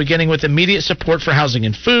council, beginning with immediate support for housing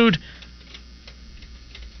and food,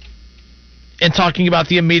 and talking about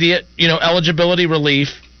the immediate, eligibility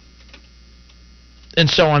relief, and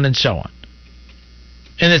so on and so on.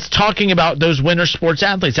 And it's talking about those winter sports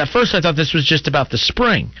athletes. At first, I thought this was just about the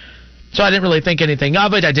spring. So I didn't really think anything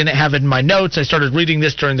of it. I didn't have it in my notes. I started reading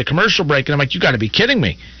this during the commercial break, and I'm like, you got to be kidding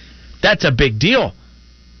me. That's a big deal.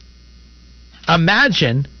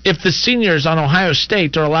 Imagine if the seniors on Ohio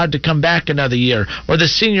State are allowed to come back another year, or the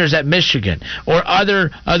seniors at Michigan, or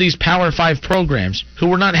other of these Power 5 programs who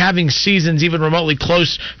were not having seasons even remotely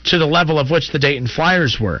close to the level of which the Dayton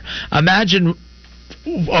Flyers were. Imagine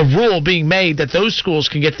a rule being made that those schools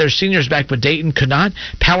can get their seniors back, but Dayton could not.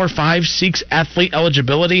 Power 5 seeks athlete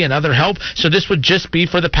eligibility and other help, so this would just be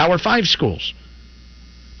for the Power 5 schools.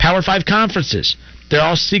 Power 5 conferences, they're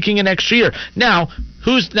all seeking an extra year. Now,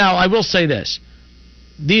 I will say this.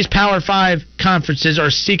 These Power 5 conferences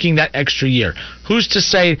are seeking that extra year. Who's to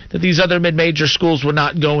say that these other mid-major schools would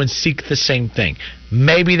not go and seek the same thing?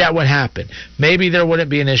 Maybe that would happen. Maybe there wouldn't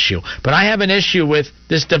be an issue. But I have an issue with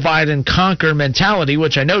this divide and conquer mentality,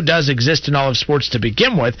 which I know does exist in all of sports to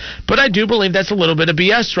begin with, but I do believe that's a little bit of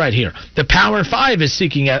BS right here. The Power 5 is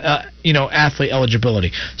seeking athlete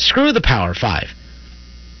eligibility. Screw the Power 5.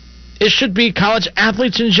 It should be college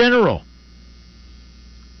athletes in general.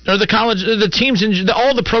 Or the teams,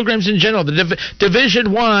 all the programs in general. The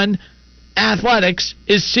Division I athletics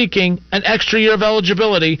is seeking an extra year of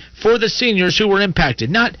eligibility for the seniors who were impacted,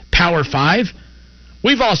 not Power 5.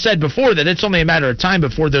 We've all said before that it's only a matter of time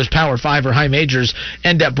before those Power 5 or high majors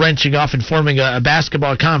end up branching off and forming a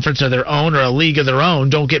basketball conference of their own or a league of their own.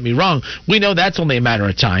 Don't get me wrong. We know that's only a matter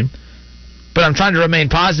of time. But I'm trying to remain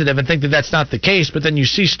positive and think that that's not the case. But then you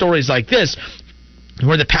see stories like this,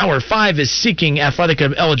 where the Power 5 is seeking athletic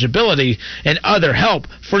eligibility and other help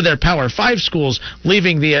for their Power 5 schools,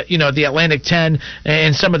 leaving the Atlantic 10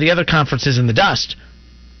 and some of the other conferences in the dust.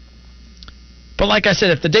 But like I said,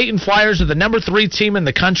 if the Dayton Flyers are the number 3 team in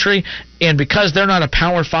the country, and because they're not a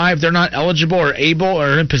Power 5, they're not eligible or able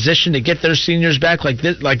or in position to get their seniors back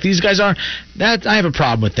like these guys are, I have a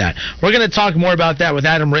problem with that. We're going to talk more about that with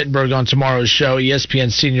Adam Rittenberg on tomorrow's show,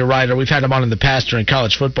 ESPN senior writer. We've had him on in the past during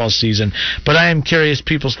college football season. But I am curious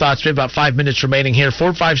people's thoughts. We have about 5 minutes remaining here.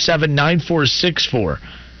 457-9464.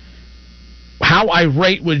 How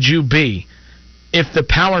irate would you be if the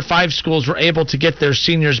Power 5 schools were able to get their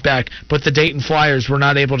seniors back, but the Dayton Flyers were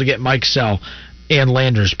not able to get Mike Sell and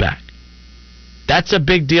Landers back? That's a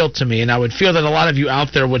big deal to me, and I would feel that a lot of you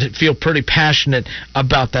out there would feel pretty passionate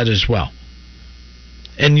about that as well.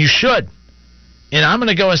 And you should. And I'm going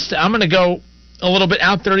to go a little bit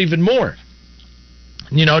out there even more.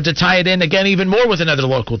 To tie it in again even more with another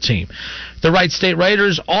local team. The Wright State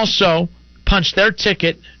Raiders also punched their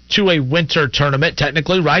ticket to a winter tournament,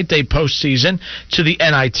 technically, right? They postseason to the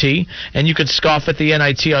NIT, and you could scoff at the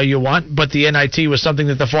NIT all you want, but the NIT was something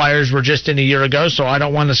that the Flyers were just in a year ago, so I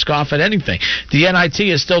don't want to scoff at anything. The NIT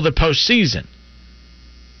is still the postseason.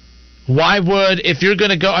 Why would, if you're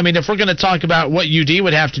going to go, if we're going to talk about what UD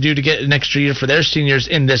would have to do to get an extra year for their seniors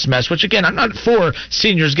in this mess, which again, I'm not for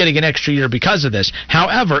seniors getting an extra year because of this.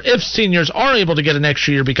 However, if seniors are able to get an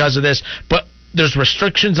extra year because of this, but there's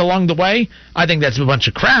restrictions along the way, I think that's a bunch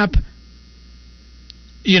of crap.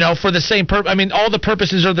 For the same purpose. All the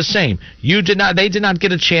purposes are the same. They did not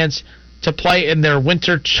get a chance to play in their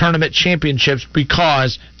winter tournament championships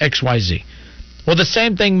because XYZ. Well, the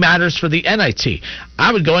same thing matters for the NIT.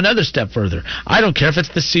 I would go another step further. I don't care if it's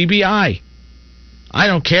the CBI. I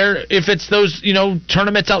don't care if it's those,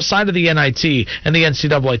 tournaments outside of the NIT and the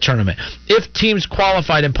NCAA tournament. If teams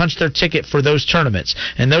qualified and punched their ticket for those tournaments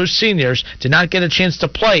and those seniors did not get a chance to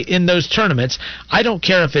play in those tournaments, I don't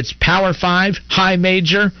care if it's Power 5, high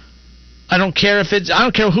major. I don't care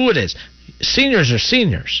who it is. Seniors are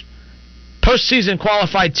seniors. Postseason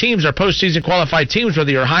qualified teams are postseason qualified teams, whether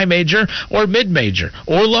you're high major or mid major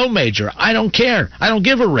or low major. I don't care. I don't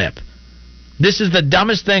give a rip. This is the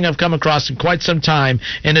dumbest thing I've come across in quite some time.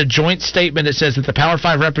 In a joint statement, it says that the Power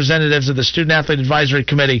 5 representatives of the Student Athlete Advisory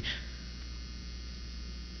Committee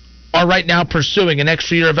are right now pursuing an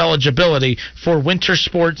extra year of eligibility for winter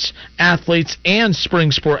sports athletes and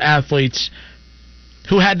spring sport athletes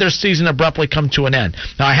who had their season abruptly come to an end.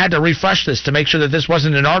 Now, I had to refresh this to make sure that this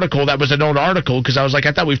wasn't an article that was an old article, because I was like,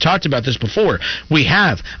 I thought we've talked about this before. We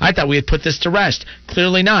have. I thought we had put this to rest.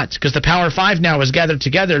 Clearly not, because the Power 5 now is gathered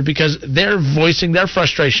together because they're voicing their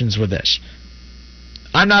frustrations with this.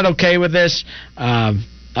 I'm not okay with this.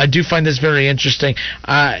 I do find this very interesting.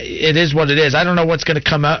 It is what it is. I don't know what's going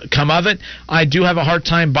to come of it. I do have a hard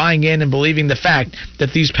time buying in and believing the fact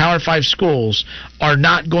that these Power 5 schools are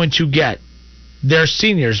not going to get their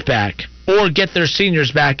seniors back or get their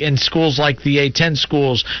seniors back in schools like the A10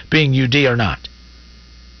 schools being UD or not.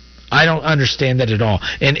 I don't understand that at all.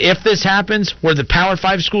 And if this happens, where the Power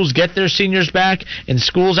 5 schools get their seniors back in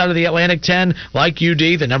schools out of the Atlantic 10, like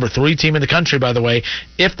UD, the number 3 team in the country, by the way,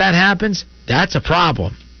 if that happens, that's a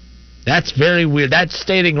problem. That's very weird. That's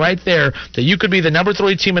stating right there that you could be the number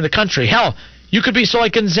 3 team in the country. Hell, you could be so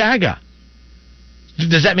like Gonzaga.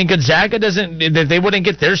 Does that mean Gonzaga they wouldn't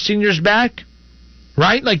get their seniors back?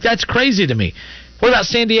 Right? Like, that's crazy to me. What about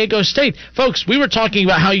San Diego State? Folks, we were talking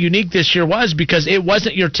about how unique this year was because it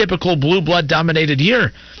wasn't your typical blue blood dominated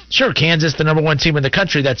year. Sure, Kansas, the number 1 team in the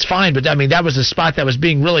country, that's fine, but I mean, that was a spot that was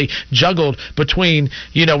being really juggled between,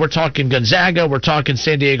 we're talking Gonzaga, we're talking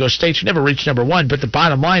San Diego State. You never reached number 1, but the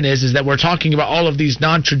bottom line is that we're talking about all of these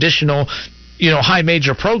non-traditional high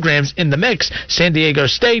major programs in the mix. San Diego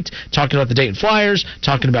State, talking about the Dayton Flyers,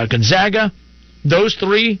 talking about Gonzaga. Those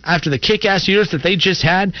 3, after the kick-ass years that they just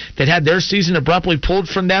had, that had their season abruptly pulled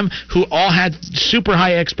from them, who all had super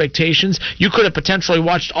high expectations, you could have potentially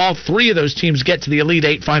watched all 3 of those teams get to the Elite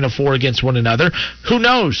 8 Final Four against one another. Who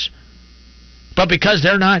knows? But because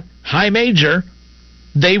they're not high major,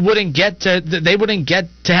 they wouldn't get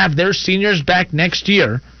to have their seniors back next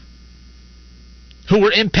year, who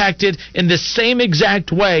were impacted in the same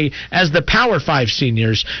exact way as the Power 5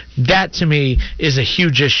 seniors. That, to me, is a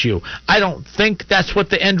huge issue. I don't think that's what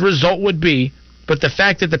the end result would be, but the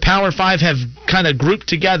fact that the Power 5 have kind of grouped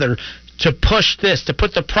together to push this, to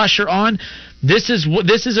put the pressure on, this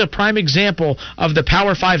is a prime example of the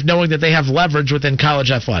Power 5 knowing that they have leverage within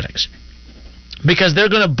college athletics, because they're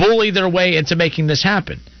going to bully their way into making this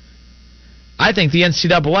happen. I think the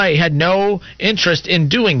NCAA had no interest in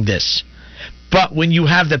doing this. But when you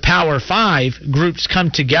have the Power 5 groups come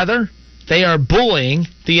together, they are bullying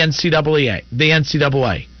the NCAA.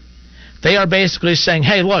 They are basically saying,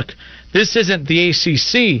 hey, look, this isn't the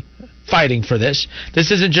ACC fighting for this.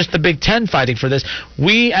 This isn't just the Big Ten fighting for this.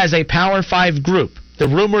 We, as a Power 5 group, the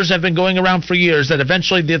rumors have been going around for years that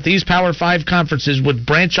eventually these Power 5 conferences would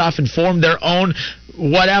branch off and form their own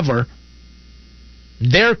whatever.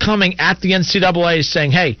 They're coming at the NCAA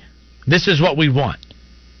saying, hey, this is what we want.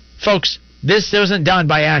 Folks, this wasn't done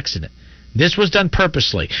by accident. This was done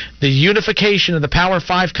purposely. The unification of the Power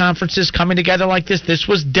 5 conferences coming together like this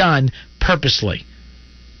was done purposely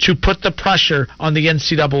to put the pressure on the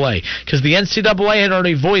NCAA. Because the NCAA had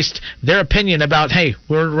already voiced their opinion about, hey,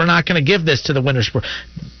 we're not going to give this to the winter sport.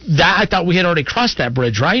 I thought we had already crossed that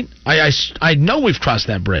bridge, right? I know we've crossed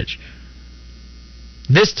that bridge.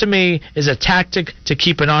 This, to me, is a tactic to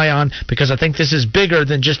keep an eye on, because I think this is bigger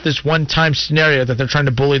than just this one-time scenario that they're trying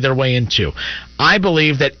to bully their way into. I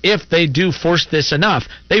believe that if they do force this enough,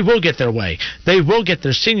 they will get their way. They will get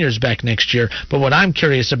their seniors back next year. But what I'm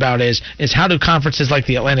curious about is how do conferences like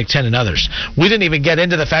the Atlantic 10 and others? We didn't even get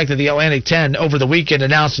into the fact that the Atlantic 10 over the weekend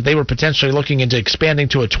announced that they were potentially looking into expanding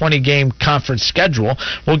to a 20-game conference schedule.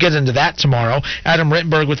 We'll get into that tomorrow. Adam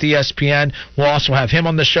Rittenberg with ESPN. We'll also have him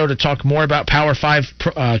on the show to talk more about Power 5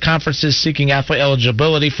 conferences seeking athlete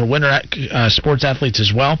eligibility for winter sports athletes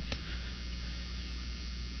as well.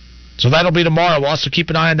 So that'll be tomorrow. We'll also keep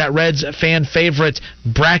an eye on that Reds fan favorite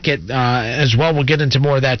bracket as well. We'll get into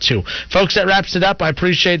more of that too. Folks, that wraps it up. I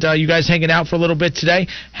appreciate you guys hanging out for a little bit today.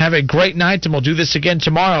 Have a great night, and we'll do this again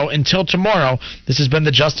tomorrow. Until tomorrow, this has been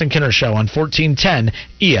the Justin Kinner Show on 1410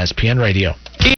 ESPN Radio.